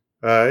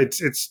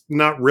 It's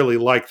not really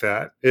like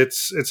that.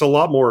 It's a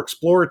lot more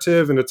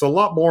explorative, and it's a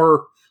lot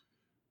more,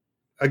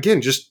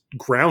 again, just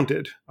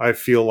grounded, I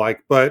feel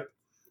like. But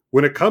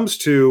when it comes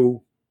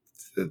to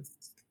the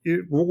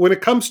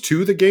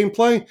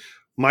gameplay,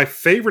 my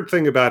favorite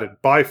thing about it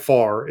by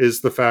far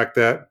is the fact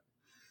that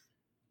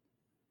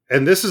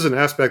And this is an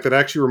aspect that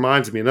actually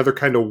reminds me, another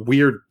kind of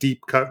weird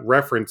deep cut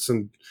reference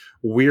and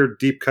weird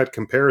deep cut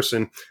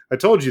comparison. I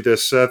told you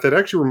this, that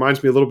actually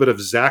reminds me a little bit of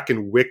Zack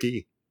and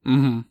Wiki.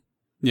 Mm-hmm.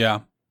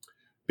 Yeah.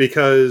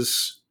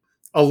 Because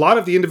a lot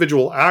of the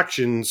individual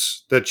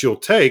actions that you'll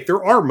take,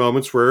 there are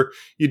moments where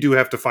you do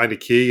have to find a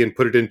key and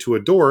put it into a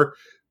door,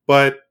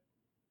 but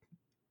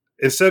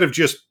instead of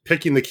just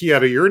picking the key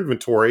out of your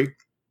inventory,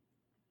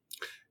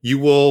 you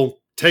will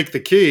take the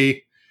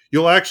key.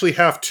 You'll actually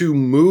have to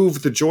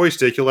move the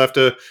joystick. You'll have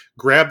to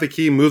grab the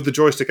key, move the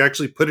joystick,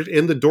 actually put it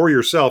in the door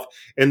yourself,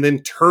 and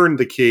then turn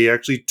the key,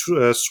 actually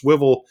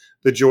swivel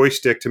the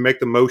joystick to make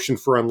the motion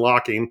for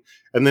unlocking,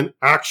 and then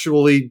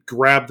actually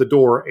grab the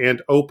door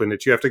and open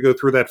it. You have to go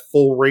through that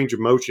full range of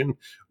motion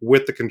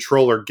with the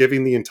controller,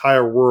 giving the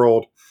entire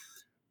world,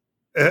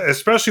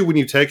 especially when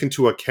you take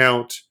into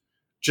account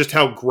just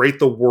how great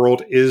the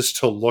world is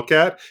to look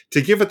at,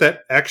 to give it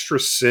that extra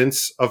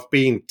sense of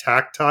being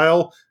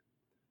tactile,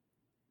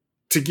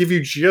 to give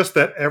you just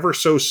that ever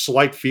so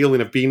slight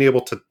feeling of being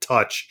able to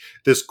touch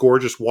this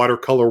gorgeous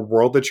watercolor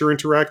world that you're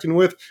interacting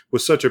with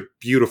was such a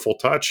beautiful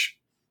touch.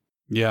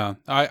 Yeah,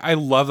 I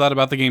love that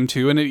about the game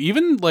too, and it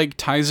even like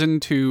ties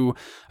into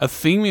a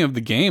theme of the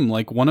game.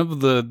 Like one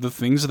of the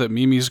things that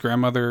Mimi's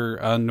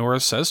grandmother Nora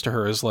says to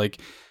her is like,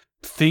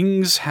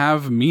 things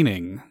have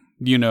meaning.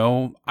 You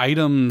know,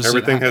 items.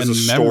 Everything has a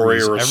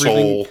story or a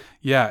soul.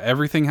 Yeah,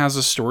 everything has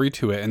a story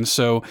to it, and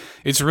so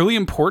it's really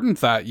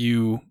important that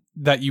you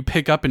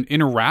pick up and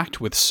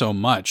interact with so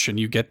much, and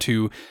you get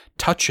to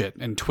touch it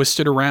and twist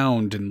it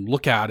around and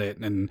look at it.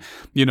 And,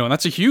 you know,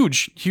 that's a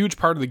huge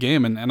part of the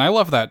game. And I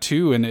love that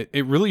too. And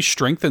it really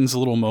strengthens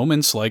little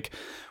moments like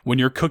when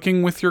you're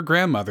cooking with your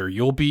grandmother,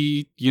 you'll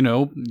be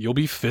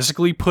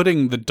physically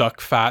putting the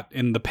duck fat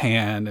in the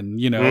pan and,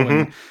 you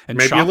know, and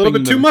maybe a little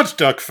bit too much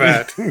duck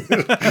fat.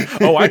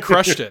 Oh, I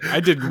crushed it.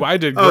 I did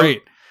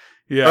great.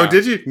 Yeah. Oh,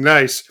 did you?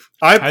 Nice.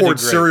 I poured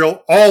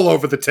cereal all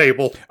over the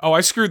table. Oh,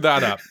 I screwed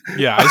that up.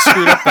 Yeah, I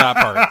screwed up that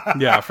part.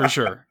 Yeah, for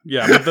sure.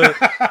 Yeah,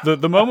 but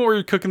the moment where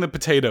you're cooking the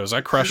potatoes,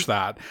 I crushed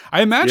that.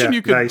 I imagine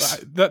you could.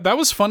 Nice. That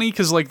was funny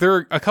because like there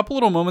are a couple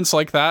little moments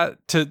like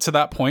that to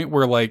that point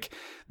where like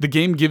the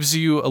game gives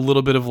you a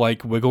little bit of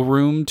like wiggle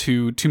room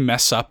to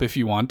mess up if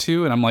you want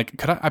to, and I'm like,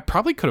 I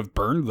probably could have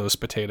burned those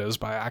potatoes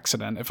by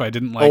accident if I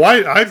didn't like. Oh,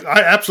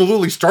 I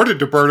absolutely started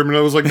to burn them, and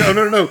I was like, no,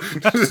 no.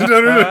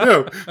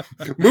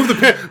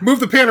 Move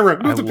the pan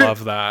around. I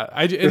love that.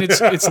 And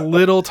it's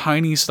little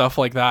tiny stuff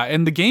like that,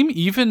 and the game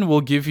even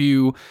will give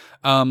you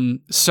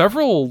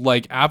several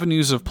like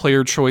avenues of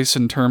player choice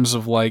in terms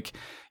of like,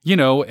 you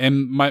know,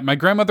 and my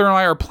grandmother and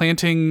I are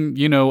planting,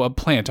 you know, a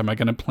plant. Am I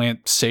going to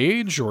plant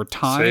sage or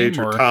thyme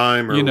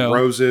or you know,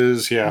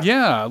 roses? Yeah.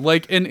 Yeah.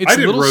 Like, and it's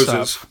little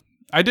stuff.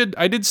 I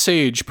did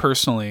sage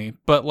personally,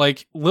 but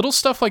like little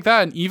stuff like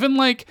that. And even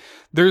like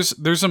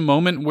there's a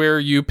moment where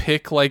you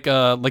pick like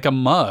a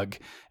mug,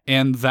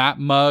 and that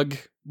mug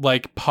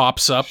like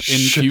pops up in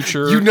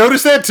future. You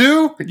notice that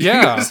too?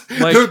 Yeah.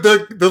 Like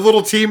the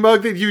little tea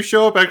mug that you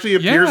show up actually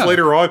appears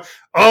later on.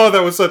 Oh,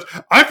 that was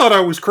I thought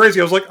I was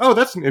crazy. I was like, oh,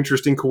 that's an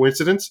interesting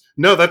coincidence.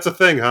 No, that's a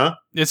thing, huh?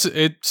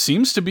 It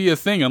seems to be a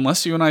thing,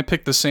 unless you and I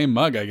picked the same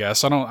mug, I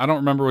guess. I don't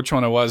remember which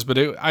one it was, but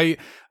I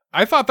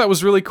thought that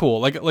was really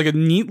cool. Like a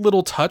neat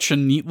little touch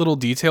and neat little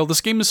detail.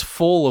 This game is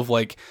full of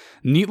like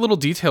neat little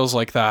details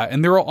like that.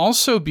 And there will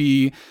also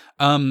be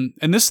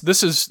and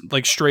this is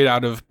like straight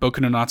out of Boku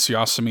no Natsu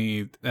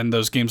Yasumi and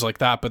those games like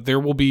that, but there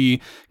will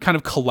be kind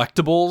of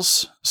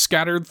collectibles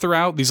scattered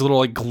throughout, these little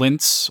like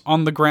glints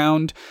on the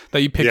ground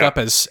that you pick up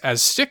as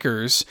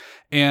stickers,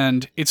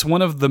 and it's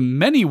one of the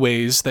many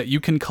ways that you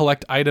can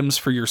collect items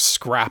for your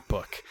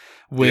scrapbook,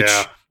 which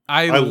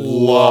I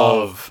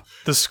love.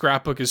 The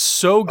scrapbook is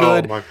so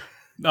good.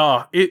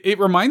 It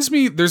reminds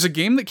me, there's a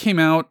game that came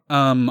out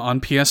on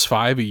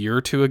PS5 a year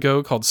or two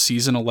ago called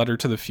Season: A Letter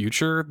to the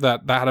Future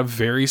that had a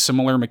very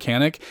similar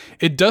mechanic.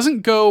 It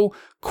doesn't go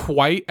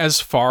quite as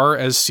far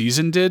as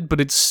Season did,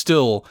 but it's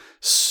still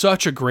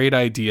such a great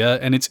idea,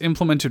 and it's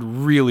implemented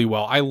really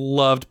well. I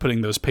loved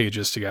putting those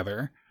pages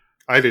together.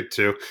 I did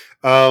too.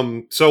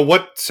 So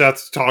what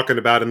Seth's talking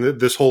about and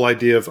this whole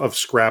idea of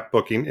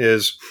scrapbooking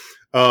is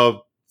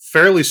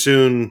fairly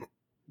soon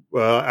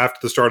after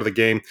the start of the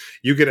game,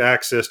 you get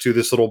access to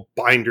this little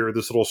binder,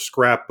 this little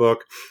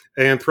scrapbook,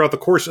 and throughout the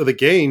course of the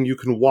game, you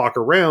can walk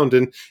around,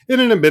 and in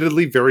an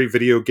admittedly very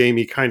video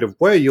gamey kind of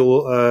way,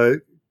 you'll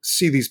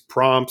see these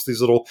prompts,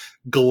 these little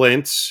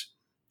glints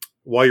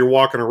while you're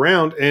walking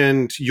around,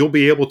 and you'll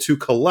be able to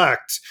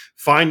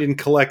find and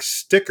collect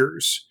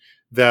stickers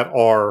that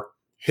are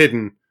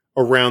hidden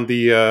around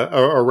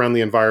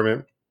the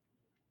environment.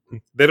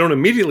 They don't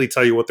immediately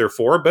tell you what they're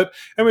for, but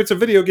I mean, it's a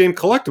video game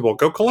collectible.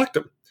 Go collect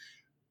them.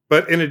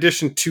 But in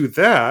addition to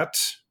that,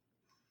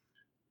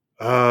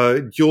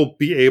 you'll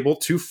be able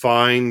to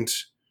find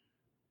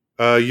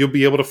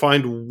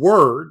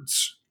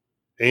words,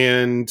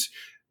 and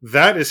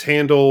that is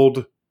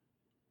handled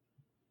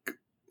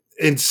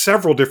in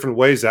several different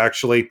ways.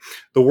 Actually,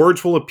 the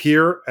words will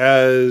appear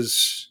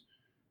as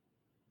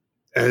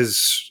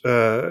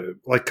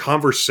like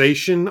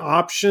conversation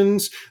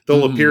options.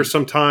 They'll appear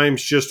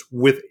sometimes just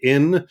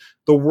within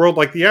the world,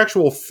 like the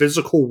actual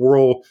physical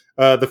world.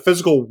 The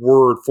physical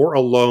word for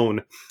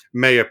alone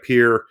may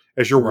appear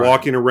as you're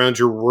walking around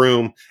your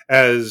room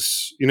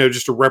as,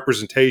 just a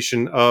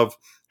representation of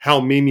how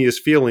Mimi is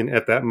feeling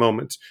at that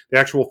moment. The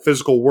actual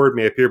physical word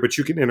may appear, but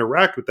you can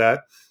interact with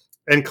that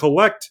and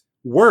collect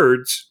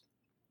words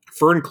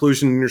for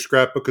inclusion in your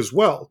scrapbook as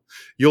well.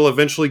 You'll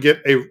eventually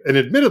get an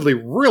admittedly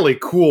really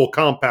cool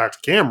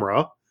compact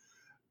camera,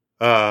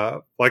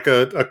 like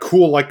a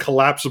cool, like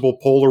collapsible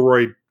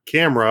Polaroid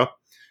camera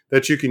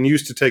that you can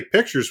use to take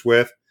pictures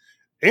with.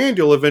 And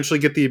you'll eventually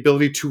get the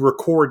ability to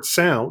record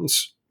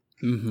sounds.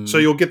 So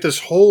you'll get this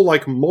whole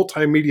like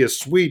multimedia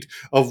suite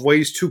of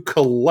ways to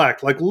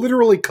collect, like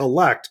literally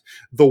collect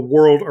the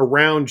world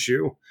around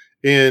you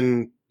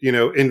in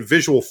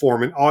visual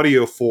form, in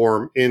audio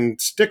form, in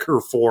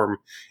sticker form,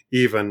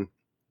 even.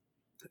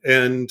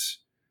 And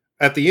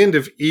at the end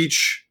of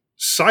each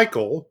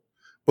cycle,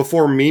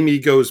 before Mimi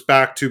goes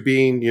back to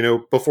being,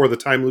 before the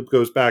time loop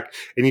goes back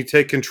and you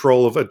take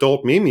control of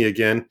adult Mimi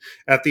again,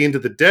 at the end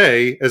of the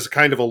day, as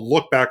kind of a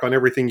look back on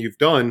everything you've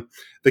done,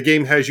 the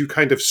game has you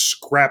kind of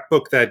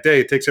scrapbook that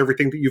day. It takes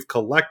everything that you've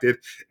collected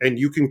and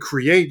you can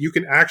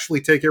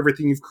actually take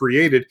everything you've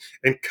created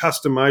and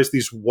customize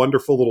these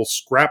wonderful little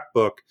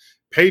scrapbook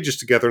pages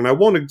together. And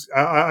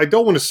I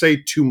don't want to say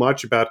too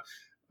much about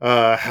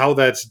how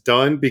that's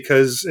done,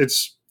 because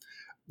it's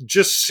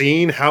just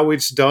seeing how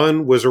it's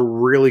done was a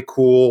really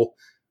cool.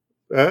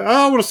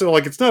 I want to say,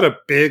 like, it's not a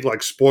big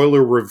like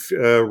spoiler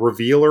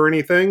reveal or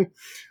anything,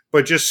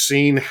 but just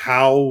seeing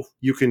how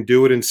you can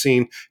do it and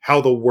seeing how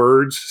the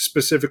words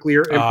specifically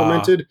are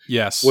implemented,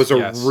 was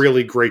a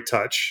really great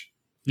touch.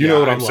 You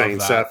know what I'm saying,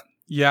 Seth?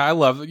 Yeah, I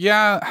love it.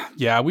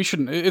 Yeah, we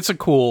shouldn't. It's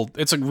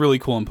a really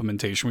cool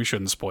implementation. We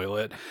shouldn't spoil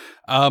it.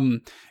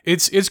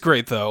 It's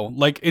great though.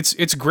 Like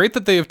it's great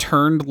that they have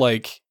turned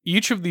like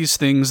each of these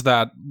things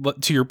that,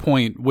 to your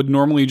point, would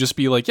normally just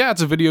be like, yeah,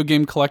 it's a video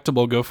game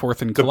collectible, go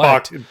forth and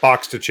collect.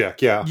 Box to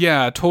check, yeah.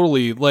 Yeah,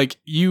 totally. Like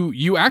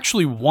you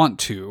actually want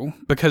to,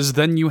 because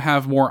then you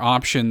have more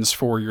options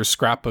for your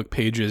scrapbook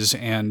pages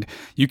and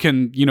you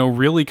can,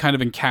 really kind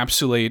of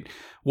encapsulate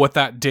what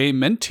that day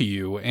meant to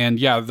you. And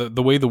yeah,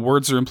 the way the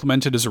words are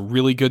implemented is a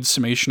really good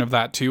summation of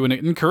that too. And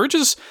it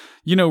encourages,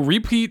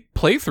 repeat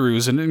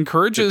playthroughs, and it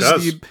encourages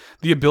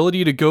the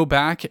ability to go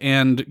back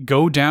and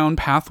go down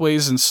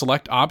pathways and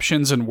select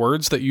options and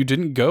words that you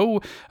didn't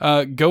go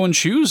and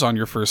choose on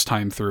your first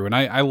time through. And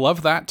I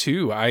love that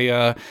too.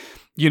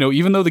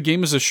 Even though the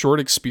game is a short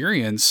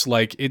experience,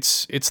 like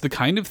it's the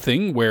kind of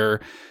thing where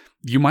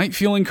you might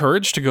feel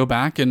encouraged to go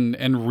back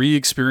and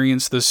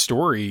re-experience this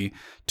story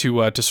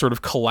to sort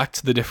of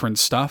collect the different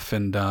stuff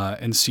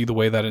and see the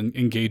way that it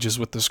engages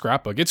with the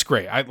scrapbook. It's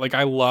great.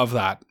 I love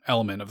that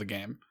element of the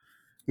game.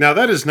 Now,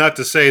 that is not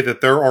to say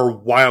that there are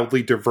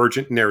wildly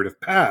divergent narrative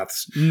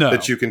paths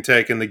that you can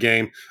take in the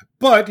game,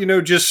 but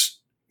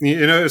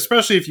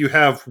especially if you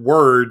have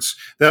words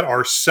that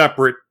are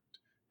separate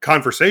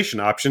conversation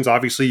options,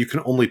 obviously you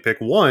can only pick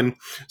one.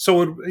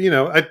 So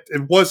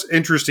it was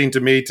interesting to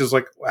me to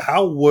like,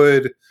 how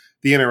would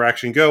the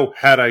interaction go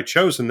had I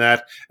chosen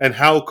that, and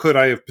how could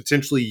I have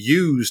potentially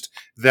used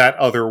that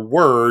other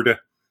word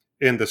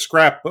in the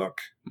scrapbook?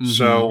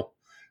 So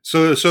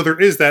there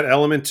is that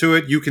element to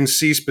it. You can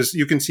see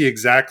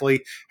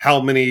exactly how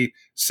many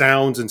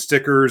sounds and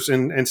stickers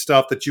and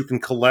stuff that you can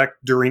collect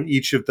during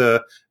each of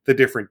the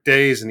different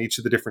days and each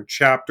of the different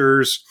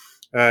chapters.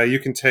 You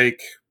can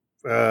take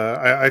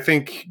I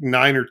think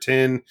 9 or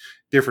 10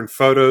 different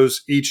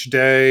photos each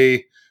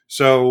day.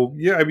 So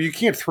yeah, I mean, you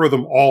can't throw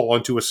them all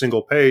onto a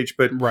single page,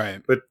 but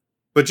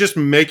just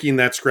making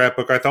that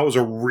scrapbook, I thought was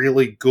a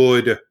really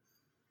good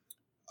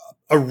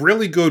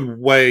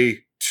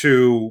way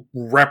to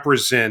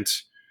represent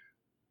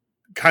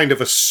kind of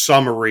a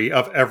summary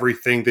of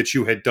everything that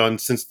you had done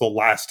since the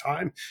last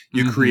time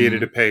you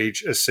created a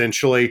page.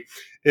 Essentially,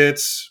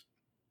 it's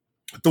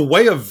the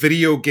way a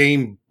video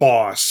game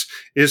boss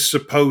is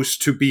supposed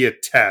to be a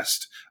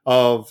test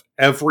of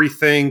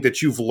everything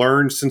that you've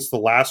learned since the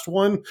last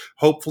one.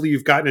 Hopefully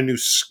you've gotten a new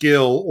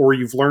skill or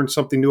you've learned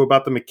something new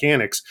about the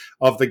mechanics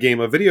of the game.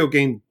 A video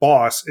game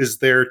boss is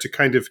there to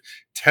kind of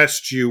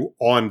test you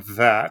on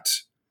that.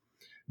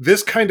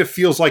 This kind of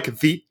feels like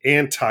the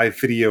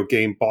anti-video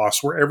game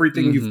boss, where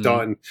everything you've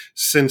done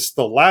since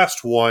the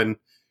last one,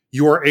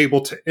 you are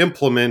able to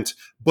implement,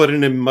 but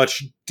in a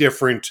much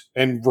different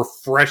and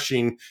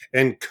refreshing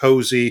and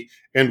cozy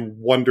and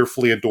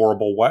wonderfully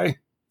adorable way.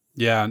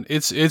 Yeah,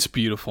 it's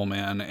beautiful,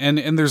 man.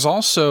 And there's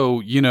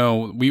also,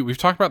 we've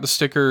talked about the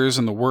stickers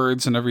and the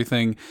words and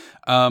everything.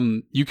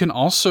 You can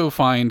also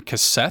find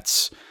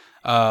cassettes.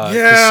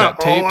 Cassette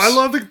tapes. I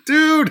love it,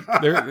 dude.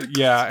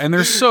 And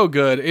they're so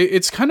good.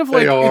 It's kind of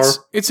like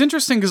it's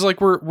interesting because like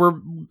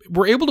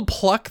we're able to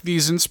pluck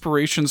these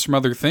inspirations from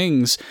other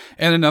things.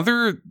 And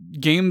another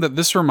game that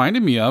this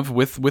reminded me of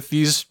with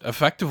these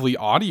effectively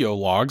audio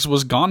logs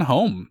was Gone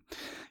Home.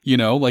 You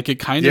know, like it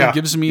kind of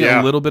gives me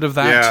a little bit of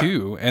that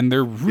too. And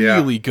they're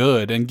really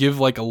good and give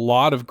like a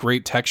lot of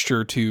great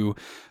texture to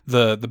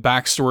the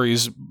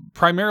backstories,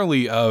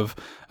 primarily of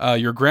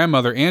your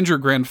grandmother and your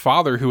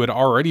grandfather, who had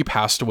already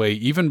passed away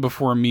even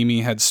before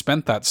Mimi had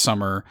spent that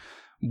summer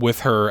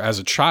with her as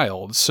a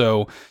child.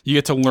 So you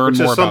get to learn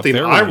more about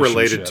their relationship. I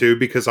related to,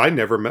 because I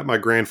never met my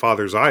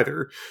grandfathers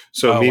either.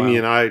 So Mimi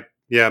and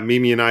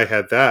I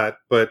had that.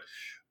 But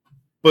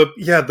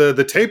yeah,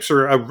 the tapes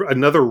are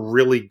another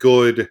really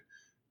good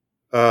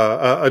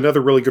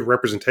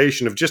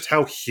representation of just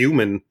how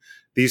human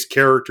these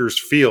characters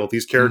feel.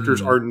 These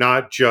characters are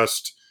not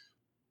just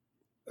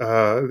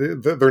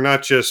they're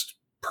not just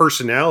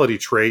personality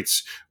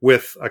traits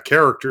with a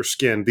character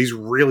skin. These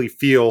really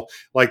feel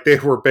like they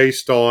were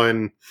based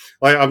on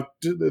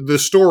the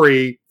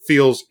story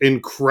feels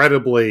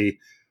incredibly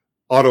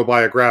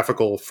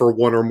autobiographical for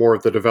one or more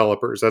of the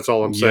developers. That's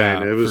all I'm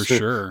saying. It was for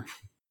sure.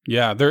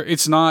 Yeah,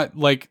 it's not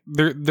like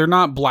they're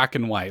not black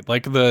and white.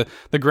 Like the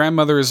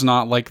grandmother is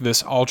not like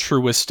this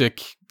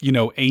altruistic,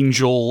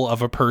 angel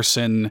of a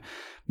person,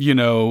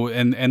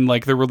 and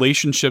like the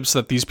relationships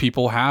that these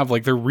people have,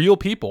 like they're real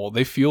people.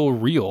 They feel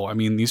real. I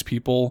mean, these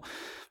people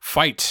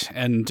fight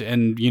and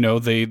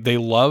they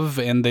love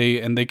and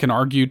they can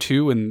argue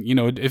too, and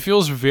it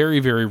feels very,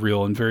 very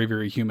real and very,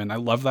 very human. I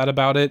love that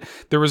about it.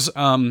 There was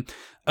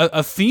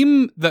a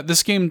theme that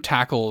this game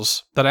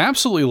tackles that I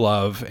absolutely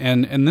love,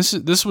 and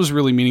this was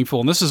really meaningful,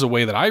 and this is a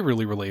way that I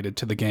really related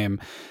to the game,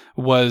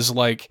 was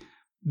like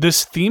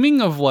this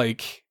theming of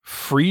like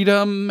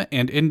freedom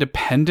and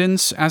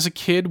independence as a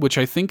kid, which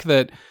I think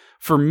that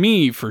for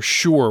me, for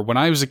sure, when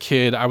I was a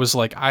kid, I was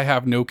like, I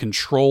have no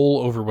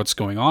control over what's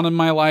going on in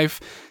my life.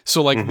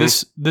 So like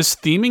this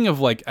theming of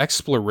like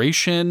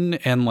exploration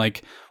and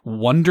like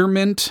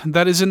wonderment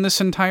that is in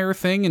this entire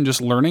thing, and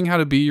just learning how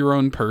to be your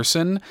own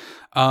person.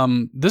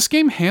 This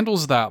game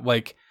handles that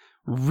like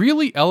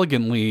really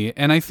elegantly.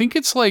 And I think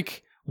it's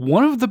like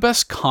one of the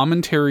best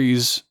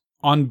commentaries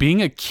on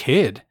being a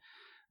kid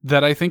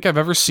that I think I've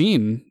ever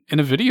seen in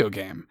a video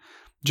game.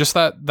 Just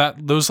that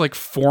those like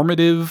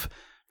formative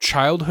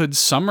childhood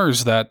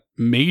summers that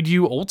made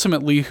you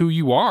ultimately who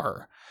you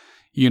are,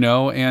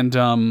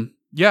 and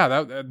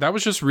that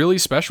was just really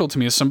special to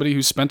me as somebody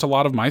who spent a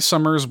lot of my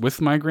summers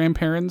with my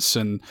grandparents,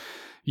 and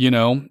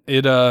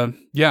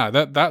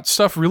that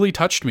stuff really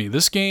touched me.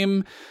 This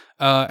game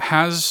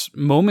has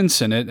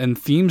moments in it and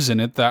themes in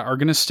it that are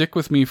going to stick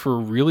with me for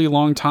a really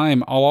long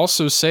time. I'll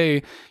also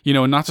say,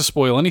 not to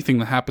spoil anything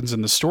that happens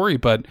in the story,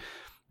 but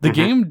the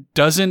game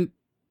doesn't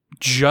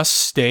just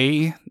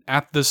stay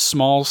at the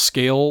small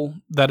scale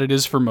that it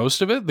is for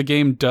most of it. The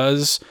game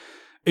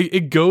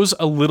it goes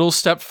a little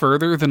step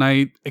further than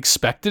I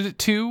expected it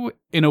to,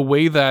 in a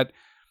way that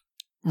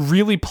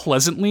really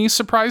pleasantly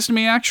surprised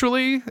me,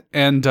 actually.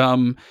 And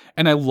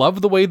I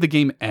love the way the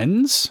game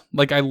ends.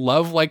 Like, I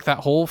love like that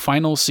whole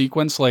final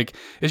sequence. Like,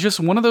 it's just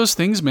one of those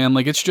things, man.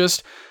 Like, it's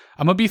just,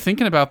 I'm gonna be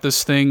thinking about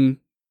this thing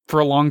for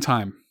a long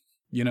time,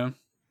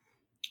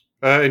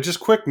 And just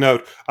quick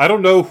note, I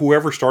don't know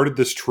whoever started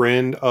this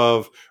trend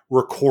of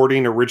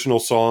recording original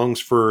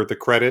songs for the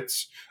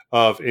credits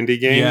of indie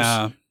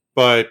games,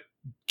 but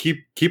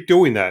keep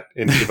doing that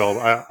in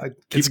development. I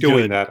keep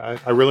doing that.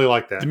 I really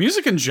like that. The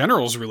music in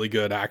general is really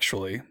good,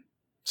 actually.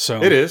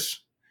 So it is.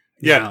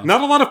 Yeah,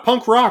 not a lot of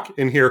punk rock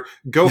in here.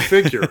 Go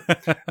figure.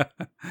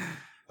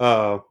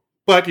 But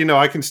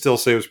I can still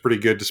say it was pretty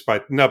good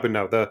despite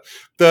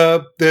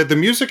the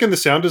music and the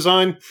sound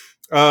design.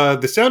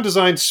 The sound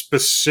design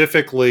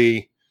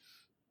specifically,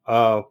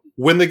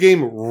 when the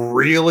game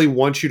really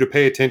wants you to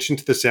pay attention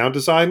to the sound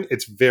design,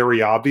 it's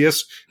very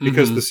obvious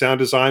because the sound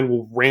design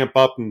will ramp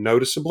up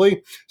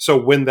noticeably.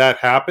 So when that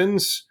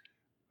happens,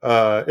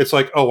 it's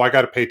like, oh, I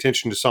got to pay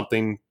attention to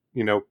something.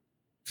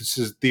 This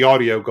is the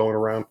audio going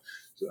around.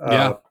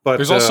 But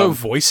there's also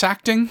voice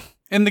acting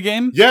in the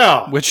game.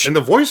 Yeah, and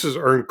the voices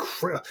are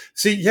incredible.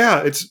 See,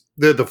 it's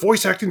the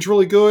voice acting's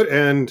really good,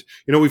 and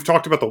we've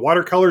talked about the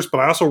watercolors, but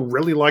I also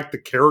really like the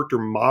character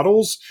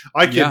models.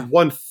 I can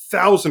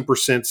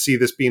 1000% see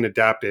this being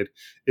adapted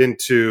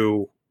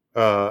into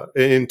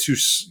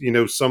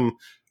some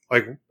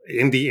like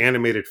indie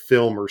animated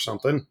film or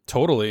something.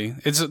 Totally,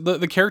 it's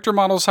the character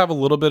models have a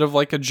little bit of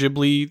like a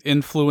Ghibli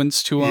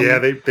influence to them. Yeah,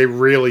 they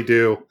really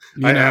do.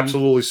 I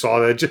absolutely saw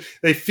that.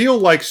 They feel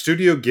like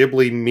Studio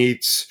Ghibli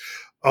meets.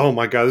 Oh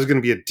my God, this is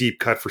going to be a deep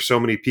cut for so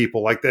many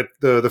people. Like that,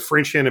 the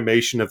French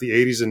animation of the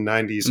 80s and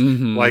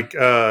 90s, like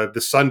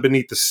The Sun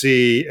Beneath the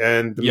Sea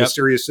and The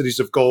Mysterious Cities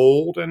of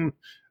Gold, and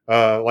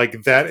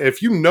like that.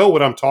 If you know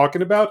what I'm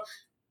talking about,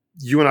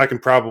 you and I can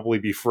probably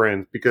be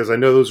friends, because I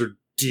know those are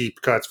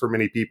deep cuts for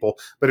many people.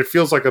 But it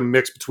feels like a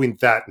mix between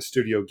that and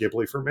Studio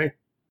Ghibli for me.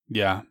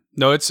 Yeah,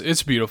 no,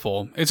 it's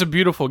beautiful. It's a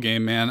beautiful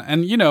game, man.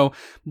 And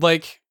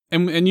like,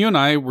 and you and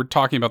I were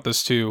talking about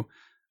this too.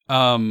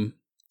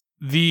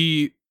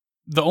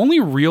 The only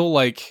real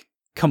like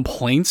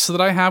complaints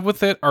that I have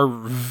with it are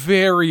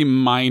very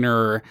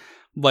minor,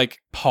 like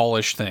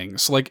polish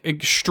things, like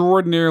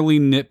extraordinarily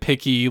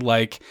nitpicky.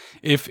 Like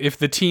if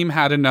the team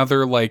had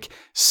another like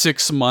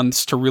 6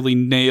 months to really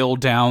nail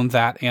down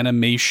that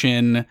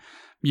animation,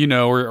 you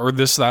know, or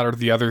this, that, or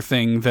the other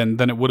thing, then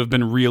it would have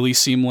been really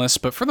seamless.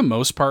 But for the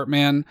most part,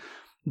 man,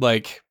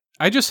 like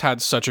I just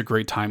had such a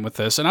great time with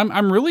this, and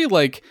I'm really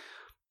like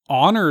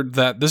honored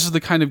that this is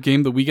the kind of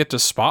game that we get to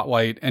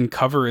spotlight and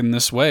cover in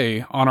this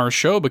way on our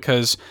show,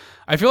 because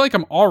I feel like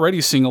I'm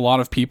already seeing a lot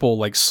of people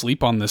like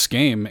sleep on this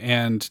game,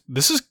 and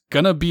this is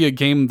gonna be a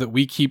game that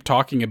we keep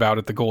talking about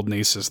at the Golden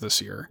Aces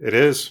this year. It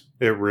is.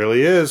 It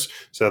really is.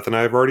 Seth and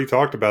I have already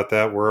talked about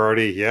that. We're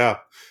already, yeah.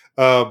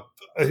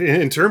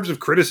 In terms of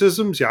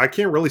criticisms, yeah, I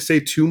can't really say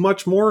too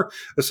much more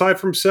aside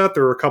from Seth.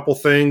 There are a couple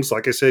things,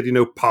 like I said, you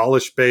know,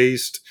 polish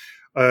based.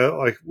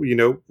 Like, you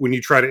know, when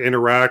you try to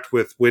interact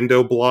with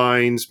window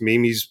blinds,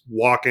 Mimi's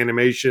walk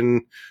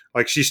animation,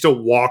 like she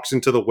still walks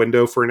into the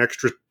window for an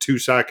extra 2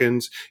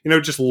 seconds, you know,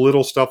 just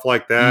little stuff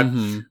like that.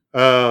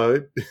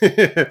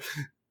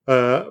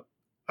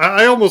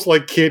 I almost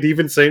like can't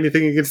even say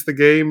anything against the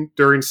game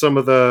during some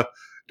of the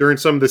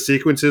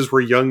sequences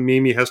where young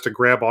Mimi has to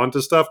grab onto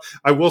stuff.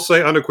 I will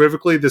say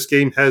unequivocally, this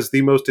game has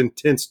the most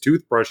intense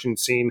toothbrushing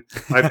scene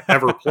I've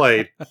ever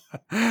played.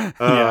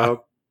 Yeah.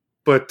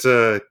 But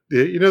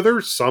you know,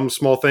 there's some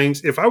small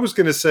things. If I was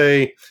going to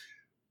say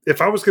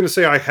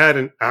I had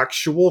an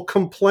actual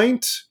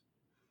complaint,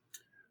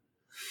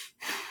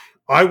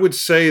 I would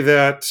say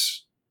that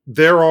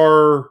there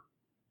are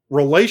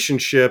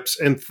relationships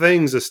and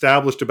things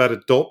established about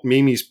adult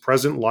Mimi's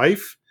present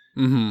life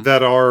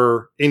that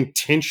are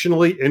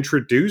intentionally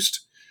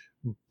introduced,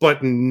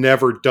 but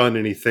never done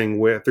anything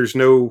with. There's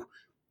no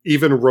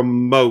even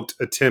remote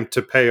attempt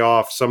to pay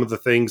off some of the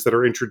things that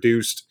are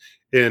introduced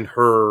in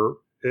her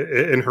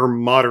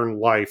modern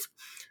life.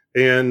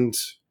 And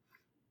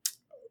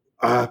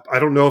I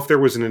don't know if there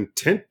was an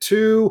intent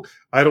to.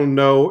 I don't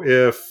know,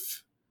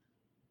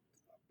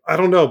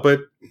 but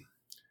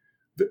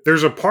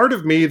there's a part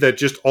of me that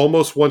just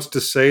almost wants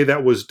to say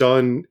that was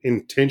done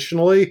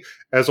intentionally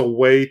as a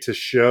way to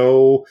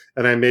show,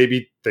 and I may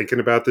be thinking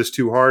about this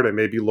too hard, I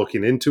may be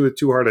looking into it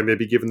too hard, I may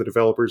be giving the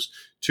developers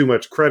too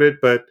much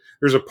credit, but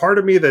there's a part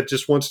of me that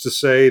just wants to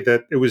say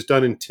that it was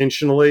done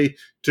intentionally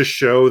to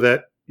show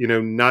that, you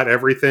know, not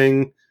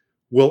everything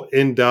will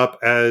end up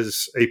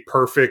as a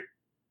perfect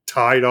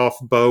tied off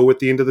bow at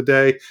the end of the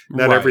day.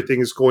 Not everything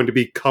is going to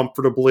be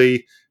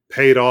comfortably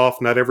paid off.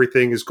 Not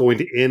everything is going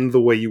to end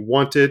the way you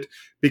want it,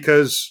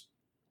 because,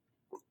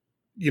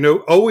 you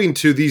know, owing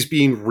to these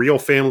being real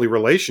family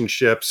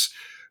relationships,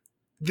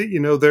 you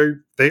know,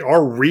 they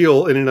are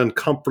real in an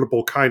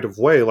uncomfortable kind of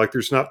way. Like,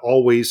 there's not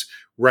always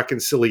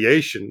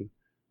reconciliation.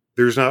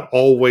 There's not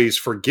always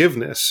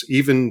forgiveness,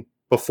 even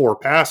before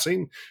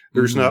passing.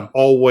 There's not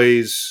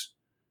always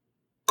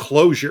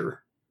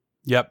closure.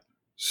 Yep.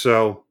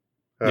 So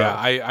yeah,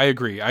 I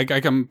agree.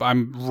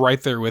 I'm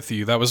right there with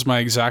you. That was my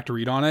exact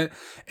read on it.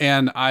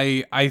 And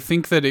I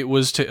think that it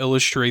was to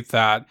illustrate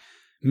that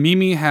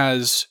Mimi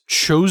has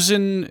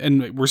chosen,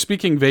 and we're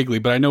speaking vaguely,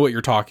 but I know what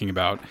you're talking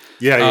about.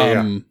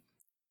 Yeah.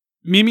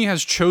 Mimi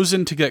has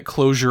chosen to get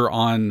closure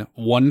on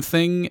one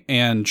thing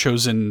and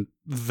chosen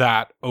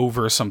that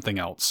over something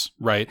else,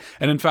 right?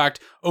 And in fact,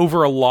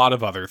 over a lot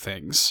of other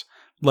things.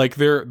 Like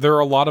there are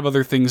a lot of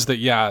other things that,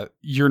 yeah,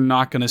 you're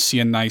not going to see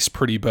a nice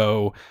pretty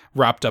bow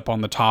wrapped up on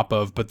the top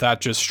of, but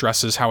that just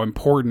stresses how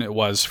important it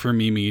was for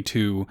Mimi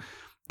to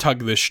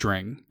tug this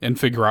string and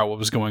figure out what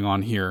was going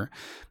on here,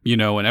 you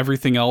know, and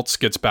everything else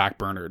gets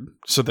backburnered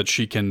so that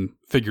she can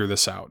figure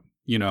this out,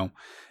 you know.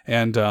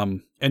 And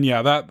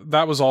yeah,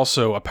 that was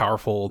also a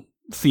powerful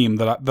theme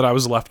that I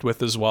was left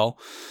with as well.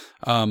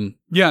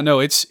 Yeah,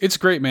 no, it's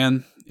great,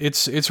 man.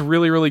 It's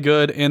really, really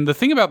good. And the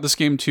thing about this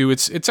game too,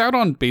 it's out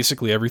on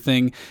basically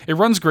everything. It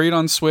runs great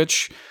on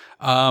Switch.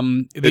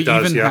 They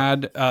even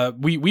had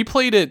we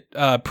played it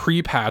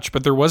pre-patch,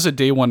 but there was a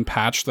day one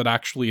patch that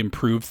actually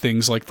improved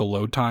things like the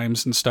load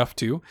times and stuff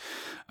too.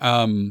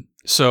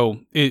 So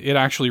it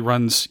actually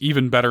runs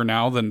even better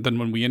now than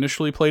when we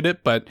initially played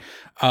it. But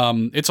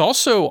it's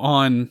also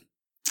on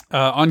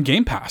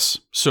Game Pass.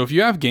 So if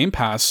you have Game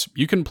Pass,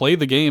 you can play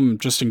the game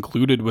just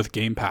included with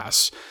Game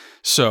Pass.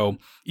 So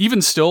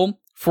even still,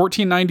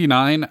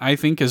 $14.99 I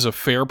think is a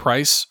fair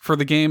price for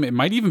the game. It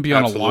might even be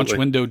on a launch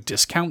window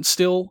discount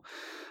still.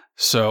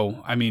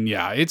 So I mean,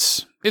 yeah,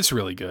 it's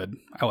really good.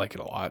 I like it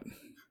a lot.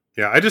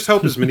 Yeah, I just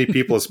hope as many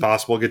people as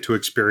possible get to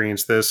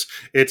experience this.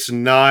 It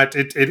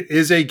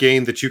is a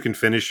game that you can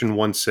finish in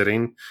one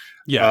sitting.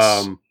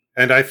 Yes.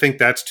 And I think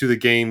that's to the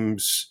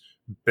game's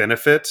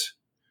benefit.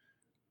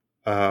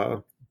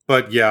 But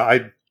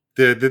yeah,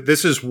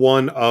 this is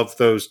one of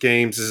those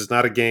games. This is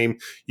not a game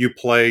you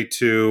play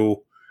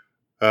to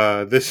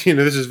this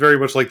is very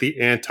much like the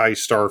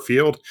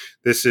anti-Starfield.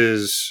 This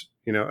is,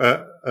 you know,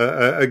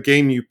 a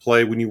game you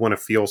play when you want to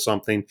feel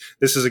something.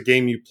 This is a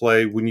game you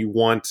play when you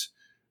want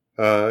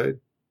to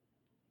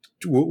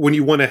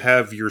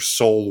have your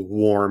soul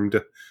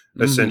warmed,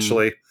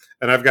 essentially.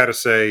 And I've got to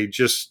say,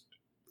 just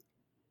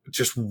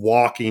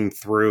walking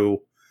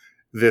through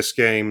this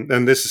game,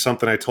 and this is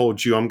something I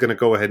told you, I'm going to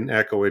go ahead and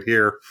echo it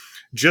here.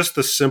 Just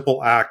the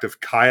simple act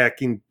of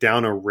kayaking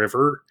down a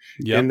river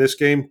in this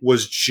game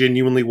was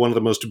genuinely one of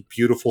the most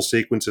beautiful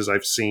sequences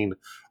I've seen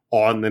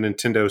on the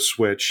Nintendo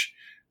Switch.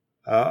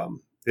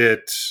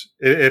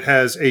 It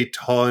has a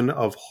ton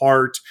of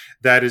heart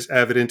that is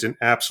evident in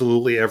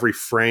absolutely every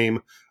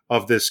frame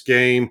of this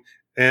game.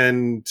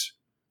 And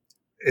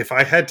if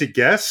I had to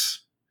guess,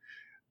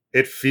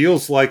 it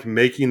feels like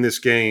making this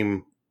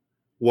game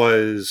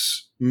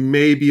was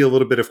maybe a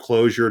little bit of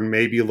closure and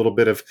maybe a little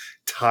bit of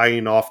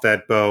tying off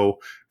that bow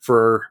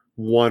for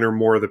one or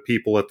more of the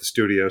people at the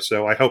studio.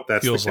 So I hope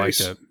that's feels the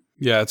case. like it.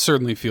 Yeah, it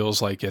certainly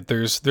feels like it.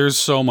 There's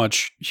so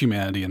much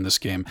humanity in this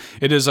game.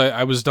 It is.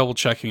 I was double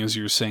checking as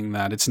you were saying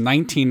that it's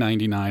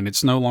 $19.99.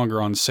 It's no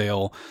longer on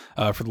sale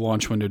for the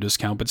launch window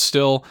discount, but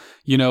still,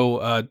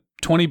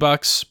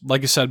 $20.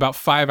 Like I said, about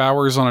 5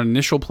 hours on an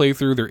initial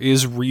playthrough. There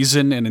is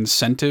reason and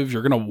incentive.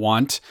 You're gonna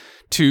want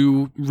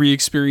to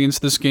re-experience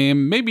this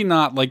game. Maybe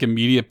not like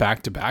immediate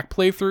back-to-back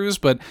playthroughs,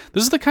 but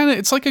this is the kind of,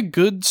 it's like a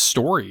good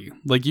story.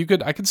 Like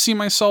I could see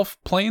myself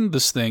playing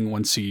this thing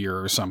once a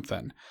year or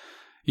something.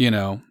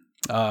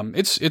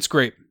 It's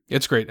great.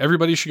 It's great.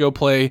 Everybody should go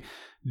play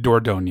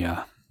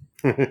Dordogne.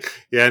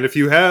 Yeah, and if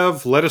you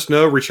have, let us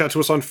know. Reach out to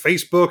us on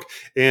Facebook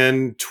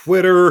and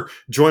Twitter.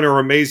 Join our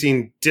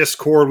amazing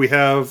Discord. We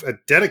have a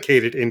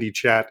dedicated indie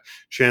chat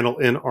channel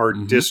in our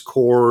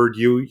Discord.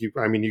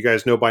 You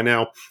guys know by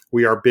now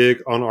we are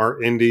big on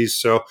our indies.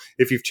 So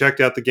if you've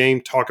checked out the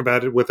game, talk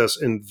about it with us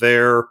in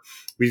there.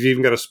 We've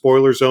even got a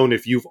spoiler zone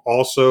if you've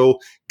also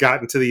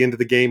gotten to the end of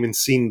the game and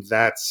seen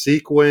that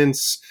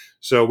sequence.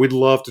 So we'd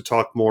love to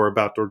talk more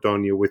about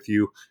Dordogne with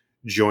you.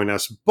 Join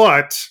us.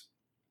 But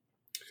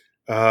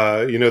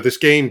this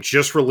game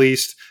just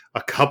released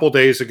a couple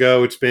days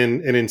ago. It's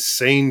been an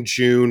insane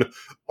June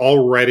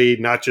already,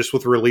 not just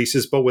with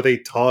releases, but with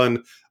a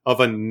ton of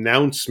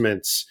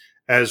announcements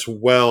as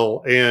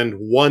well. And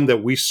one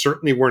that we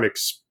certainly weren't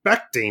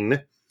expecting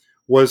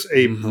was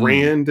a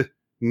brand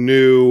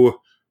new,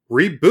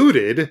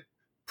 rebooted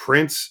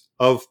Prince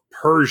of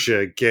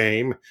Persia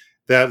game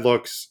that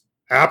looks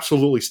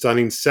absolutely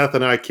stunning. Seth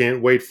and I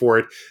can't wait for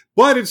it.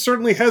 But it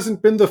certainly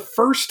hasn't been the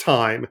first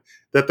time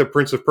that the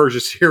Prince of Persia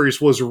series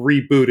was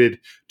rebooted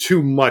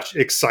to much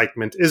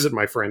excitement, is it,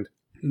 my friend?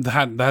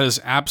 That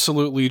is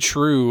absolutely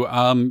true.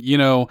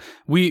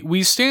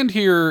 We stand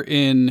here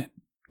in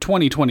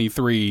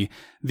 2023,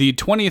 the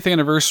 20th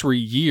anniversary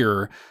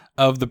year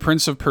of the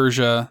Prince of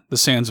Persia: The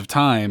Sands of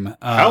Time.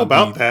 How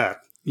about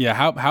that? Yeah,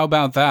 how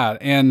about that?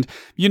 And,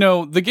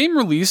 the game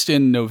released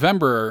in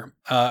November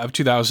of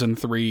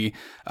 2003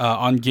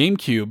 on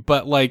GameCube,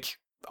 but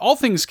all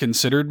things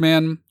considered,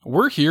 man,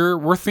 we're here.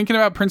 We're thinking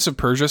about Prince of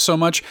Persia so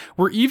much.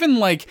 We're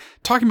even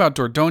talking about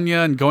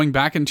Dordogne and going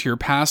back into your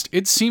past.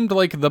 It seemed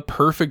like the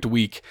perfect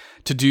week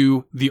to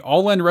do the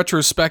all-in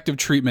retrospective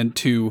treatment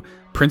to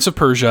Prince of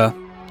Persia: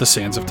 The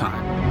Sands of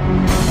Time.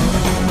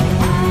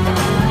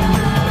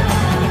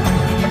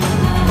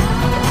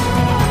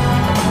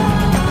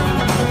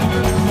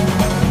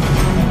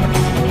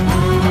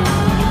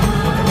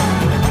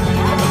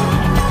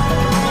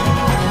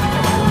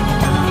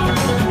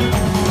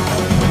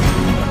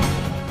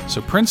 So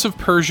Prince of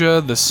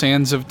Persia: The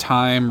Sands of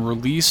Time,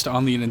 released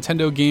on the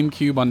Nintendo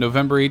GameCube on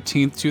November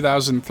 18th,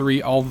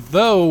 2003,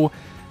 although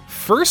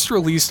first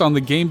released on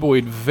the Game Boy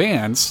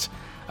Advance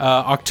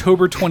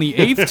October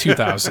 28th,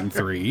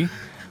 2003,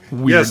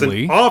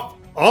 weirdly. Yes, an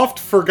oft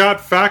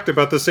forgot fact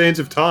about The Sands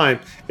of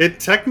Time. It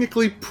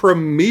technically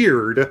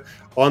premiered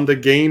on the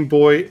Game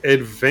Boy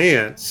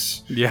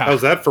Advance. Yeah.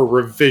 How's that for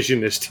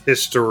revisionist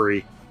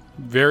history?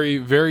 Very,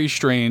 very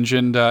strange.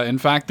 And in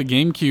fact, the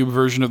GameCube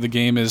version of the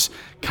game is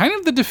kind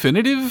of the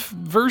definitive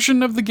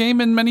version of the game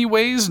in many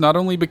ways, not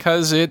only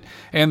because it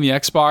and the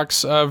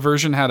Xbox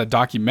version had a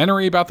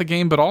documentary about the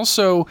game, but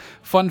also,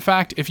 fun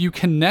fact, if you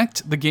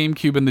connect the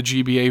GameCube and the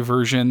GBA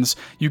versions,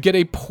 you get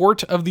a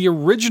port of the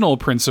original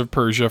Prince of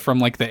Persia from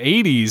the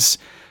 80s.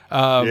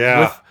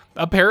 With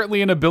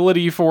apparently an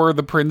ability for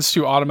the prince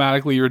to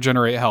automatically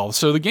regenerate health.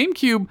 So the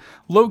GameCube,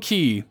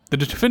 low-key, the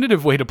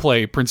definitive way to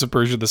play Prince of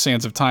Persia: The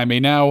Sands of Time, a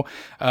now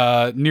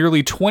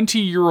nearly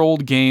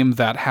 20-year-old game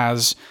that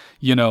has,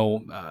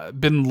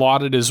 been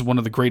lauded as one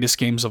of the greatest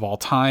games of all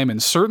time,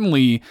 and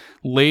certainly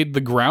laid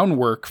the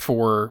groundwork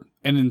for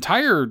an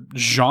entire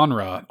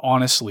genre,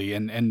 honestly,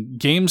 and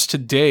games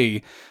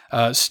today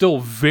still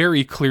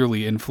very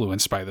clearly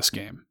influenced by this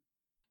game.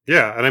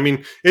 Yeah,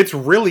 and it's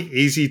really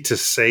easy to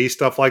say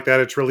stuff like that.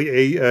 It's really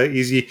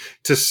easy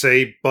to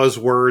say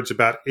buzzwords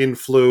about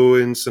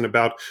influence and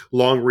about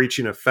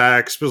long-reaching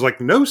effects. But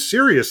no,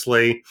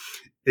 seriously,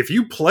 if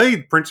you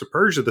played Prince of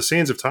Persia: The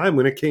Sands of Time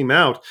when it came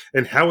out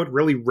and how it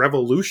really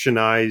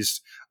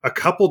revolutionized a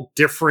couple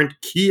different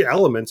key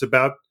elements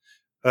about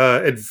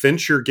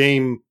adventure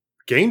game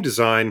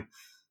design,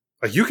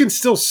 you can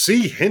still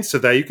see hints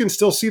of that. You can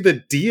still see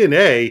the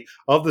DNA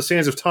of the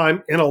Sands of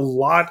Time in a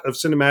lot of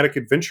cinematic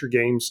adventure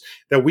games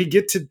that we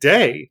get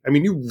today. I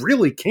mean, you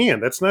really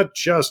can. That's not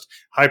just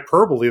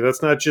hyperbole.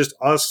 That's not just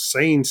us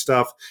saying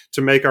stuff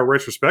to make our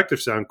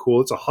retrospective sound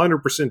cool. It's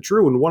 100%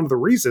 true. And one of the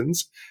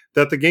reasons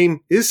that the game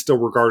is still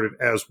regarded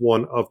as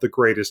one of the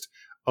greatest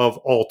of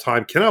all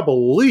time. Cannot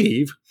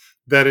believe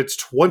that it's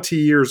 20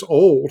 years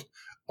old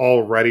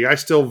already. I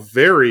still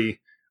very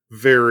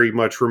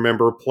much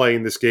remember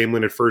playing this game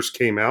when it first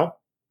came out.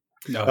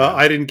 Oh, yeah.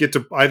 I didn't get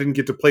to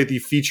play the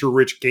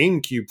feature-rich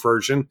GameCube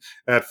version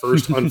at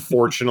first,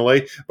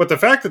 unfortunately. But the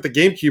fact that the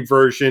GameCube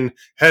version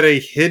had a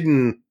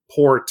hidden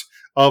port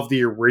of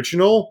the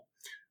original,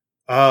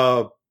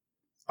 I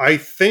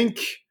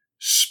think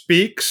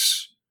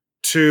speaks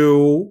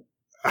to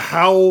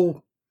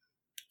how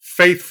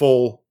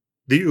faithful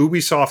the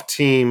Ubisoft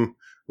team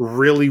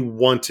really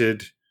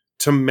wanted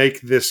to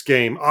make this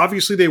game.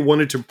 Obviously, they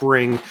wanted to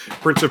bring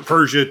Prince of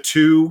Persia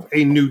to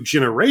a new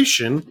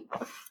generation,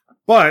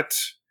 but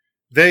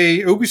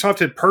Ubisoft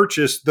had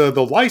purchased the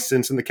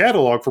license and the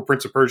catalog for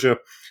Prince of Persia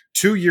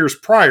 2 years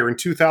prior in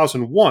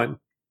 2001.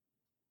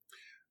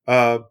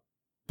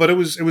 But it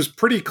was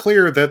pretty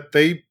clear that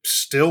they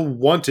still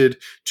wanted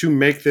to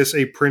make this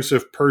a Prince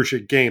of Persia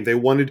game. They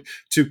wanted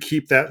to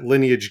keep that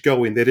lineage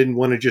going. They didn't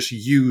want to just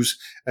use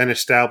an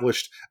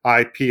established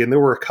IP. And there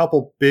were a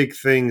couple big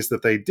things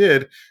that they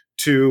did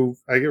to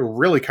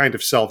really kind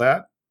of sell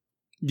that.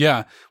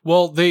 Yeah.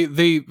 Well,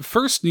 they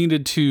first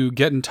needed to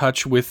get in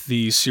touch with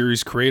the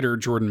series creator,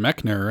 Jordan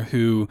Mechner,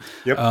 who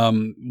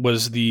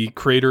was the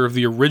creator of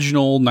the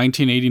original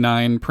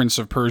 1989 Prince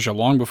of Persia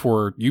long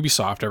before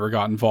Ubisoft ever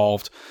got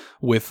involved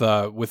with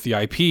the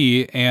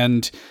IP.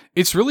 And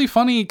it's really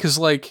funny because,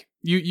 like,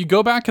 you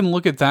go back and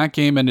look at that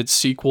game and its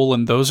sequel,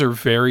 and those are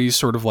very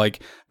sort of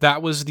like,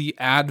 that was the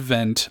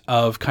advent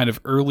of kind of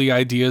early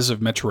ideas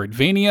of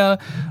Metroidvania,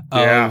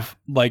 of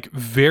like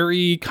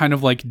very kind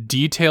of like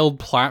detailed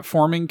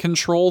platforming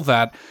control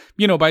that,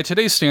 you know, by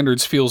today's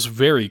standards feels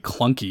very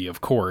clunky, of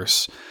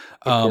course.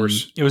 Of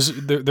course. It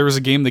was there was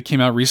a game that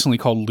came out recently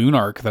called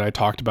Lunark that I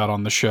talked about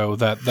on the show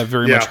that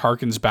very much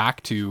harkens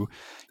back to,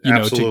 you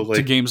know,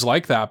 to games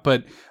like that.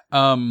 But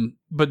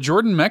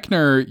Jordan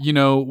Mechner, you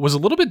know, was a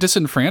little bit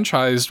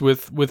disenfranchised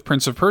with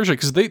Prince of Persia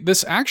because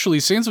this actually,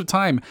 Sands of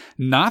Time,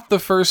 not the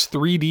first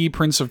 3D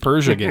Prince of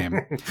Persia game.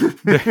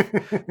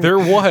 there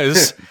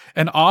was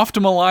an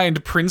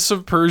oft-maligned Prince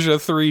of Persia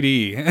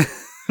 3D.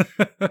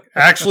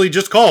 Actually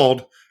just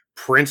called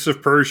Prince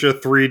of Persia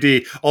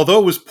 3D. Although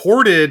it was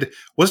ported,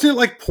 wasn't it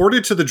like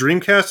ported to the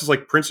Dreamcast as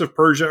like Prince of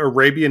Persia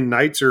Arabian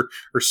Nights or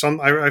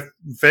some, I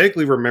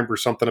vaguely remember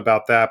something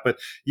about that. But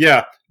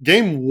yeah,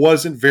 game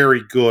wasn't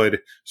very good.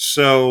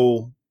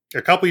 So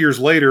a couple years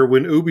later,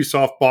 when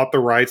Ubisoft bought the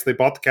rights, they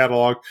bought the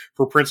catalog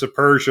for Prince of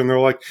Persia, and they're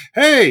like,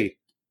 hey,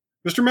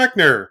 Mr.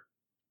 Mechner,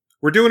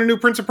 we're doing a new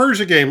Prince of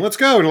Persia game. Let's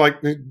go. And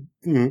like,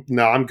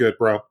 no, I'm good,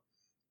 bro.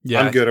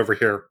 Yeah, I'm good over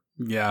here.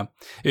 Yeah,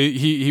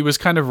 he was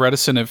kind of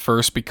reticent at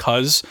first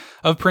because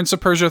of Prince of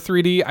Persia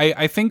 3D.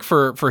 I think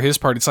for his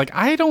part, it's like,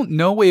 I don't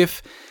know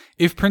if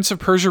Prince of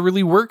Persia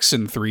really works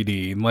in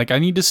 3D. Like, I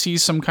need to see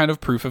some kind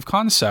of proof of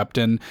concept.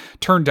 And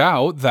turned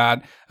out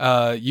that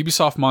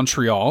Ubisoft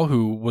Montreal,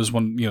 who was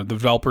the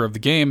developer of the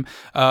game,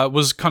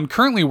 was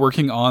concurrently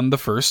working on the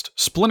first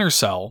Splinter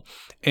Cell.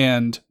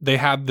 And they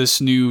had this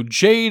new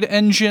Jade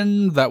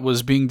engine that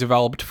was being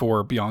developed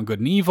for Beyond Good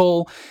and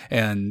Evil,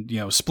 and, you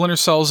know, Splinter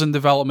Cell's in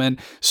development.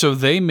 So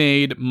they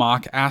made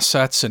mock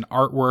assets and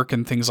artwork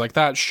and things like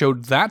that,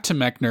 showed that to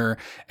Mechner,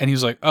 and he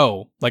was like,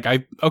 oh, like,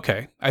 I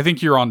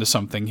think you're onto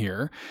something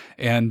here.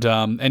 And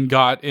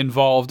got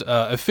involved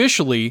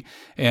officially,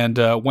 and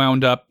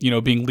wound up, you know,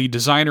 being lead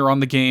designer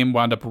on the game,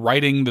 wound up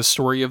writing the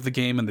story of the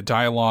game and the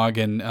dialogue,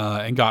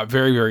 and got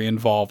very, very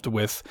involved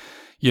with,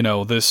 you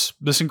know, this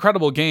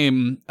incredible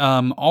game.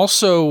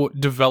 Also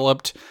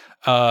developed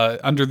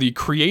under the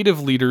creative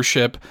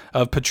leadership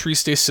of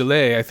Patrice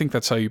Desilets, I think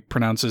that's how you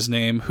pronounce his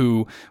name,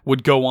 who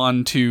would go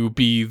on to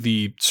be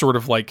the sort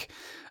of like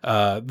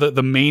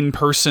the main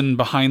person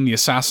behind the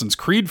Assassin's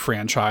Creed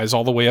franchise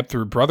all the way up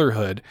through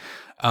Brotherhood.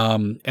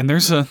 And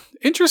there's a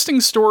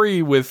interesting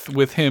story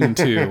with him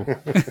too.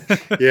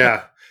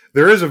 Yeah.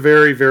 There is a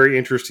very, very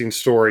interesting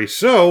story.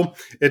 So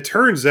it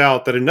turns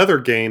out that another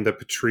game that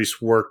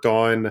Patrice worked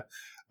on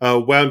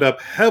wound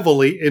up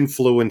heavily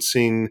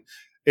influencing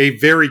a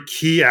very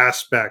key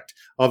aspect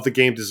of the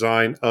game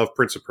design of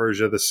Prince of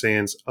Persia: The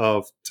Sands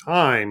of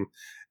Time.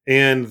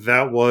 And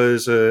that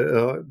was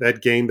that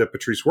game that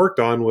Patrice worked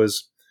on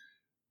was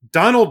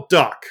Donald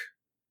Duck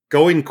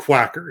Going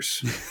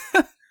Quackers.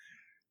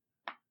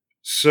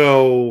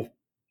 So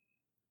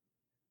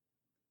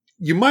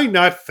you might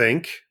not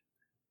think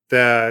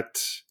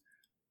that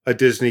a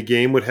Disney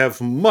game would have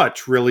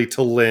much really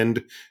to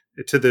lend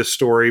to this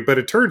story, but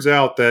it turns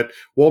out that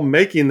while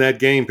making that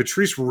game,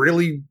 Patrice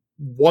really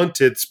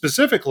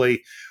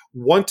specifically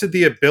wanted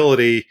the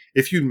ability,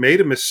 if you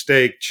made a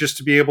mistake, just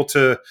to be able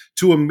to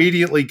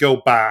immediately go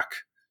back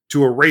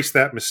to erase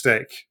that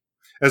mistake,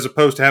 as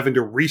opposed to having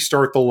to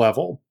restart the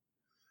level.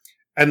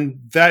 And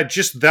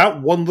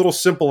that one little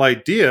simple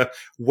idea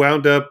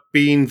wound up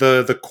being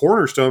the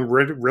cornerstone,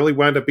 really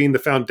wound up being the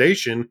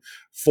foundation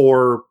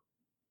for,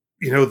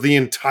 the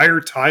entire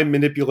time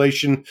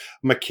manipulation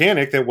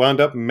mechanic that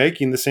wound up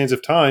making the Sands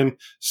of Time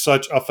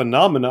such a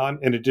phenomenon,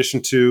 in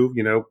addition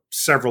to,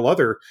 several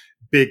other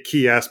big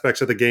key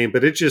aspects of the game.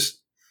 But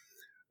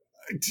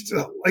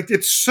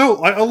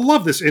I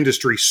love this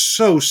industry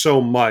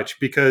so much,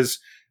 because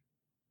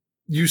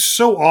you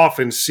so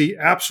often see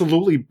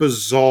absolutely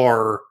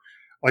bizarre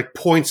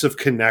points of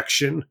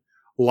connection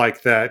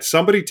like that.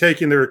 Somebody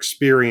taking their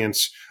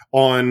experience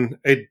on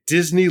a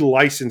Disney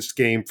licensed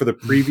game for the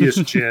previous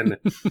gen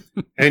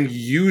and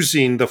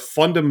using the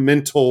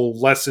fundamental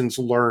lessons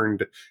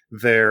learned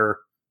there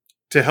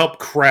to help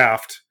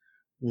craft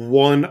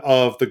one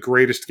of the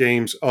greatest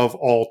games of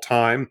all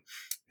time.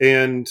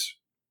 And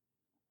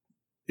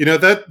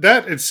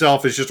that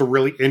itself is just a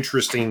really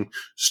interesting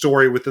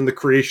story within the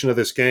creation of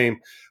this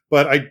game.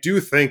 But I do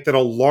think that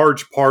a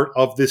large part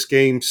of this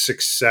game's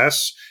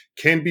success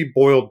can be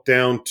boiled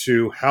down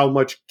to how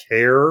much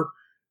care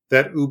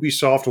that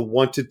Ubisoft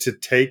wanted to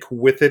take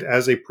with it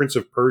as a Prince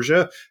of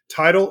Persia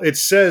title. It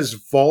says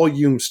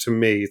volumes to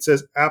me. It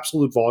says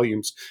absolute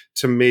volumes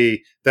to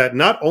me that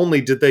not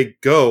only did they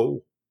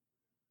go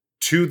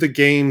to the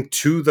game,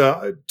 to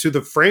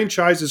the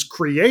franchise's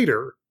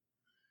creator,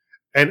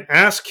 and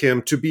ask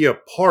him to be a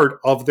part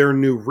of their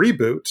new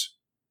reboot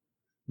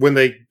when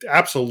they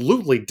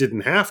absolutely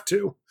didn't have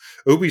to.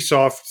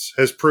 Ubisoft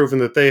has proven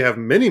that they have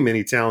many,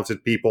 many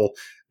talented people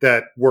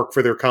that work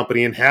for their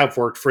company and have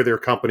worked for their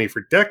company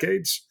for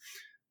decades.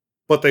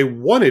 But they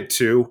wanted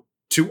to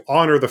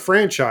honor the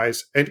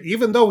franchise. And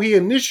even though he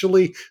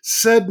initially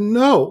said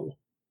no,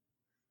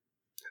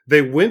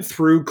 they went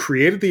through,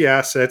 created the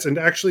assets, and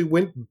actually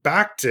went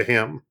back to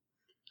him.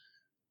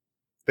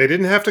 They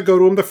didn't have to go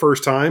to him the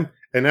first time.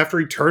 And after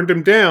he turned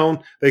him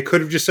down, they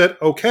could have just said,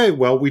 okay,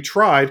 well, we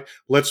tried.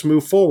 Let's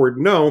move forward.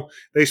 No,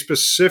 they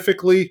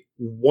specifically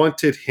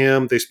wanted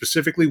him. They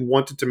specifically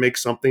wanted to make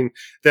something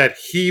that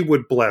he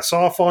would bless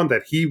off on,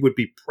 that he would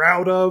be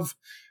proud of.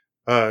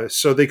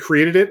 So they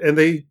created it, and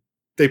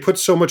they put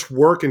so much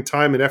work and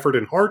time and effort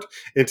and heart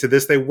into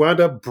this. They wound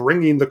up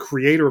bringing the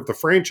creator of the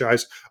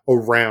franchise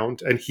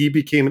around, and he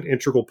became an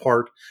integral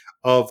part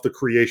of the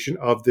creation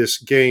of this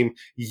game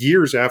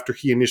years after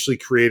he initially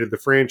created the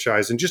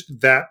franchise. And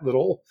just that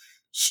little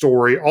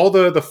story, all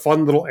the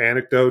fun little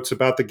anecdotes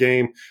about the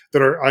game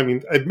that are,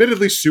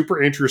 admittedly super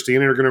interesting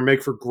and are going to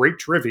make for great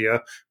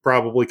trivia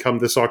probably come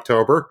this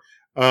October.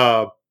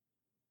 Take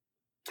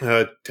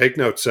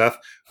note, Seth.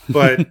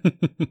 But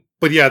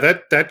but yeah,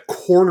 that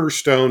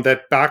cornerstone,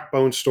 that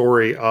backbone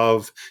story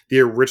of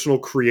the original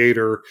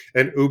creator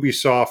and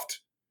Ubisoft,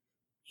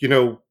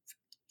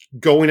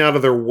 going out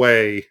of their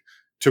way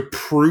to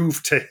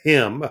prove to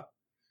him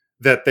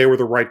that they were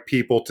the right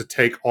people to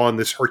take on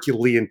this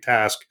Herculean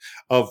task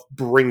of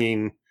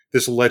bringing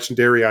this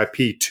legendary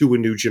IP to a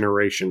new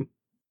generation.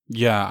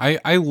 Yeah,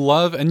 I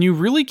love, and you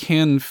really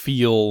can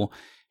feel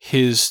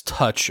his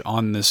touch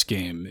on this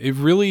game. It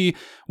really,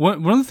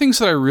 one of the things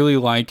that I really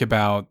like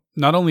about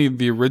not only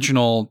the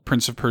original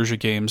Prince of Persia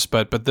games,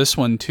 but this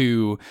one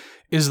too,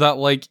 is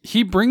that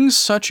he brings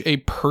such a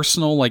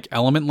personal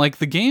element.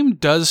 The game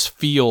does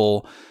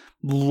feel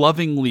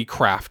lovingly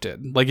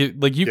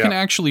crafted. You can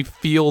actually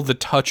feel the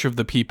touch of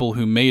the people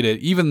who made it,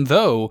 even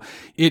though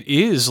it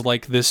is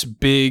this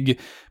big,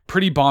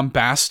 pretty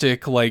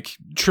bombastic,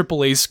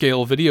 AAA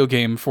scale video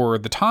game for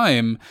the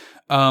time.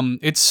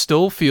 It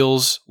still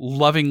feels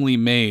lovingly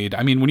made.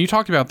 I mean, when you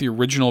talk about the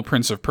original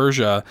Prince of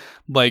Persia,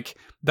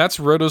 that's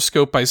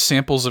rotoscoped by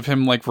samples of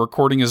him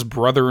recording his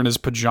brother in his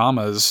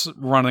pajamas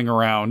running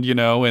around,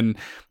 and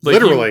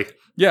literally.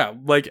 Yeah,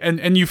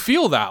 and you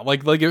feel that,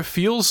 it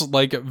feels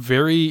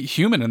very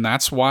human, and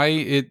that's why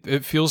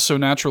it feels so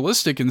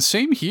naturalistic. And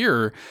same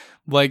here,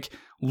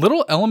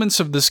 little elements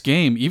of this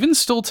game, even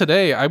still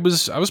today. I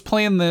was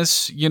playing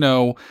this,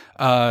 just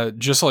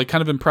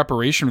kind of in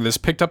preparation for this.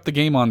 Picked up the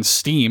game on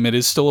Steam. It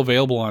is still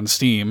available on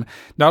Steam.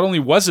 Not only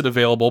was it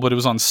available, but it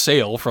was on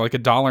sale for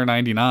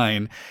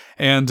 $1.99.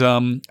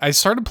 And I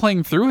started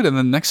playing through it, and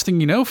the next thing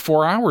you know,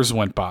 4 hours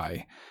went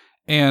by.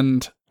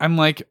 And I'm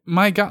like,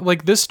 my God,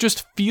 this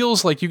just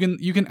feels like you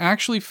can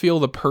actually feel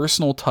the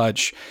personal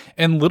touch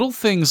and little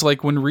things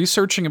when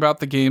researching about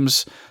the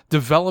game's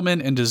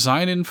development and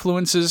design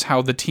influences,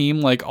 how the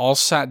team all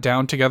sat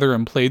down together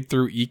and played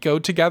through Eco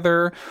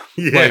together.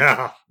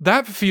 Yeah.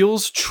 That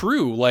feels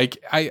true.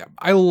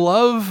 I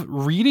love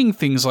reading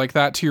things like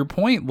that, to your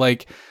point.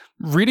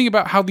 Reading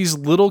about how these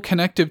little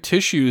connective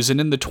tissues, and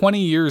in the 20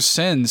 years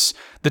since,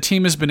 the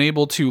team has been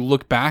able to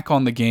look back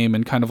on the game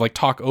and kind of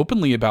talk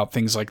openly about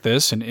things like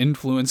this and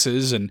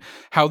influences and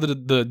how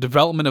the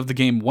development of the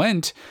game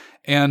went.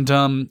 And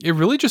it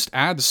really just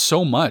adds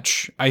so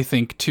much, I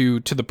think, to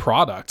the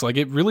product.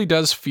 It really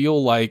does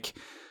feel like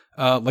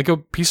a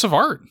piece of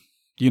art,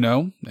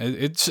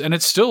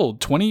 it's still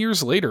 20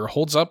 years later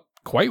holds up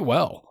quite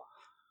well.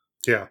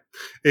 Yeah.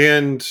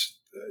 And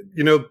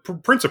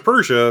Prince of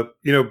Persia,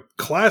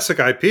 classic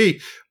IP,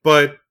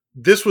 but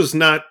this was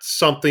not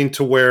something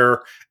to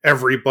where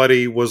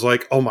everybody was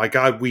like, oh my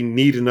God, we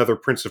need another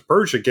Prince of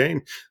Persia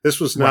game. This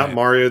was not Right.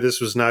 Mario.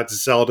 This was not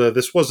Zelda.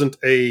 This wasn't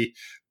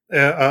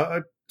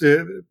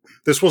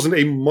this wasn't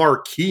a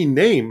marquee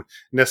name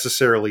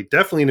necessarily.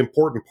 Definitely an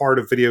important part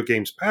of video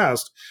games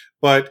past.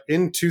 But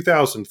in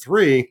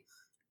 2003,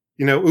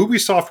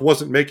 Ubisoft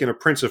wasn't making a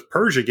Prince of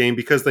Persia game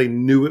because they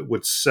knew it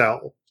would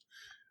sell.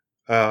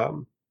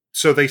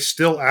 So they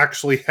still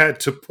actually had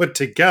to put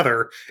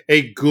together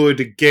a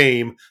good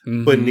game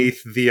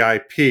beneath the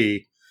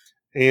IP.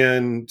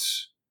 And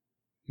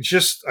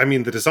just, I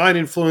mean, the design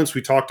influence,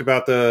 we talked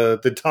about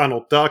the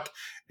Donald Duck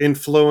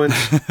influence.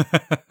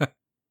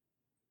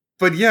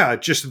 But yeah,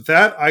 just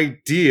that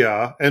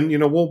idea, and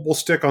we'll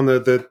stick on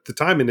the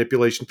time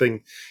manipulation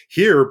thing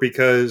here,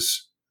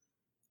 because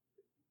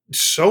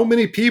so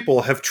many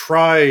people have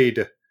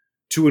tried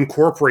to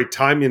incorporate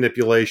time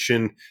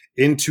manipulation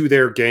into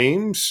their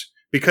games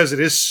because it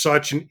is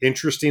such an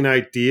interesting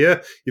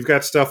idea. You've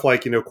got stuff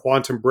like,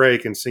 Quantum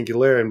Break and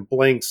Singularity and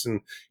Blinks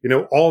and,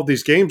 all of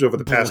these games over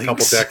the past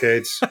couple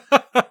decades.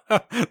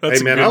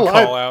 That's a good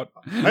call out.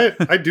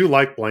 I do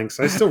like Blinks.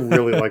 I still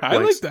really like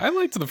Blinks. I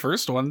liked the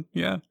first one.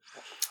 Yeah.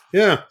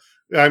 Yeah.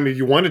 I mean,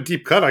 you want a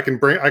deep cut? I can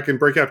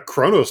break out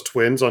Chronos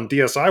Twins on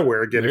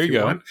DSiWare again if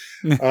you want.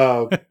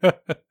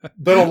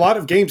 But a lot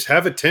of games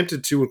have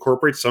attempted to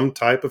incorporate some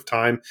type of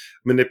time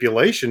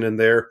manipulation in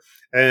there.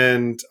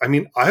 And I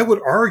mean, I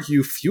would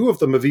argue few of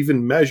them have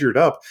even measured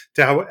up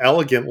to how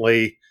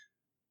elegantly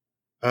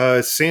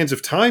Sands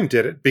of Time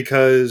did it,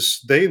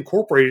 because they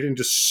incorporated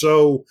into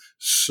so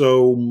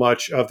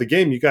much of the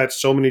game. You got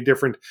so many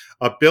different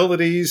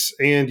abilities,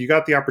 and you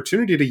got the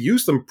opportunity to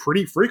use them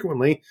pretty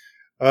frequently.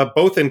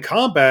 Both in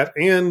combat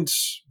and,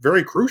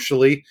 very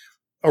crucially,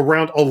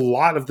 around a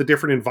lot of the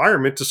different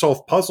environment to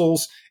solve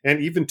puzzles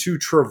and even to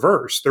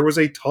traverse. There was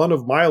a ton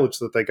of mileage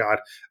that they got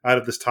out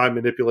of this time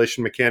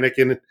manipulation mechanic.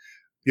 And,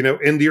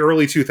 in the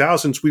early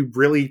 2000s, we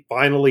really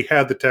finally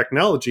had the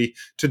technology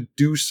to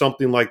do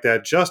something like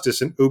that justice.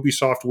 And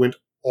Ubisoft went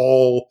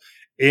all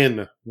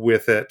in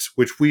with it,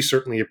 which we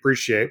certainly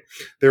appreciate.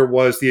 There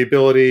was the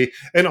ability,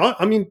 and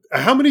I mean,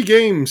 how many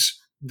games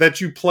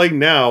that you play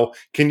now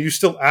can you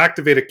still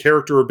activate a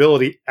character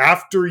ability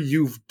after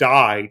you've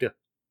died?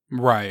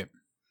 Right.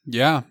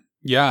 Yeah.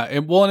 Yeah.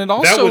 And it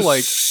also, that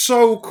was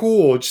so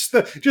cool. Just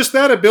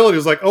that ability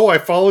was like, oh, I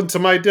fall into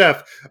my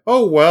death.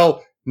 Oh,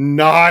 well,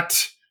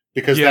 not,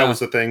 because that was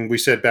the thing we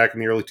said back in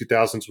the early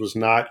 2000s was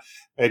not.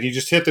 And you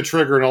just hit the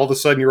trigger and all of a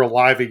sudden you're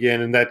alive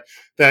again. And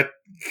that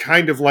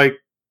kind of like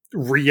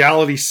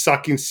reality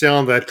sucking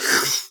sound that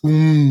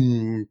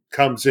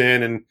comes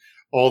in, and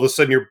all of a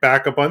sudden you're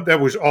back up on that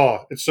was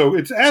so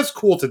it's as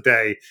cool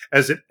today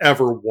as it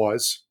ever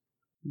was.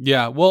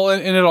 Yeah, well,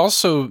 and it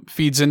also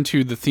feeds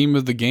into the theme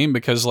of the game,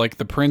 because like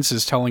the prince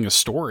is telling a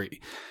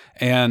story,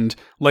 and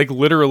like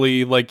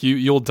literally like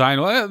you'll die.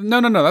 No,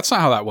 that's not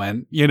how that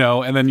went,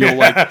 and then you'll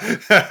like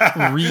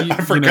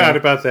I forgot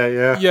about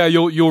that. Yeah,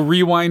 you'll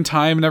rewind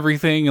time and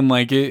everything, and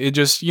like it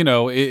just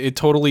it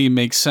totally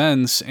makes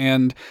sense.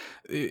 And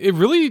it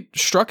really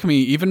struck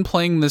me, even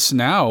playing this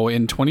now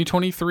in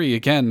 2023,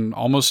 again,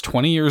 almost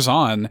 20 years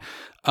on,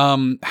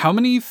 how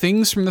many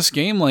things from this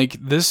game, like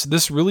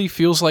this really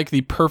feels like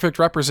the perfect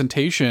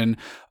representation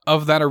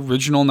of that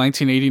original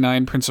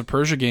 1989 Prince of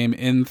Persia game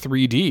in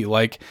 3D.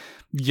 Like,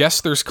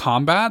 yes, there's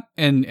combat,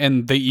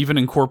 and they even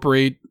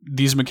incorporate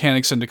these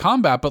mechanics into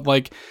combat, but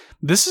like,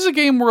 this is a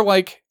game where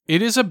like,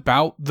 it is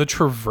about the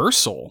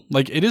traversal.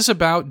 Like, it is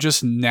about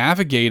just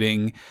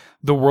navigating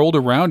the world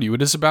around you.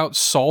 It is about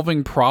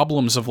solving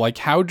problems of like,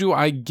 how do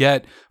I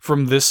get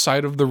from this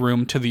side of the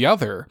room to the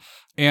other?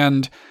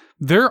 And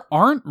there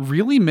aren't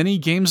really many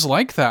games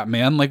like that,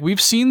 man. Like, we've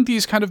seen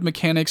these kind of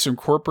mechanics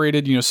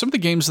incorporated. Some of the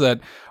games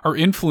that are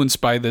influenced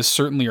by this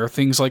certainly are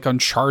things like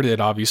Uncharted,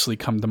 obviously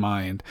come to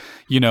mind.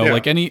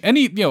 Like any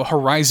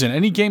Horizon,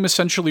 any game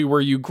essentially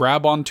where you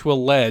grab onto a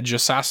ledge,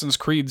 Assassin's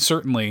Creed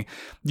certainly,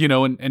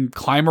 and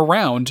climb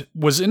around,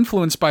 was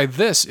influenced by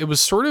this. It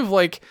was sort of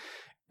like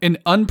an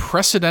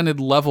unprecedented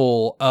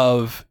level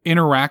of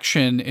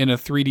interaction in a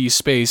 3D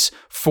space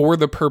for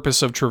the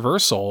purpose of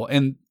traversal.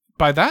 And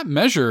by that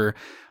measure,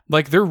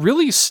 like, there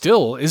really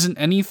still isn't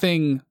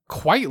anything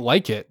quite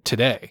like it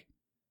today.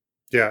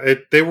 Yeah,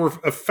 they were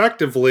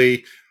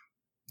effectively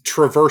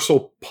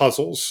traversal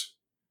puzzles.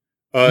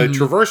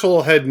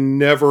 Traversal had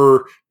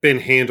never been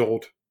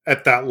handled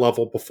at that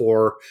level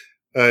before.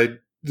 The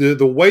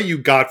way you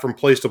got from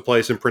place to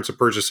place in Prince of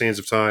Persia: Sands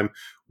of Time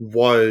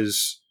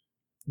was,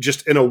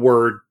 just in a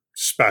word,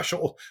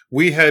 special.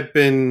 We'd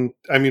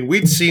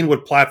seen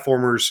what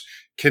platformers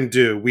can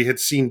do. We had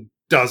seen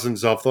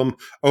dozens of them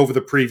over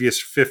the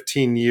previous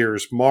 15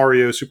 years.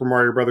 Super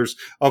Mario Brothers,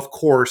 of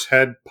course,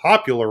 had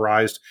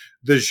popularized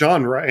the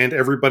genre, and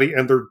everybody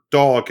and their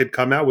dog had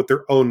come out with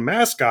their own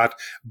mascot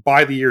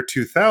by the year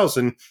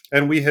 2000,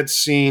 and we had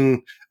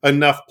seen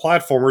enough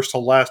platformers to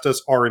last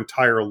us our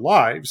entire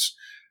lives.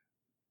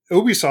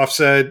 Ubisoft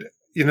said,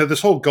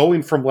 this whole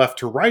going from left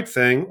to right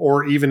thing,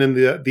 or even in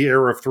the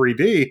era of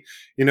 3D,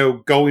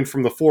 going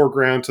from the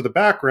foreground to the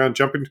background,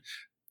 jumping,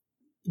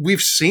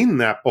 we've seen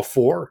that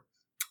before.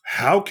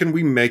 How can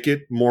we make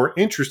it more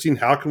interesting?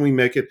 How can we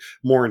make it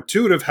more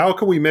intuitive? How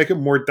can we make it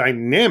more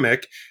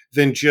dynamic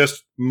than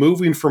just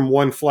moving from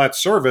one flat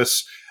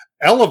surface,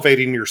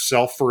 elevating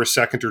yourself for a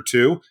second or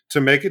two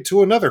to make it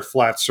to another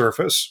flat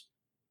surface?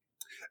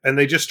 And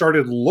they just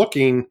started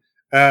looking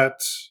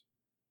at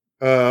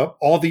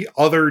all the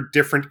other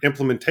different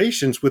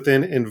implementations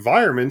within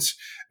environments,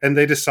 and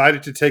they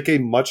decided to take a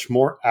much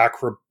more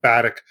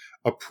acrobatic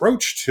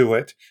approach to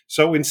it.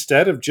 So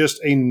instead of just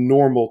a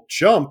normal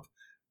jump,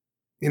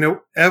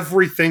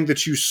 everything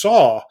that you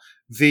saw,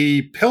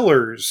 the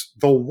pillars,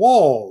 the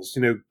walls,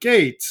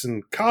 gates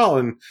and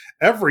column,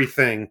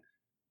 everything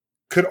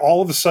could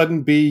all of a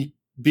sudden be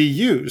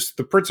used.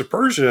 The Prince of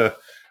Persia,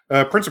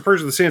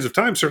 The Sands of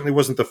Time certainly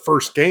wasn't the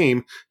first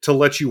game to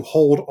let you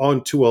hold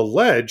onto a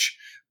ledge,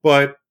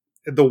 but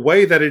the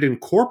way that it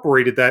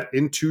incorporated that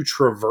into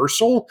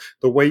traversal,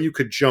 the way you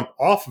could jump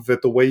off of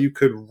it, the way you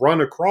could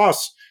run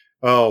across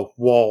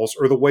walls,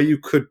 or the way you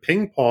could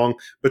ping pong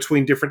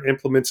between different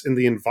implements in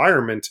the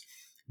environment,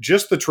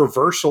 just the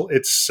traversal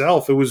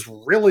itself, it was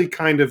really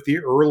kind of the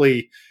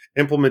early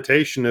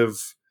implementation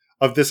of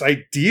this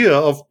idea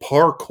of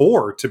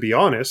parkour, to be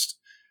honest.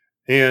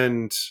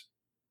 And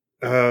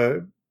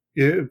a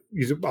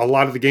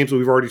lot of the games that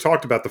we've already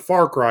talked about, the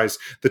Far Cries,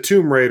 the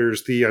Tomb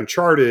Raiders, the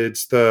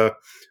Uncharted's, the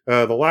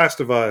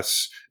Last of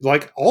Us,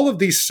 like all of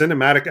these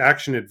cinematic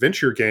action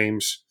adventure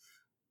games,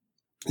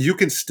 you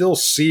can still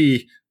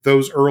see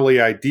those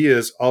early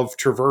ideas of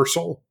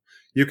traversal.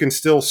 You can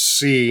still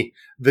see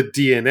the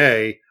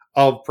DNA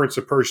of Prince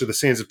of Persia, The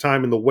Sands of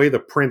Time, and the way the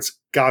prince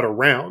got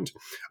around.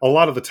 A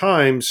lot of the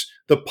times,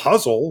 the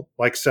puzzle,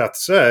 like Seth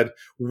said,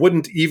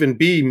 wouldn't even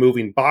be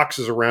moving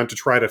boxes around to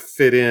try to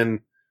fit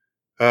in,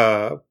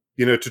 to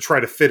try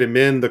to fit him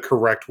in the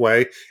correct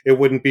way. It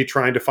wouldn't be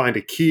trying to find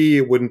a key.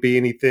 It wouldn't be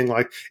anything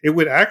like, it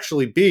would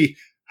actually be,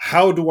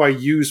 how do I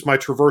use my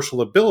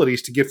traversal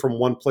abilities to get from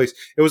one place?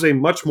 It was a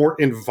much more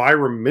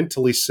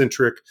environmentally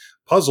centric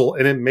puzzle,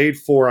 and it made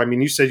for,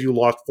 you said you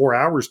lost 4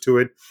 hours to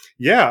it.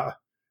 Yeah,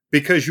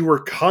 because you were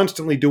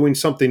constantly doing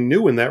something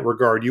new in that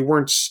regard. You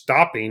weren't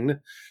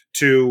stopping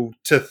to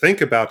think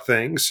about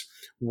things.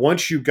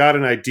 Once you got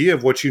an idea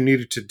of what you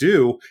needed to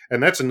do,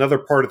 and that's another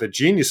part of the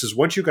genius, is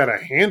once you got a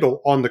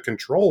handle on the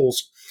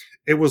controls,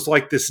 it was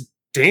like this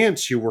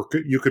dance you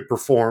could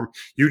perform.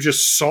 You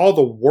just saw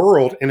the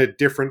world in a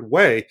different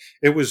way.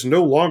 It was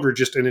no longer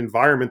just an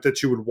environment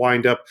that you would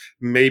wind up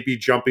maybe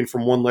jumping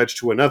from one ledge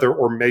to another,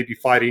 or maybe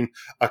fighting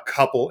a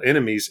couple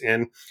enemies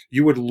in.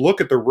 You would look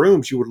at the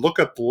rooms, you would look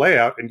at the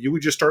layout, and you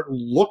would just start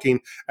looking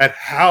at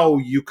how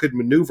you could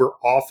maneuver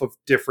off of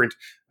different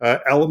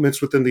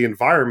elements within the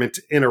environment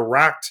to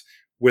interact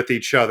with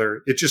each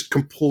other. It just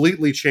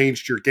completely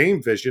changed your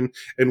game vision.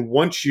 And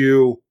once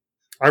you,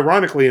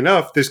 ironically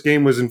enough, this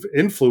game was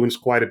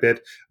influenced quite a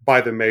bit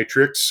by The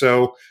Matrix.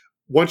 So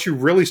once you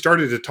really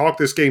started to talk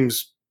this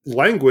game's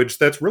language,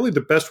 that's really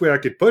the best way I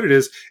could put it,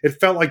 is it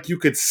felt like you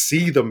could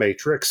see The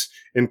Matrix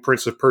in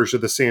Prince of Persia,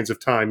 The Sands of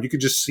Time. You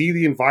could just see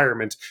the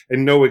environment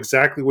and know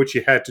exactly what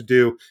you had to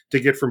do to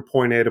get from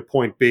point A to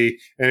point B.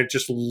 And it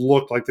just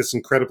looked like this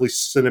incredibly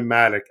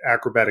cinematic,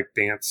 acrobatic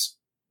dance.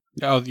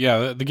 Oh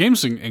yeah, the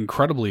game's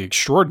incredibly,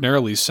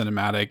 extraordinarily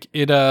cinematic.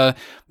 It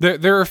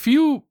there are a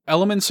few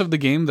elements of the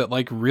game that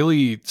like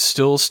really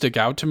still stick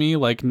out to me.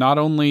 Like, not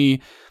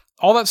only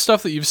all that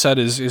stuff that you've said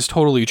is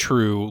totally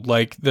true.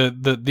 Like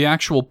the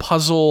actual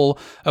puzzle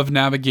of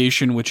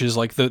navigation, which is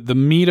like the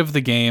meat of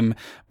the game,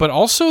 but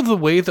also the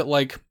way that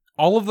like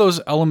all of those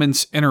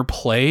elements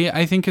interplay,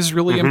 I think is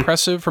really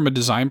impressive from a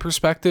design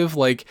perspective.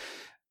 Like,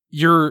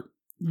 you're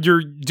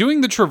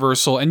doing the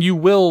traversal and you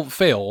will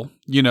fail,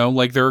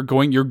 like you're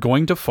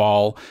going to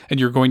fall and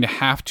you're going to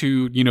have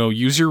to,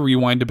 use your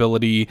rewind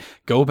ability,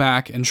 go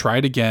back and try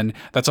it again.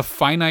 That's a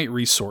finite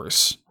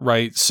resource,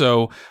 right?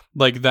 So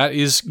like that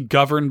is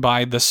governed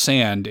by the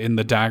sand in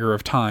the Dagger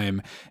of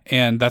Time.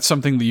 And that's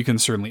something that you can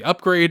certainly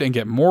upgrade and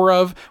get more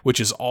of, which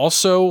is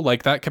also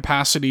like that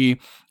capacity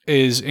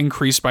is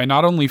increased by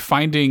not only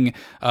finding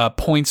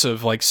points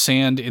of like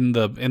sand in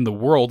the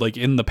world, like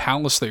in the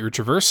palace that you're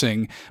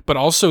traversing, but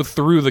also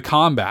through the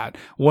combat.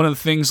 One of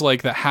the things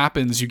like that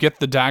happens, you get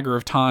the Dagger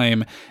of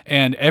Time,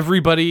 and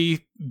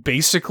everybody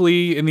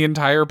basically in the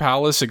entire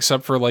palace,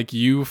 except for like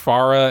you,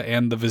 Farah,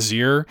 and the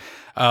Vizier,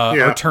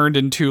 are turned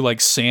into like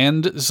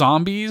sand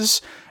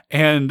zombies.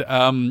 And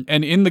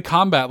in the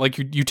combat, like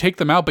you take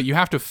them out, but you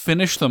have to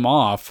finish them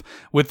off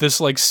with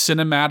this like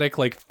cinematic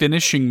like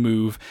finishing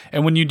move.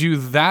 And when you do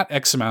that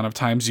X amount of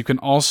times, you can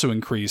also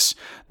increase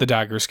the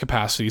dagger's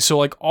capacity. So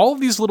like all of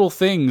these little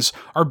things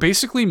are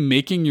basically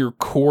making your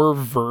core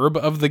verb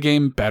of the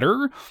game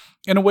better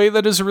in a way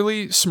that is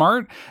really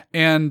smart.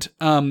 And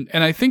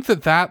I think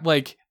that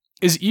like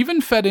is even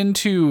fed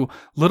into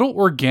little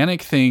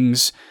organic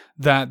things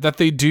that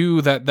they do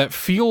that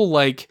feel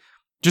like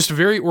just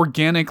very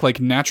organic, like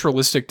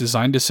naturalistic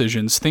design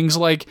decisions. Things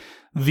like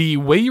the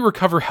way you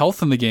recover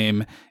health in the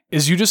game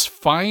is you just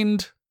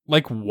find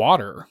like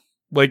water,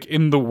 like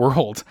in the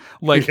world.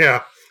 Like,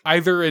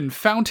 either in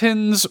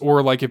fountains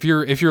or like if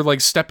you're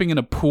like stepping in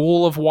a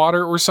pool of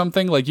water or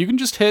something, like you can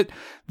just hit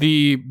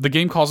the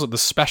game calls it the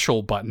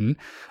special button,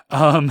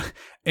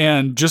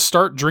 and just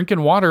start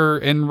drinking water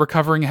and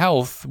recovering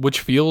health, which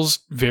feels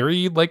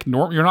very like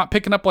normal. You're not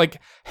picking up like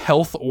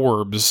health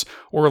orbs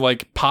or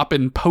like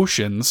popping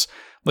potions.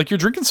 Like you're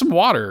drinking some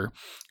water.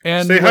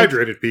 And stay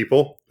hydrated,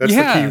 people. That's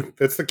the key.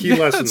 That's the key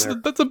lesson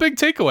there. That's a big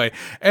takeaway.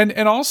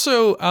 And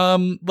also,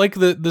 like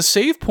the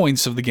save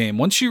points of the game.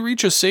 Once you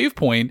reach a save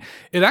point,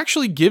 it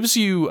actually gives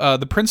you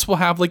the prince will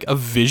have like a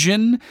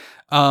vision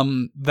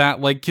that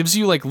like gives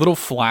you like little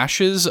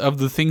flashes of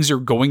the things you're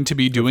going to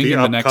be doing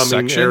in the next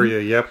section.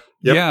 Area. Yep.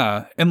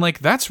 Yeah, and like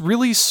that's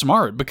really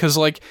smart because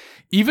like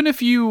even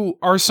if you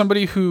are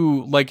somebody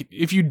who like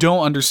if you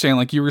don't understand,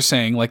 like you were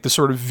saying, like the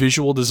sort of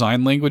visual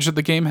design language that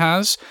the game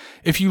has,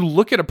 if you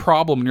look at a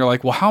problem and you're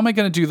like, well, how am I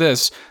going to do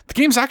this? The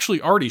game's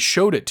actually already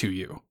showed it to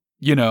you,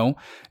 you know?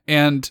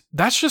 And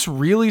that's just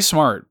really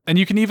smart. And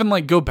you can even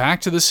like go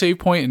back to the save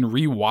point and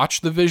rewatch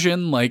the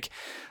vision. Like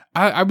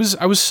I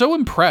was so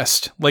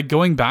impressed, like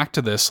going back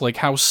to this, like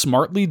how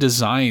smartly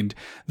designed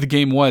the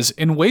game was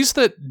in ways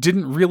that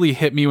didn't really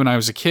hit me when I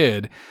was a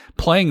kid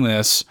playing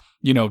this,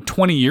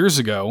 20 years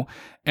ago.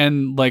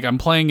 And like, I'm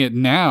playing it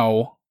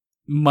now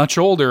much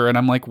older and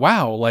I'm like,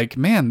 wow, like,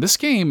 man, this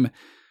game,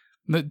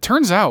 it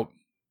turns out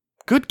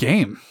good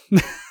game.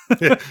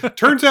 Yeah,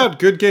 turns out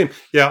good game.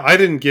 Yeah, I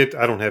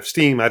don't have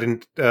Steam. I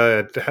didn't,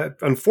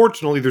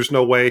 unfortunately, there's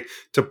no way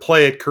to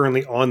play it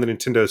currently on the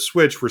Nintendo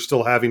Switch. We're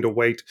still having to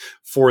wait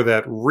for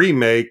that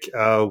remake,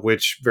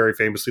 which very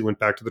famously went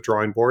back to the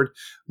drawing board.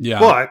 Yeah.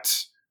 But,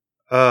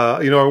 I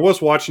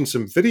was watching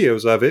some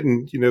videos of it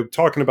and,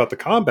 talking about the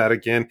combat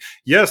again.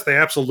 Yes, they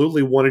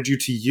absolutely wanted you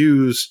to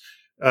use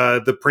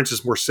the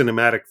Prince's more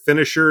cinematic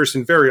finishers,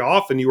 and very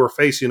often you were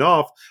facing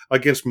off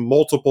against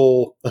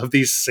multiple of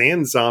these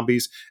sand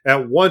zombies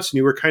at once, and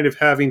you were kind of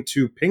having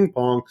to ping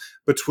pong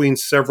between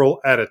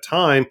several at a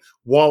time,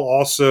 while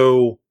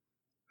also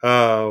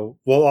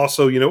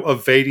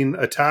evading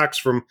attacks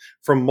from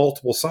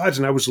multiple sides.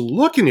 And I was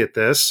looking at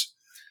this,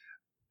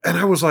 and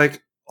I was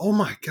like, oh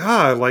my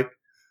god, like.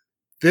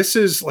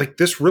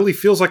 This really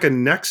feels like a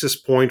nexus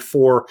point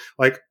for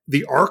like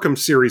the Arkham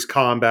series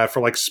combat,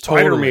 for like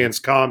Spider-Man's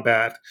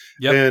combat,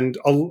 and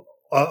a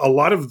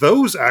lot of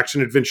those action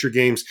adventure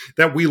games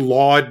that we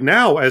laud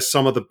now as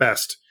some of the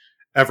best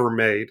ever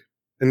made.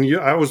 And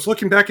I was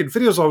looking back at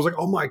videos, I was like,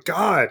 oh my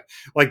god,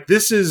 like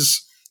this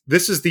is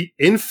the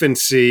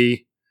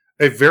infancy,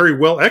 a very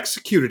well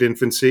executed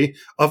infancy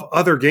of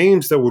other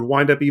games that would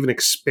wind up even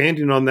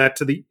expanding on that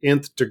to the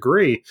nth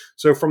degree.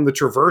 So from the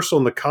traversal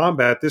and the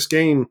combat, this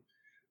game.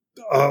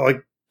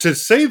 Like to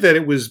say that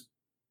it was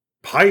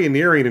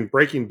pioneering and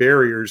breaking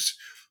barriers,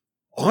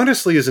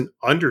 honestly, is an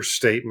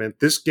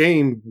understatement. This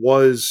game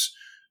was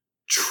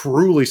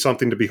truly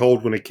something to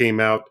behold when it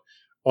came out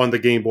on the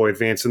Game Boy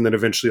Advance and then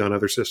eventually on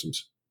other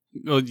systems.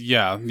 Well,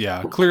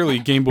 yeah. Clearly,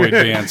 Game Boy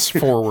Advance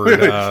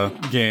forward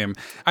game.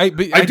 I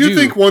do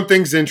think one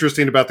thing's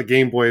interesting about the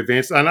Game Boy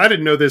Advance, and I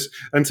didn't know this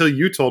until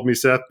you told me,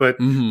 Seth, but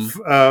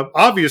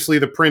obviously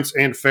the Prince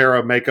and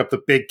Farah make up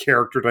the big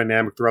character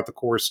dynamic throughout the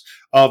course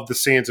of the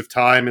Sands of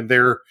Time, and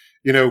they're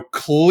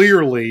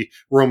clearly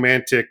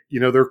romantic.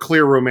 Their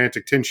clear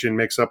romantic tension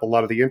makes up a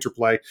lot of the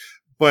interplay.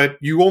 But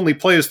you only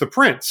play as the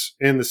Prince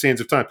in the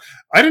Sands of Time.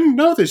 I didn't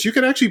know this. You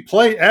can actually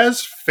play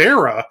as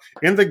Farah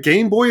in the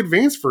Game Boy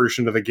Advance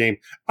version of the game.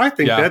 I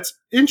think that's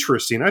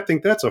interesting. I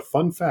think that's a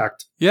fun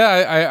fact. Yeah,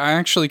 I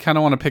actually kind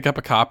of want to pick up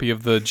a copy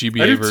of the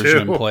GBA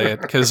version and play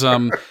it. Because,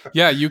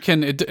 you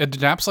can, it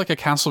adapts like a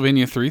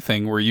Castlevania 3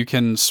 thing where you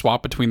can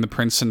swap between the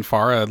Prince and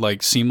Farah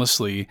like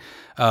seamlessly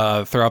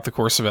throughout the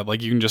course of it.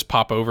 Like you can just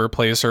pop over,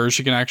 play as her.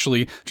 She can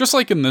actually, just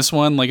like in this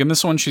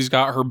one, she's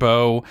got her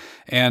bow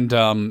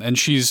and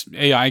she's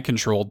AI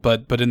controlled.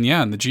 But in the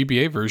end, the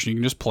GBA version, you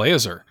can just play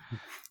as her.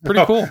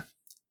 Pretty cool.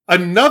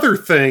 Another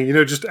thing,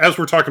 just as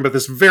we're talking about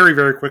this very,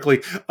 very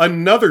quickly,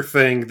 another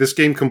thing this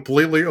game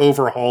completely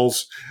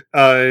overhauls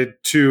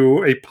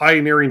to a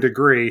pioneering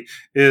degree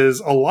is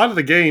a lot of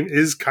the game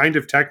is kind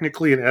of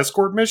technically an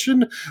escort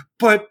mission,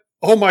 but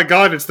oh my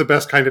god, it's the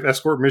best kind of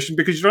escort mission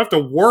because you don't have to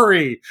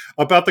worry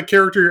about the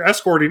character you're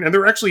escorting, and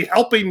they're actually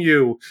helping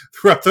you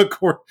throughout the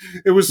course.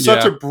 It was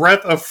such a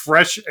breath of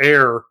fresh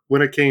air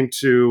when it came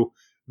to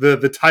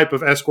the type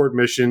of escort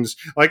missions.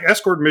 Like,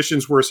 escort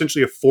missions were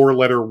essentially a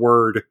 4-letter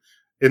word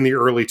in the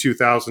early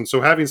 2000s. So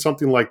having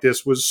something like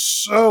this was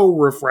so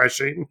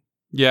refreshing.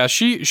 Yeah,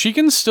 she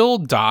can still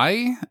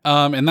die,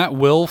 and that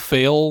will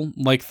fail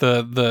like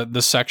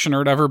the section or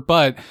whatever,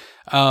 but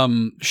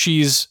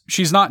she's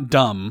not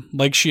dumb.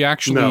 Like, she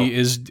actually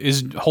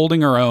is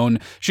holding her own.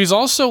 She's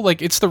also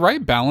like, it's the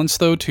right balance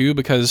though too,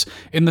 because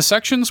in the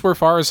sections where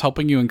Farah is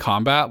helping you in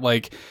combat,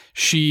 like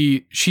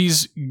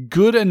she's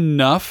good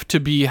enough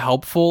to be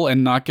helpful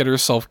and not get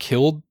herself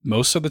killed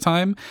most of the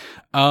time.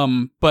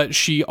 But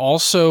she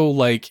also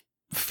like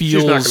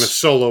feels... She's not going to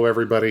solo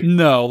everybody.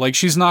 No, like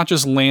she's not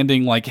just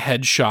landing like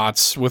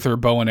headshots with her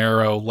bow and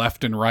arrow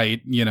left and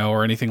right,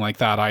 or anything like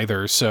that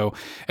either. So,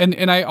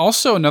 and I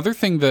also, another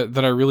thing that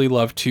I really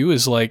love too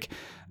is like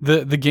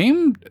the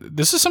game,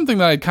 this is something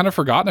that I'd kind of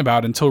forgotten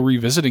about until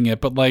revisiting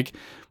it, but like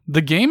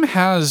the game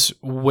has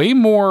way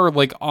more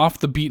like off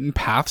the beaten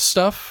path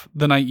stuff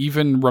than I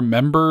even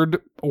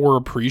remembered or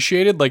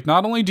appreciated. Like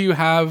not only do you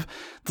have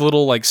the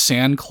little like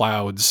sand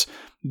clouds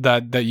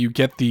that you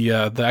get the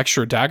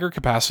extra dagger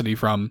capacity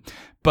from,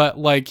 but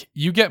like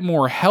you get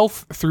more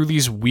health through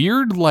these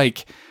weird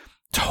like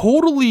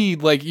totally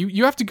like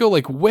you have to go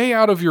like way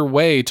out of your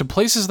way to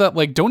places that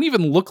like don't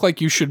even look like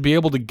you should be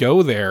able to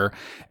go there,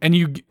 and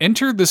you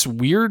enter this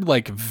weird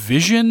like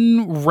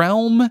vision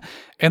realm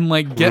and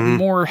like get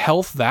more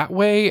health that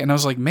way. And I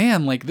was like,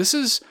 man, like this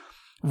is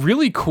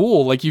really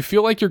cool. Like you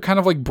feel like you're kind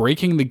of like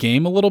breaking the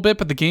game a little bit,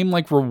 but the game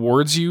like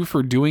rewards you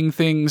for doing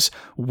things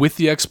with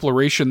the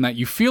exploration that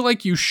you feel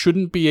like you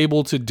shouldn't be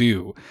able to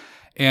do.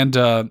 And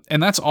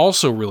that's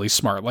also really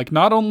smart. Like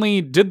not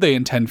only did they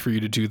intend for you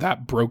to do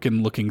that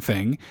broken looking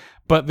thing,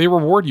 but they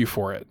reward you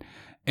for it.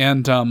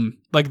 And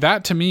like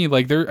that to me,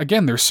 like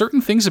there's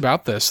certain things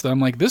about this that I'm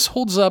like, this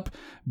holds up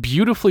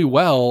beautifully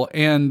well.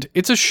 And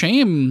it's a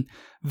shame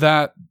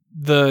that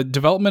the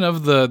development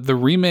of the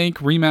remake,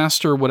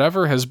 remaster,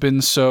 whatever has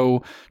been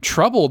so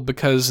troubled,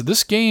 because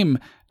this game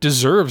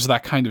deserves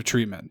that kind of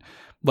treatment.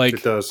 Like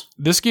it does.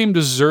 This game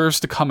deserves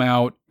to come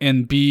out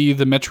and be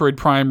the Metroid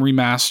Prime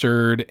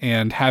remastered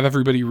and have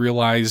everybody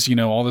realize,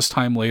 all this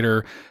time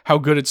later, how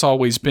good it's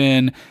always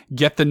been,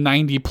 get the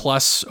 90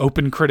 plus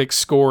open critic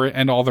score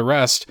and all the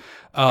rest.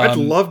 I'd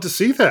love to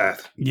see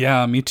that.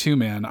 Yeah, me too,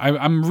 man.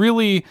 I'm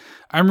really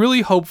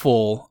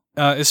hopeful.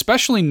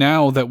 Especially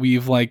now that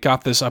we've like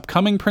got this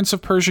upcoming Prince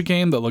of Persia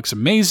game that looks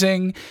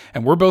amazing,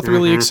 and we're both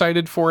really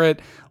excited for it.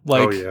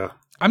 Like, oh yeah,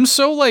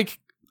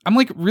 I'm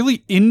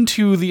really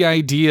into the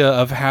idea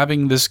of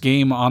having this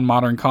game on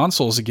modern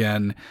consoles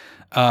again,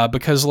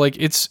 because like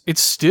it's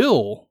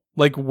still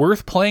like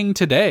worth playing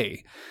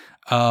today.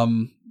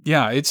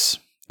 Yeah, it's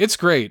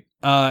great.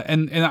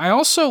 And I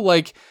also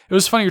like, it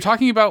was funny, you're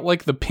talking about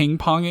like the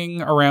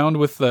ping-ponging around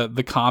with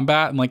the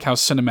combat and like how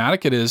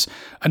cinematic it is.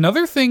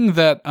 Another thing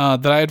that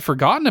I had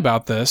forgotten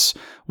about this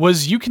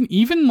was you can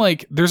even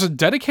like, there's a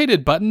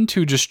dedicated button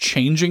to just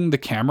changing the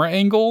camera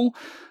angle,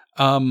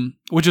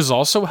 which is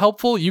also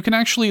helpful. You can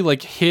actually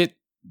like hit,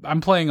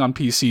 I'm playing on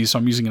PC, so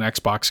I'm using an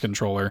Xbox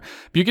controller,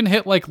 but you can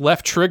hit like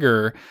left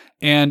trigger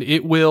and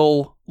it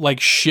will like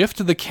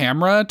shift the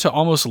camera to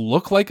almost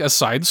look like a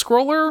side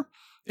scroller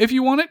if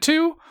you want it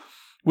to,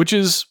 which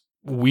is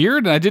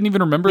weird. And I didn't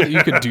even remember that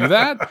you could do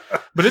that,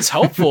 but it's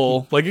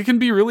helpful. Like it can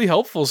be really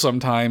helpful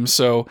sometimes.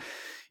 So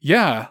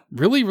yeah,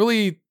 really,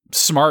 really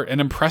smart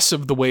and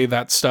impressive the way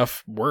that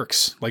stuff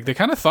works. Like they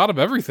kind of thought of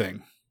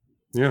everything.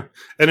 Yeah.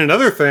 And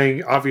another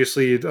thing,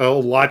 obviously, a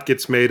lot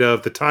gets made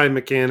of the time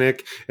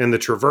mechanic and the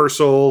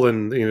traversal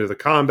and, the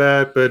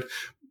combat. But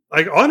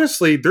like,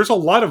 honestly, there's a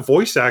lot of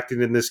voice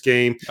acting in this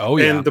game. Oh,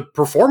 yeah. And the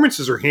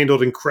performances are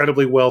handled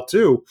incredibly well,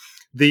 too.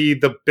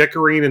 The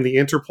bickering and the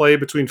interplay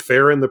between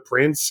Farah and the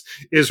prince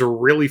is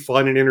really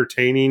fun and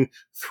entertaining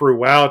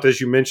throughout.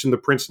 As you mentioned, the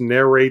prince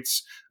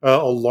narrates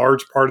a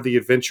large part of the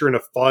adventure in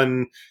a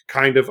fun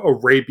kind of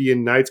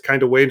Arabian Nights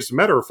kind of way. And as a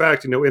matter of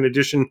fact, in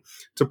addition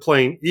to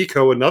playing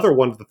Eco, another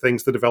one of the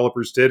things the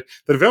developers did,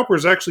 the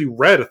developers actually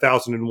read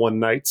 1001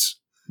 Nights.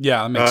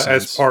 Yeah, that makes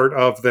sense. As part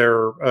of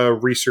their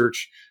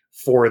research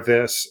for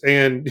this.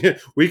 And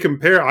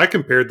I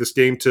compared this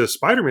game to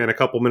Spider-Man a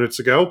couple minutes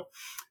ago.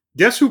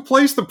 Guess who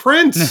plays the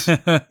prince?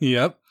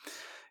 Yep.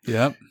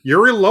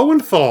 Yuri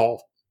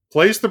Lowenthal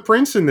plays the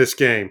prince in this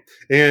game.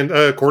 And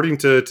according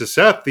to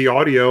Seth, the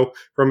audio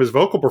from his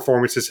vocal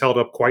performance has held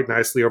up quite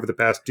nicely over the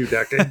past 2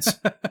 decades.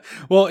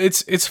 Well,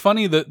 it's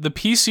funny that the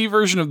PC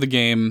version of the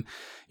game,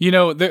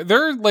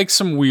 there are like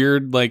some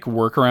weird like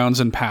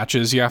workarounds and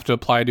patches you have to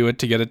apply to it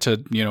to get it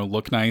to,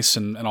 look nice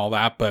and all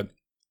that. But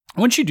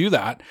once you do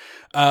that,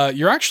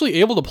 you're actually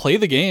able to play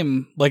the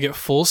game like at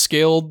full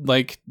scale,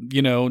 like,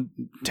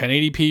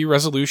 1080p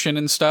resolution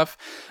and stuff.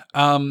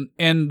 And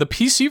the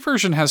PC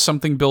version has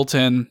something built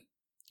in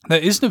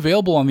that isn't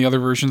available on the other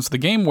versions of the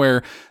game,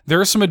 where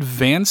there are some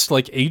advanced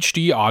like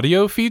HD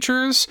audio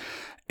features.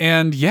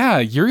 And yeah,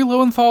 Yuri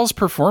Lowenthal's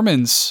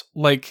performance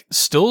like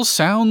still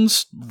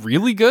sounds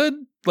really good,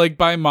 like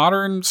by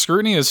modern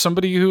scrutiny, as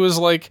somebody who is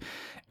like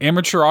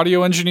amateur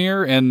audio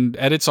engineer and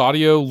edits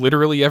audio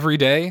literally every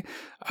day.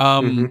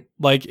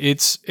 Like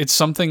it's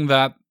something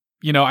that,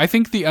 I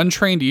think the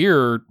untrained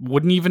ear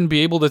wouldn't even be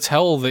able to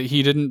tell that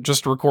he didn't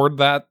just record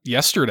that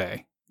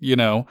yesterday,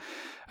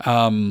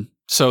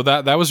 so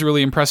that was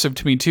really impressive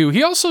to me too.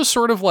 He also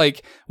sort of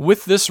like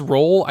with this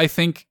role, I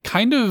think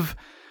kind of,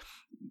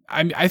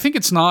 I think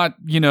it's not,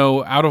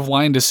 out of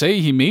line to say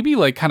he maybe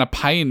like kind of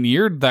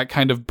pioneered that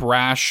kind of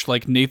brash,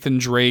 like Nathan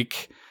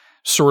Drake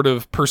sort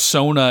of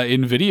persona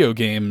in video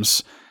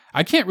games.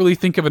 I can't really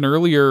think of an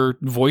earlier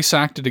voice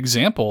acted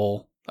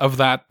example of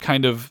that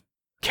kind of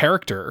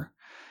character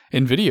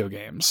in video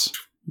games.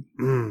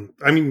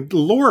 I mean,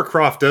 Lara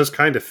Croft does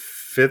kind of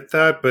fit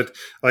that, but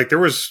like there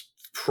was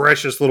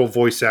precious little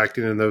voice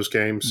acting in those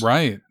games.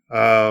 Right.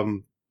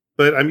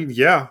 But I mean,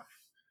 yeah,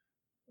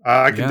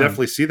 I can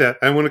definitely see that.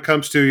 And when it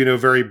comes to, you know,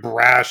 very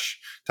brash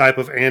type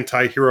of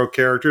anti-hero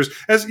characters,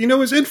 as you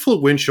know, as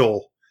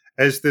influential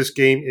as this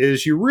game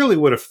is, you really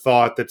would have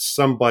thought that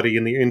somebody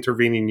in the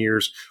intervening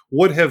years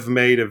would have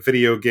made a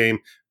video game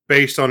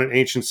based on an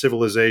ancient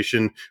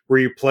civilization where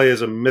you play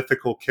as a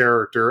mythical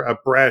character, a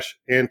brash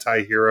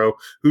anti-hero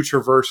who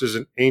traverses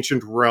an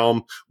ancient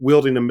realm,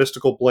 wielding a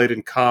mystical blade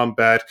in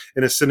combat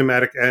in a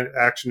cinematic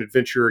action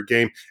adventure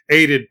game,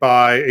 aided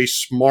by a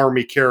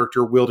smarmy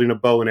character wielding a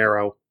bow and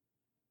arrow.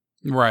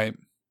 Right.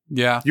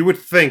 Yeah. You would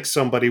think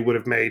somebody would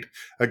have made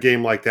a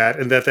game like that,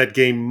 and that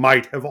game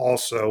might have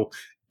also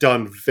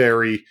done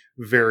very,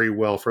 very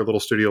well for a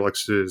little studio like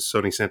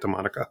Sony Santa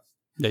Monica.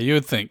 Yeah, you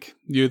would think.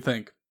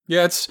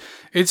 Yeah,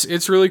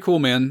 it's really cool,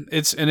 man.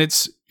 It's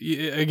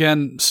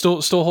again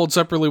still holds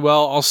up really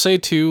well. I'll say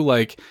too,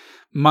 like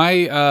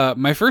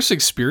my first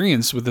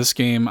experience with this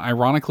game,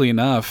 ironically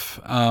enough,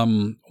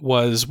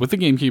 was with the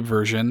GameCube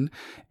version,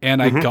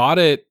 and I got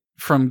it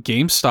from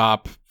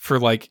GameStop for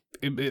like.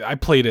 I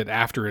played it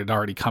after it had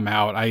already come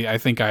out. I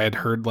think I had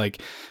heard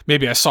like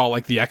maybe I saw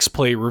like the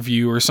X-Play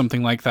review or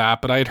something like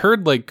that, but I had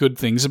heard like good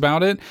things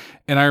about it,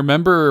 and I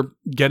remember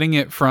getting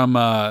it from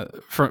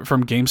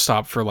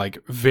GameStop for like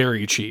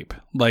very cheap.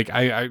 Like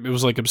it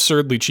was like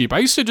absurdly cheap. I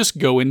used to just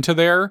go into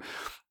there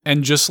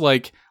and just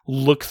like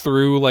look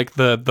through like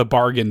the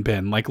bargain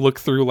bin, like look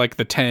through like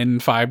the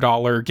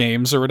 $5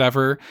 games or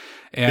whatever.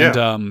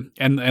 And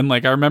and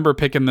like I remember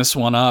picking this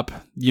one up,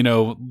 you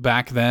know,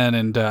 back then,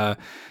 and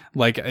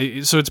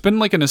so it's been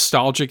like a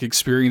nostalgic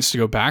experience to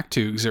go back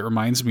to because it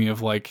reminds me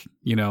of like,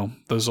 you know,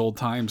 those old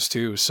times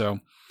too. So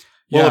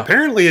well,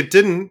 apparently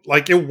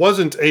it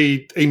wasn't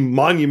a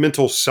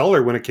monumental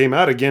seller when it came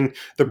out. Again,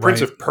 the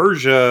Prince of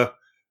Persia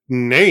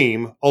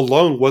name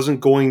alone wasn't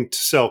going to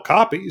sell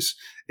copies.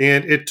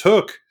 And it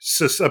took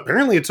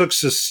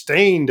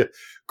sustained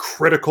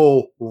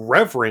critical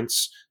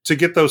reverence to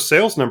get those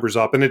sales numbers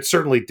up. And it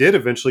certainly did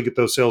eventually get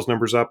those sales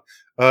numbers up.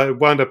 It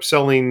wound up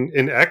selling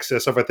in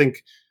excess of, I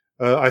think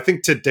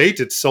to date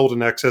it's sold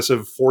in excess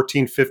of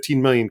 14,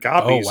 15 million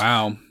copies. Oh,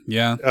 wow.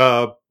 Yeah.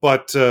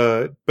 But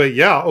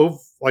yeah,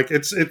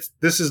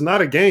 this is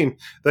not a game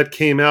that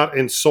came out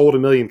and sold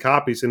 1 million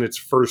copies in its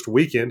first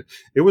weekend.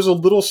 It was a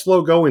little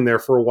slow going there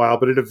for a while,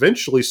 but it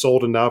eventually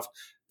sold enough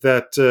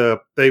that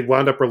they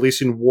wound up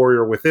releasing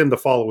Warrior Within the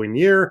following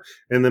year,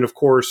 and then of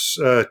course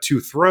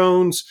Two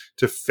Thrones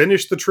to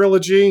finish the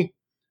trilogy.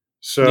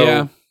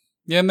 So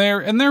yeah,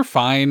 and they're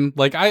fine.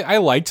 Like I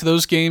liked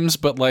those games,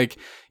 but like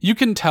you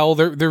can tell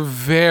they're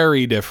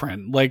very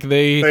different. Like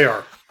they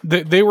are.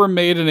 They were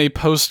made in a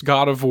post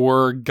God of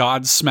War,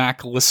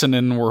 Godsmack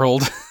listening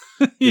world.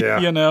 Yeah.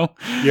 You know?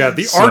 Yeah,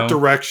 the art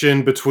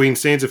direction between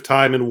Sands of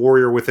Time and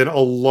Warrior Within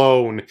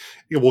alone,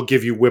 it will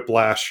give you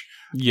whiplash.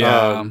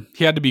 Yeah.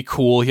 He had to be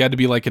cool. He had to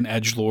be like an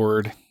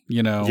edgelord,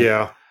 you know?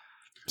 Yeah.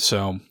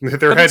 So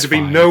there had to be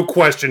no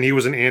question he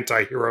was an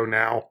anti-hero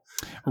now.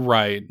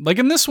 Right. Like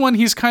in this one,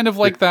 he's kind of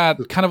like that,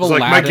 kind of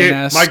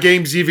Aladdin-esque. My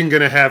game's even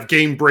going to have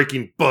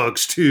game-breaking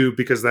bugs too,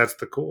 because that's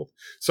the cool.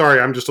 Sorry,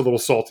 I'm just a little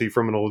salty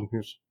from an old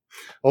news.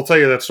 I'll tell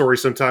you that story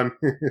sometime.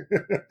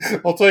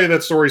 I'll tell you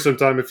that story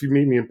sometime if you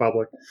meet me in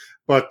public.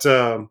 But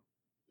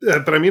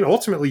I mean,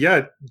 ultimately,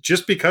 yeah,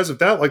 just because of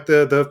that, like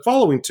the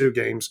following two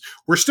games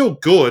were still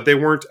good. They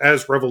weren't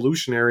as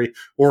revolutionary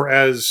or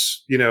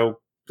as, you know,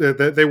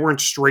 they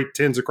weren't straight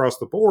 10s across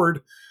the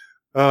board.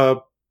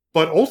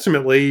 But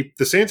ultimately,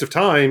 the Sands of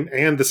Time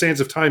and the Sands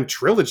of Time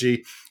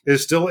trilogy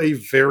is still a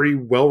very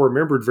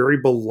well-remembered, very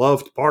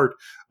beloved part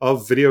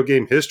of video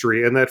game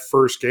history. And that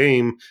first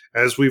game,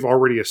 as we've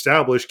already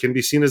established, can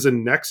be seen as a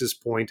nexus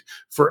point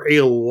for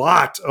a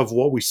lot of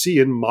what we see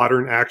in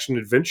modern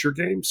action-adventure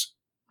games.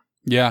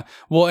 Yeah.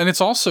 Well, and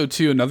it's also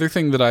too another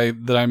thing that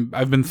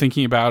I've been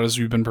thinking about as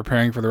we've been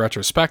preparing for the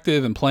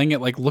retrospective and playing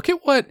it. Like, look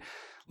at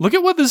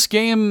what this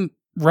game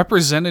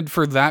represented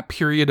for that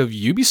period of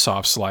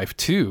Ubisoft's life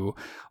too.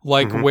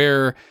 Like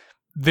where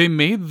they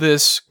made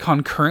this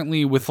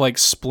concurrently with like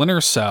Splinter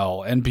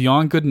Cell and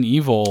Beyond Good and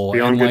Evil.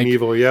 Beyond Good and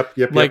Evil, yep.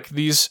 Like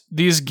these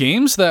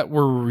games that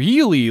were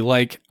really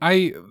like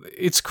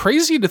it's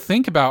crazy to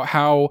think about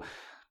how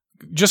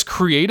just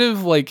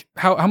creative, like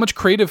how much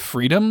creative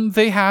freedom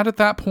they had at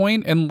that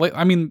point. And like,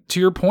 I mean, to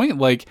your point,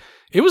 like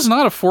it was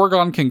not a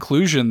foregone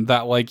conclusion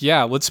that like,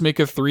 yeah, let's make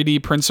a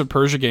 3D Prince of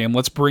Persia game.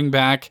 Let's bring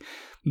back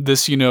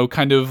this, you know,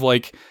 kind of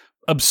like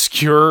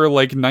obscure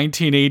like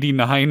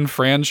 1989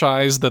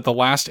 franchise that the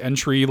last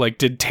entry like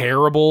did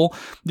terrible.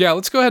 Yeah,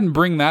 let's go ahead and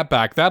bring that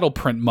back. That'll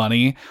print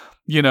money.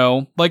 You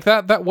know, like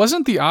that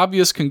wasn't the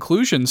obvious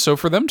conclusion. So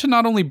for them to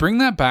not only bring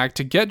that back,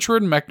 to get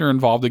Jordan Mechner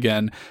involved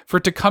again, for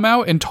it to come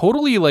out and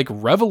totally like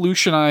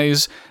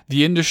revolutionize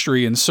the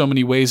industry in so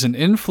many ways and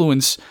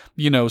influence,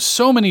 you know,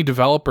 so many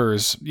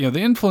developers, you know,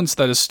 the influence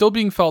that is still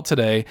being felt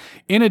today,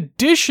 in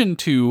addition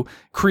to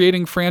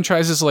creating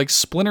franchises like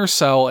Splinter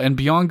Cell and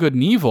Beyond Good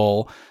and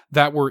Evil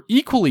that were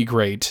equally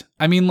great.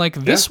 I mean, like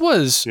this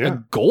was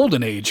a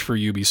golden age for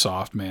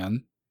Ubisoft,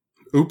 man.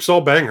 Oops,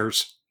 all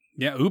bangers.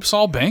 Yeah, oops,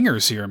 all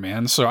bangers here,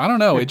 man. So I don't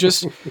know. It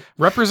just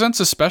represents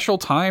a special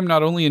time,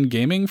 not only in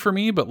gaming for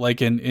me, but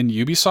like in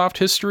Ubisoft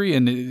history.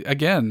 And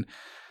again,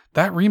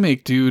 that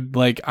remake, dude,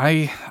 like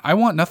I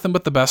want nothing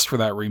but the best for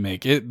that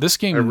remake. This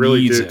game I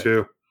really needs do it.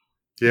 too.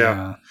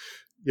 Yeah.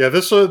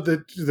 This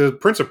the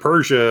Prince of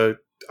Persia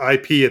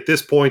IP at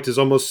this point is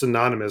almost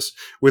synonymous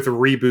with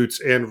reboots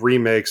and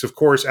remakes. Of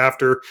course,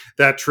 after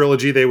that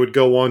trilogy, they would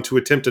go on to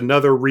attempt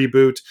another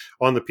reboot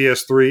on the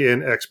PS3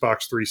 and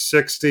Xbox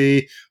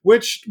 360,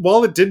 which,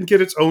 while it didn't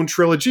get its own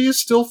trilogy, is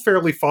still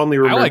fairly fondly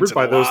remembered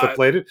by those that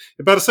played it.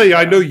 I'm about to say,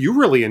 I know you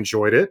really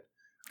enjoyed it.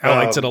 I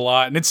liked it a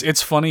lot, and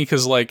it's funny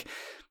because like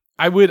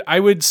I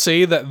would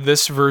say that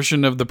this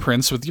version of the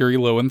Prince with Yuri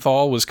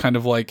Lowenthal was kind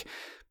of like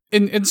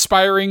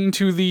inspiring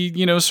to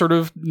the, sort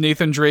of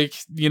Nathan Drake,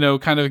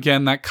 kind of,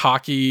 again, that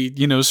cocky,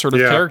 sort of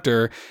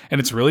character. And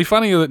it's really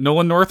funny that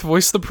Nolan North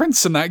voiced the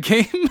Prince in that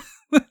game,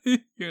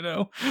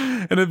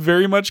 and it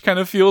very much kind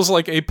of feels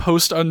like a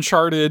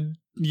post-Uncharted,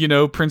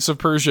 Prince of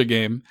Persia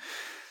game.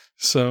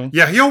 So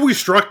yeah, he always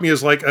struck me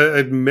as like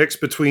a mix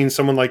between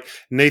someone like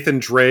Nathan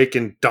Drake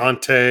and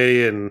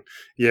Dante, and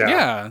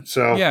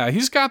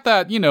he's got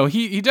that.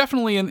 He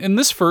definitely in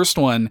this first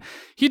one,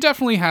 he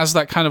definitely has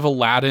that kind of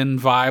Aladdin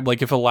vibe.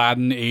 Like if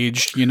Aladdin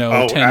aged, 10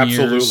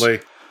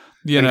 absolutely.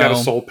 years, got a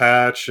soul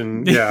patch,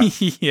 and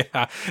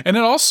yeah, and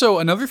then also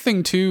another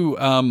thing too.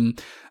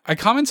 I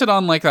commented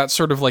on like that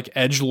sort of like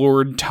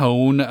edgelord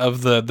tone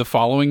of the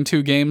following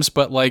two games,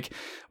 but like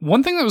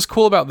one thing that was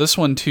cool about this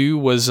one too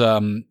was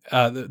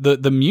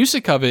the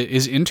music of it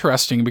is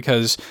interesting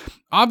because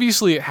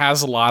obviously it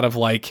has a lot of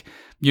like,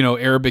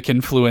 Arabic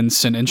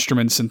influence and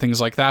instruments and things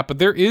like that, but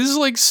there is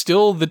like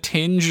still the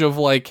tinge of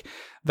like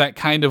that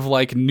kind of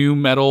like nu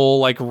metal,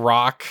 like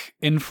rock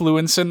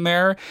influence in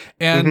there.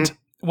 And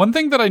one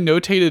thing that I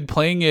notated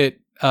playing it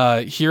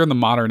here in the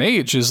modern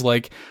age is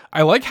like,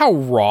 I like how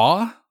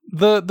raw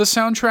the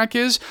soundtrack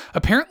is.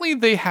 Apparently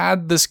they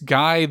had this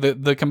guy,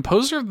 the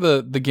composer of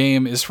the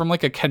game is from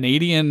like a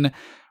Canadian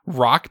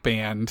rock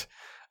band.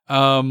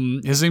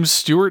 His name's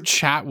Stuart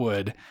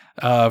Chatwood,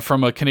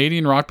 from a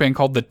Canadian rock band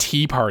called The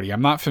Tea Party.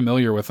 I'm not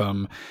familiar with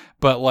them,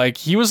 but like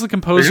he was the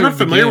composer. You're not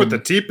familiar with the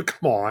The Tea?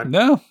 Come on.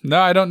 No,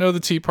 I don't know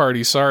The Tea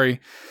Party. Sorry.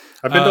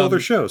 I've been to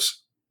other shows.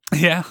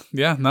 Yeah,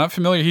 not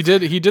familiar. He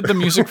did the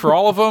music for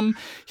all of them.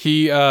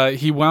 He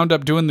wound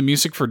up doing the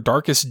music for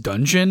Darkest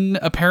Dungeon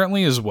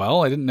apparently as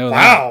well. I didn't know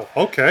that. Wow,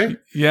 okay.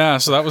 Yeah,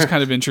 so that was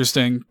kind of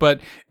interesting.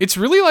 But it's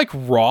really like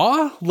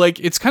raw.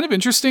 Like it's kind of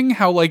interesting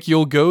how like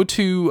you'll go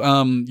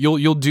to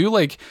you'll do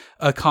like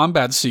a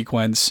combat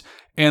sequence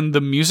and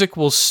the music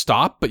will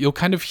stop, but you'll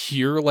kind of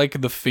hear like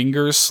the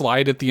fingers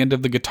slide at the end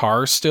of the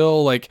guitar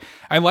still. Like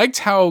I liked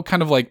how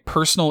kind of like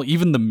personal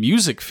even the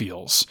music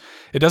feels.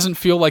 It doesn't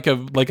feel like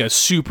a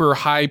super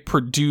high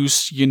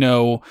produced,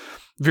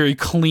 very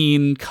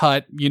clean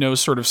cut,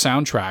 sort of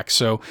soundtrack.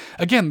 So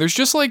again, there's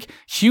just like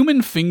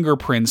human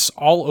fingerprints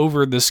all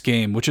over this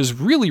game, which is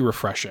really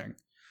refreshing.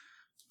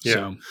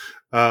 Yeah.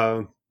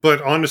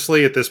 But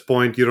honestly, at this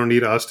point, you don't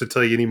need us to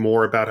tell you any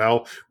more about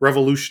how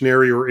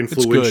revolutionary or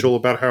influential,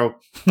 about how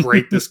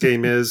great this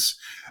game is.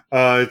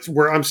 It's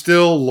where I'm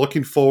still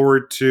looking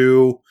forward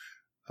to.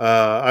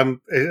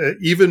 I'm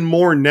even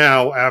more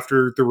now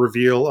after the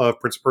reveal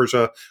of Prince of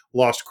Persia: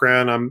 Lost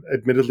Crown. I'm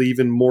admittedly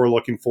even more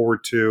looking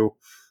forward to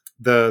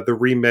the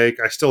remake.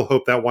 I still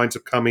hope that winds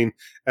up coming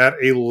at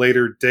a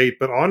later date.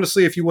 But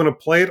honestly, if you want to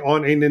play it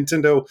on a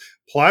Nintendo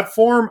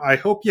platform, I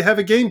hope you have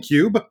a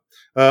GameCube.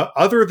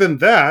 Other than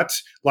that,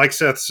 like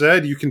Seth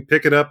said, you can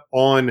pick it up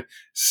on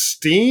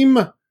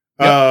Steam.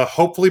 Yep.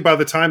 Hopefully by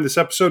the time this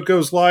episode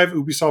goes live,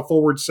 Ubisoft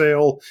Forward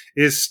sale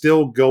is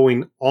still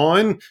going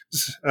on.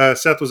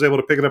 Seth was able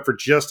to pick it up for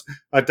just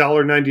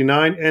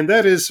 $1.99, and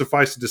that is,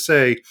 suffice it to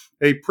say,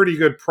 a pretty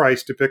good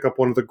price to pick up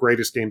one of the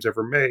greatest games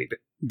ever made.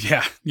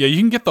 Yeah, you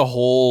can get the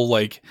whole,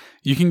 like,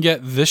 you can get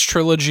this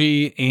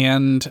trilogy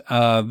and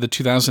the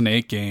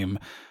 2008 game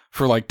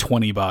for like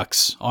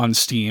 $20 on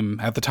Steam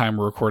at the time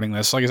we're recording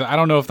this. Like I said, I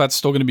don't know if that's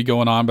still going to be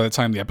going on by the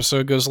time the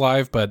episode goes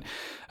live, but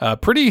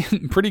pretty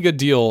good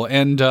deal.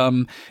 And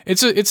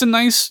it's a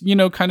nice,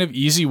 kind of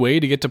easy way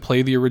to get to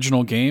play the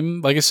original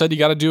game. Like I said, you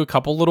got to do a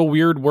couple little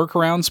weird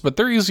workarounds, but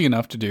they're easy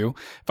enough to do.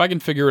 If I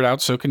can figure it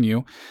out, so can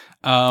you.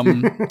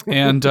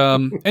 And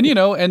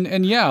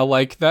yeah,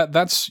 like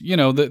that's,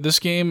 this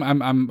game,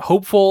 I'm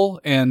hopeful,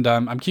 and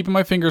I'm keeping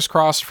my fingers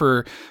crossed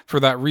for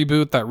that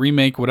reboot, that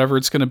remake, whatever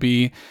it's going to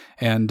be.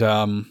 And,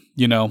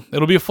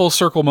 it'll be a full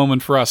circle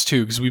moment for us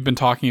too, because we've been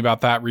talking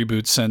about that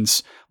reboot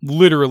since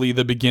literally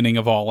the beginning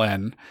of All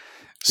In.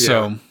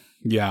 So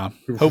yeah,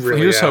 hopefully,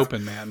 really here's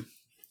hoping, man.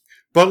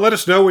 But let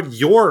us know what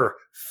your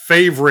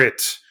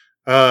favorite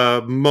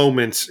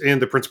moments in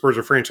the Prince of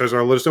Persia franchise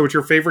are. Let us know what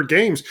your favorite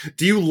games.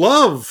 Do you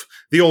love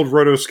the old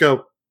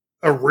Rotoscope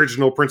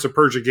original Prince of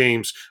Persia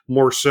games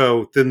more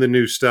so than the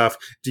new stuff?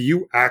 Do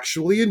you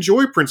actually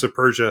enjoy Prince of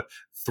Persia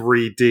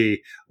 3D?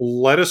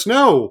 Let us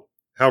know.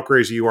 how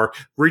crazy you are.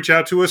 Reach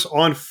out to us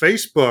on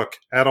Facebook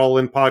at All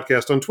In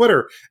Podcast, on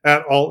Twitter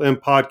at All In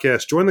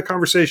Podcast. Join the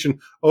conversation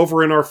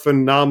over in our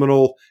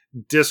phenomenal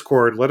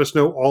Discord. Let us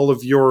know all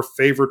of your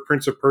favorite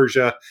Prince of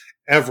Persia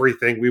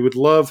everything. We would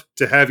love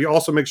to have you.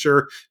 Also, make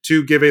sure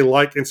to give a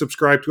like and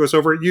subscribe to us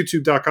over at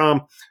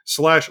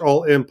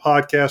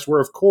youtube.com/allinpodcast,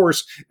 where, of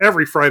course,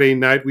 every Friday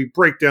night we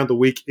break down the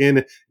week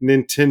in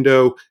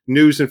Nintendo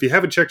news. And if you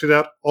haven't checked it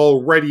out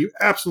already, you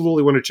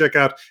absolutely want to check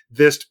out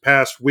this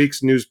past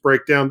week's news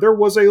breakdown. There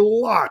was a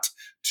lot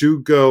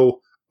to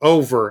go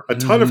over, a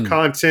ton of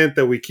content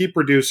that we keep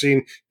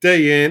producing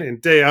day in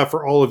and day out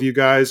for all of you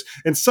guys.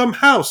 And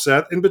somehow,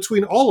 Seth, in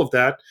between all of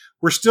that,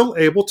 we're still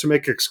able to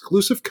make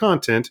exclusive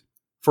content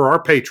for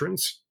our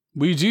patrons.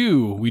 We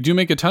do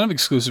make a ton of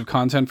exclusive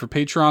content for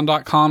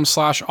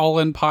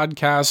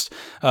patreon.com/allinpodcast.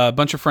 A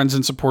bunch of friends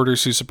and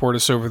supporters who support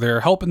us over there,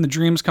 helping the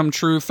dreams come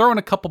true, throwing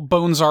a couple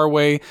bones our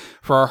way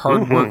for our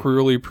hard work. We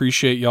really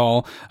appreciate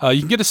y'all. You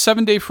can get a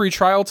 7-day free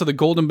trial to the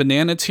Golden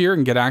Banana tier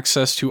and get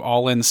access to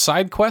All In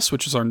Side Quest,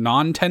 which is our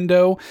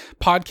non-Tendo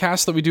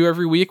podcast that we do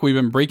every week. We've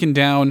been breaking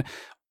down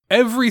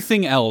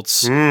everything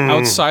else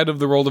outside of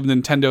the world of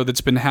Nintendo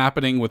that's been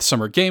happening with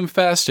Summer Game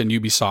Fest and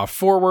Ubisoft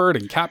Forward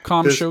and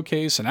Capcom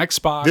Showcase and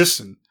Xbox.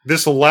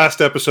 This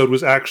last episode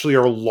was actually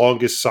our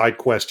longest side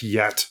quest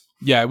yet.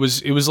 Yeah, it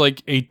was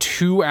like a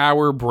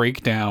 2-hour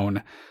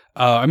breakdown.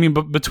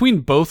 But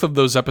between both of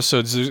those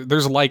episodes,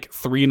 there's like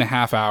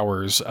 3.5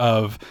 hours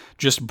of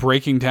just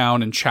breaking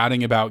down and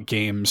chatting about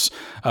games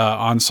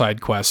on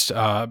SideQuest.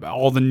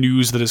 All the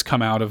news that has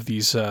come out of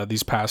this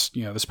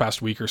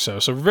past week or so.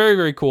 So very,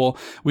 very cool.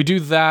 We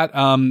do that.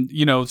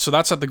 So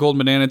that's at the Golden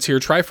Banana tier.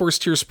 Triforce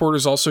tier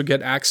supporters also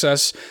get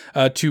access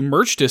to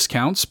merch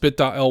discounts.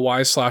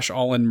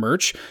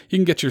 bit.ly/allinmerch. You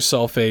can get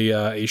yourself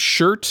a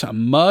shirt, a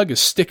mug, a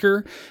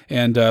sticker,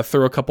 and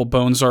throw a couple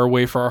bones our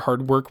way for our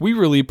hard work. We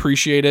really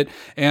appreciate it.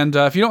 And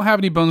if you don't have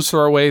any bones to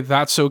throw our way,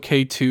 that's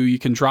okay too. You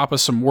can drop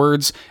us some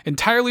words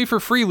entirely for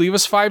free. Leave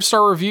us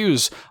 5-star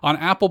reviews on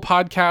Apple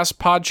Podcasts,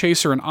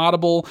 Podchaser, and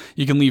Audible.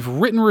 You can leave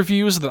written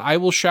reviews that I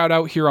will shout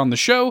out here on the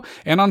show.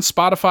 And on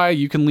Spotify,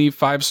 you can leave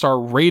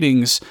 5-star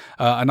ratings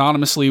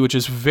anonymously, which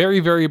is very,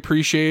 very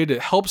appreciated.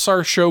 It helps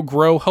our show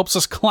grow, helps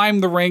us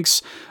climb the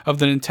ranks of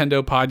the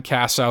Nintendo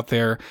podcasts out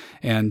there.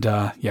 And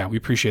we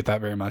appreciate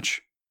that very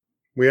much.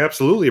 We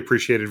absolutely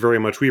appreciate it very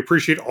much. We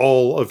appreciate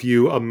all of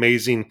you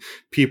amazing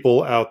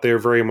people out there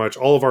very much.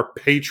 All of our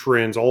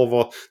patrons, all of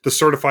the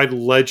certified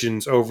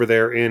legends over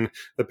there in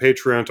the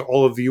Patreon, to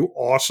all of you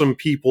awesome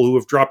people who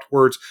have dropped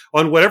words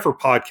on whatever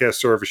podcast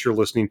service you're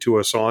listening to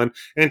us on,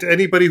 and to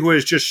anybody who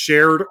has just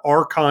shared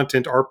our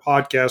content, our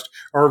podcast,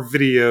 our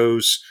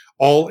videos,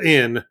 all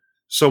in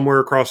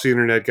somewhere across the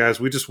internet, guys.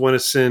 We just want to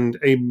send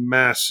a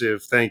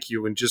massive thank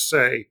you and just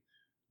say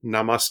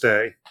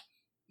namaste.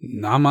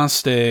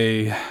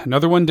 Namaste.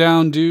 Another one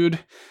down, dude.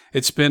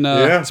 It's been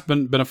a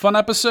fun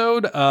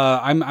episode.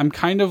 I'm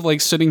kind of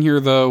like sitting here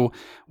though,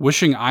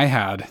 wishing I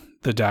had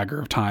the Dagger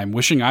of Time,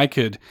 wishing I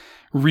could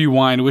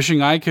rewind, wishing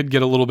I could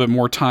get a little bit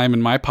more time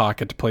in my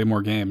pocket to play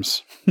more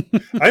games.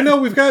 I know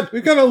we've got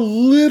a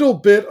little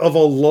bit of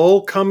a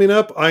lull coming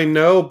up. I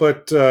know,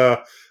 but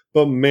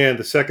man,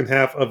 the second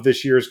half of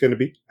this year is going to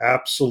be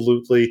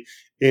absolutely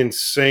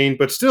insane.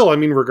 But still, I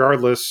mean,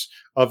 regardless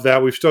of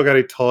that, we've still got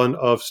a ton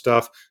of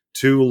stuff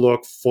to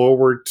look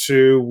forward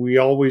to. We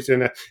always,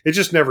 it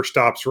just never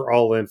stops for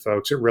All In,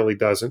 folks. It really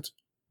doesn't.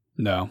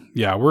 No.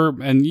 Yeah,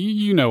 and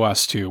you know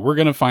us too. We're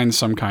going to find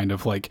some kind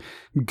of like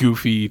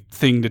goofy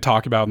thing to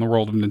talk about in the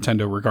world of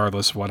Nintendo,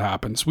 regardless of what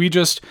happens. We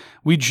just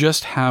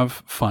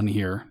have fun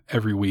here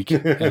every week,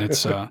 and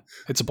it's a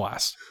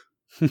blast.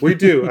 We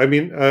do. I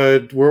mean,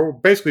 we're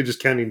basically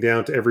just counting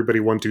down to everybody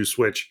 1-2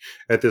 Switch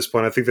at this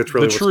point. I think that's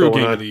really what's going on. The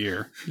true game of the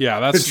year. Yeah,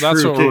 that's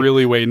what we're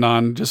really waiting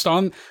on. Just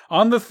on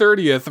the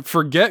 30th,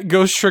 forget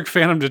Ghost Trick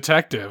Phantom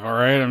Detective, all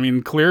right? I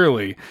mean,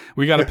 clearly,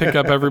 we got to pick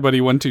up everybody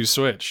 1-2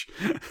 Switch.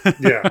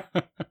 Yeah.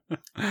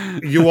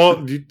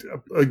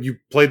 You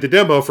played the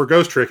demo for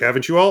Ghost Trick,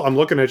 haven't you all? I'm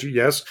looking at you.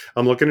 Yes,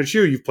 I'm looking at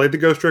you. You've played the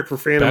Ghost Trick for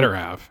Phantom. Better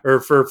have. Or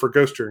for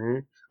Ghost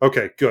Trick.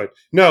 Okay, good.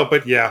 No,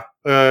 but yeah,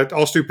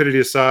 all stupidity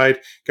aside,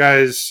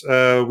 guys,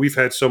 we've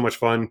had so much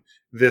fun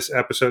this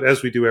episode,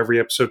 as we do every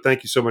episode.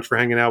 Thank you so much for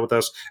hanging out with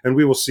us, and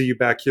we will see you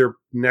back here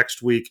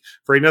next week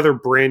for another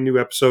brand new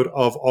episode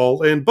of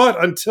All In.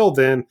 But until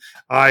then,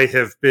 I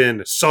have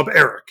been Sub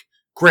Eric,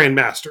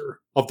 Grandmaster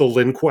of the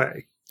Lin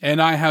Kuei.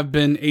 And I have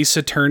been Ace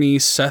Attorney,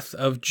 Seth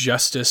of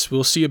Justice.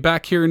 We'll see you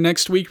back here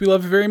next week. We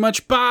love you very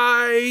much.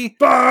 Bye!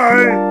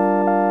 Bye!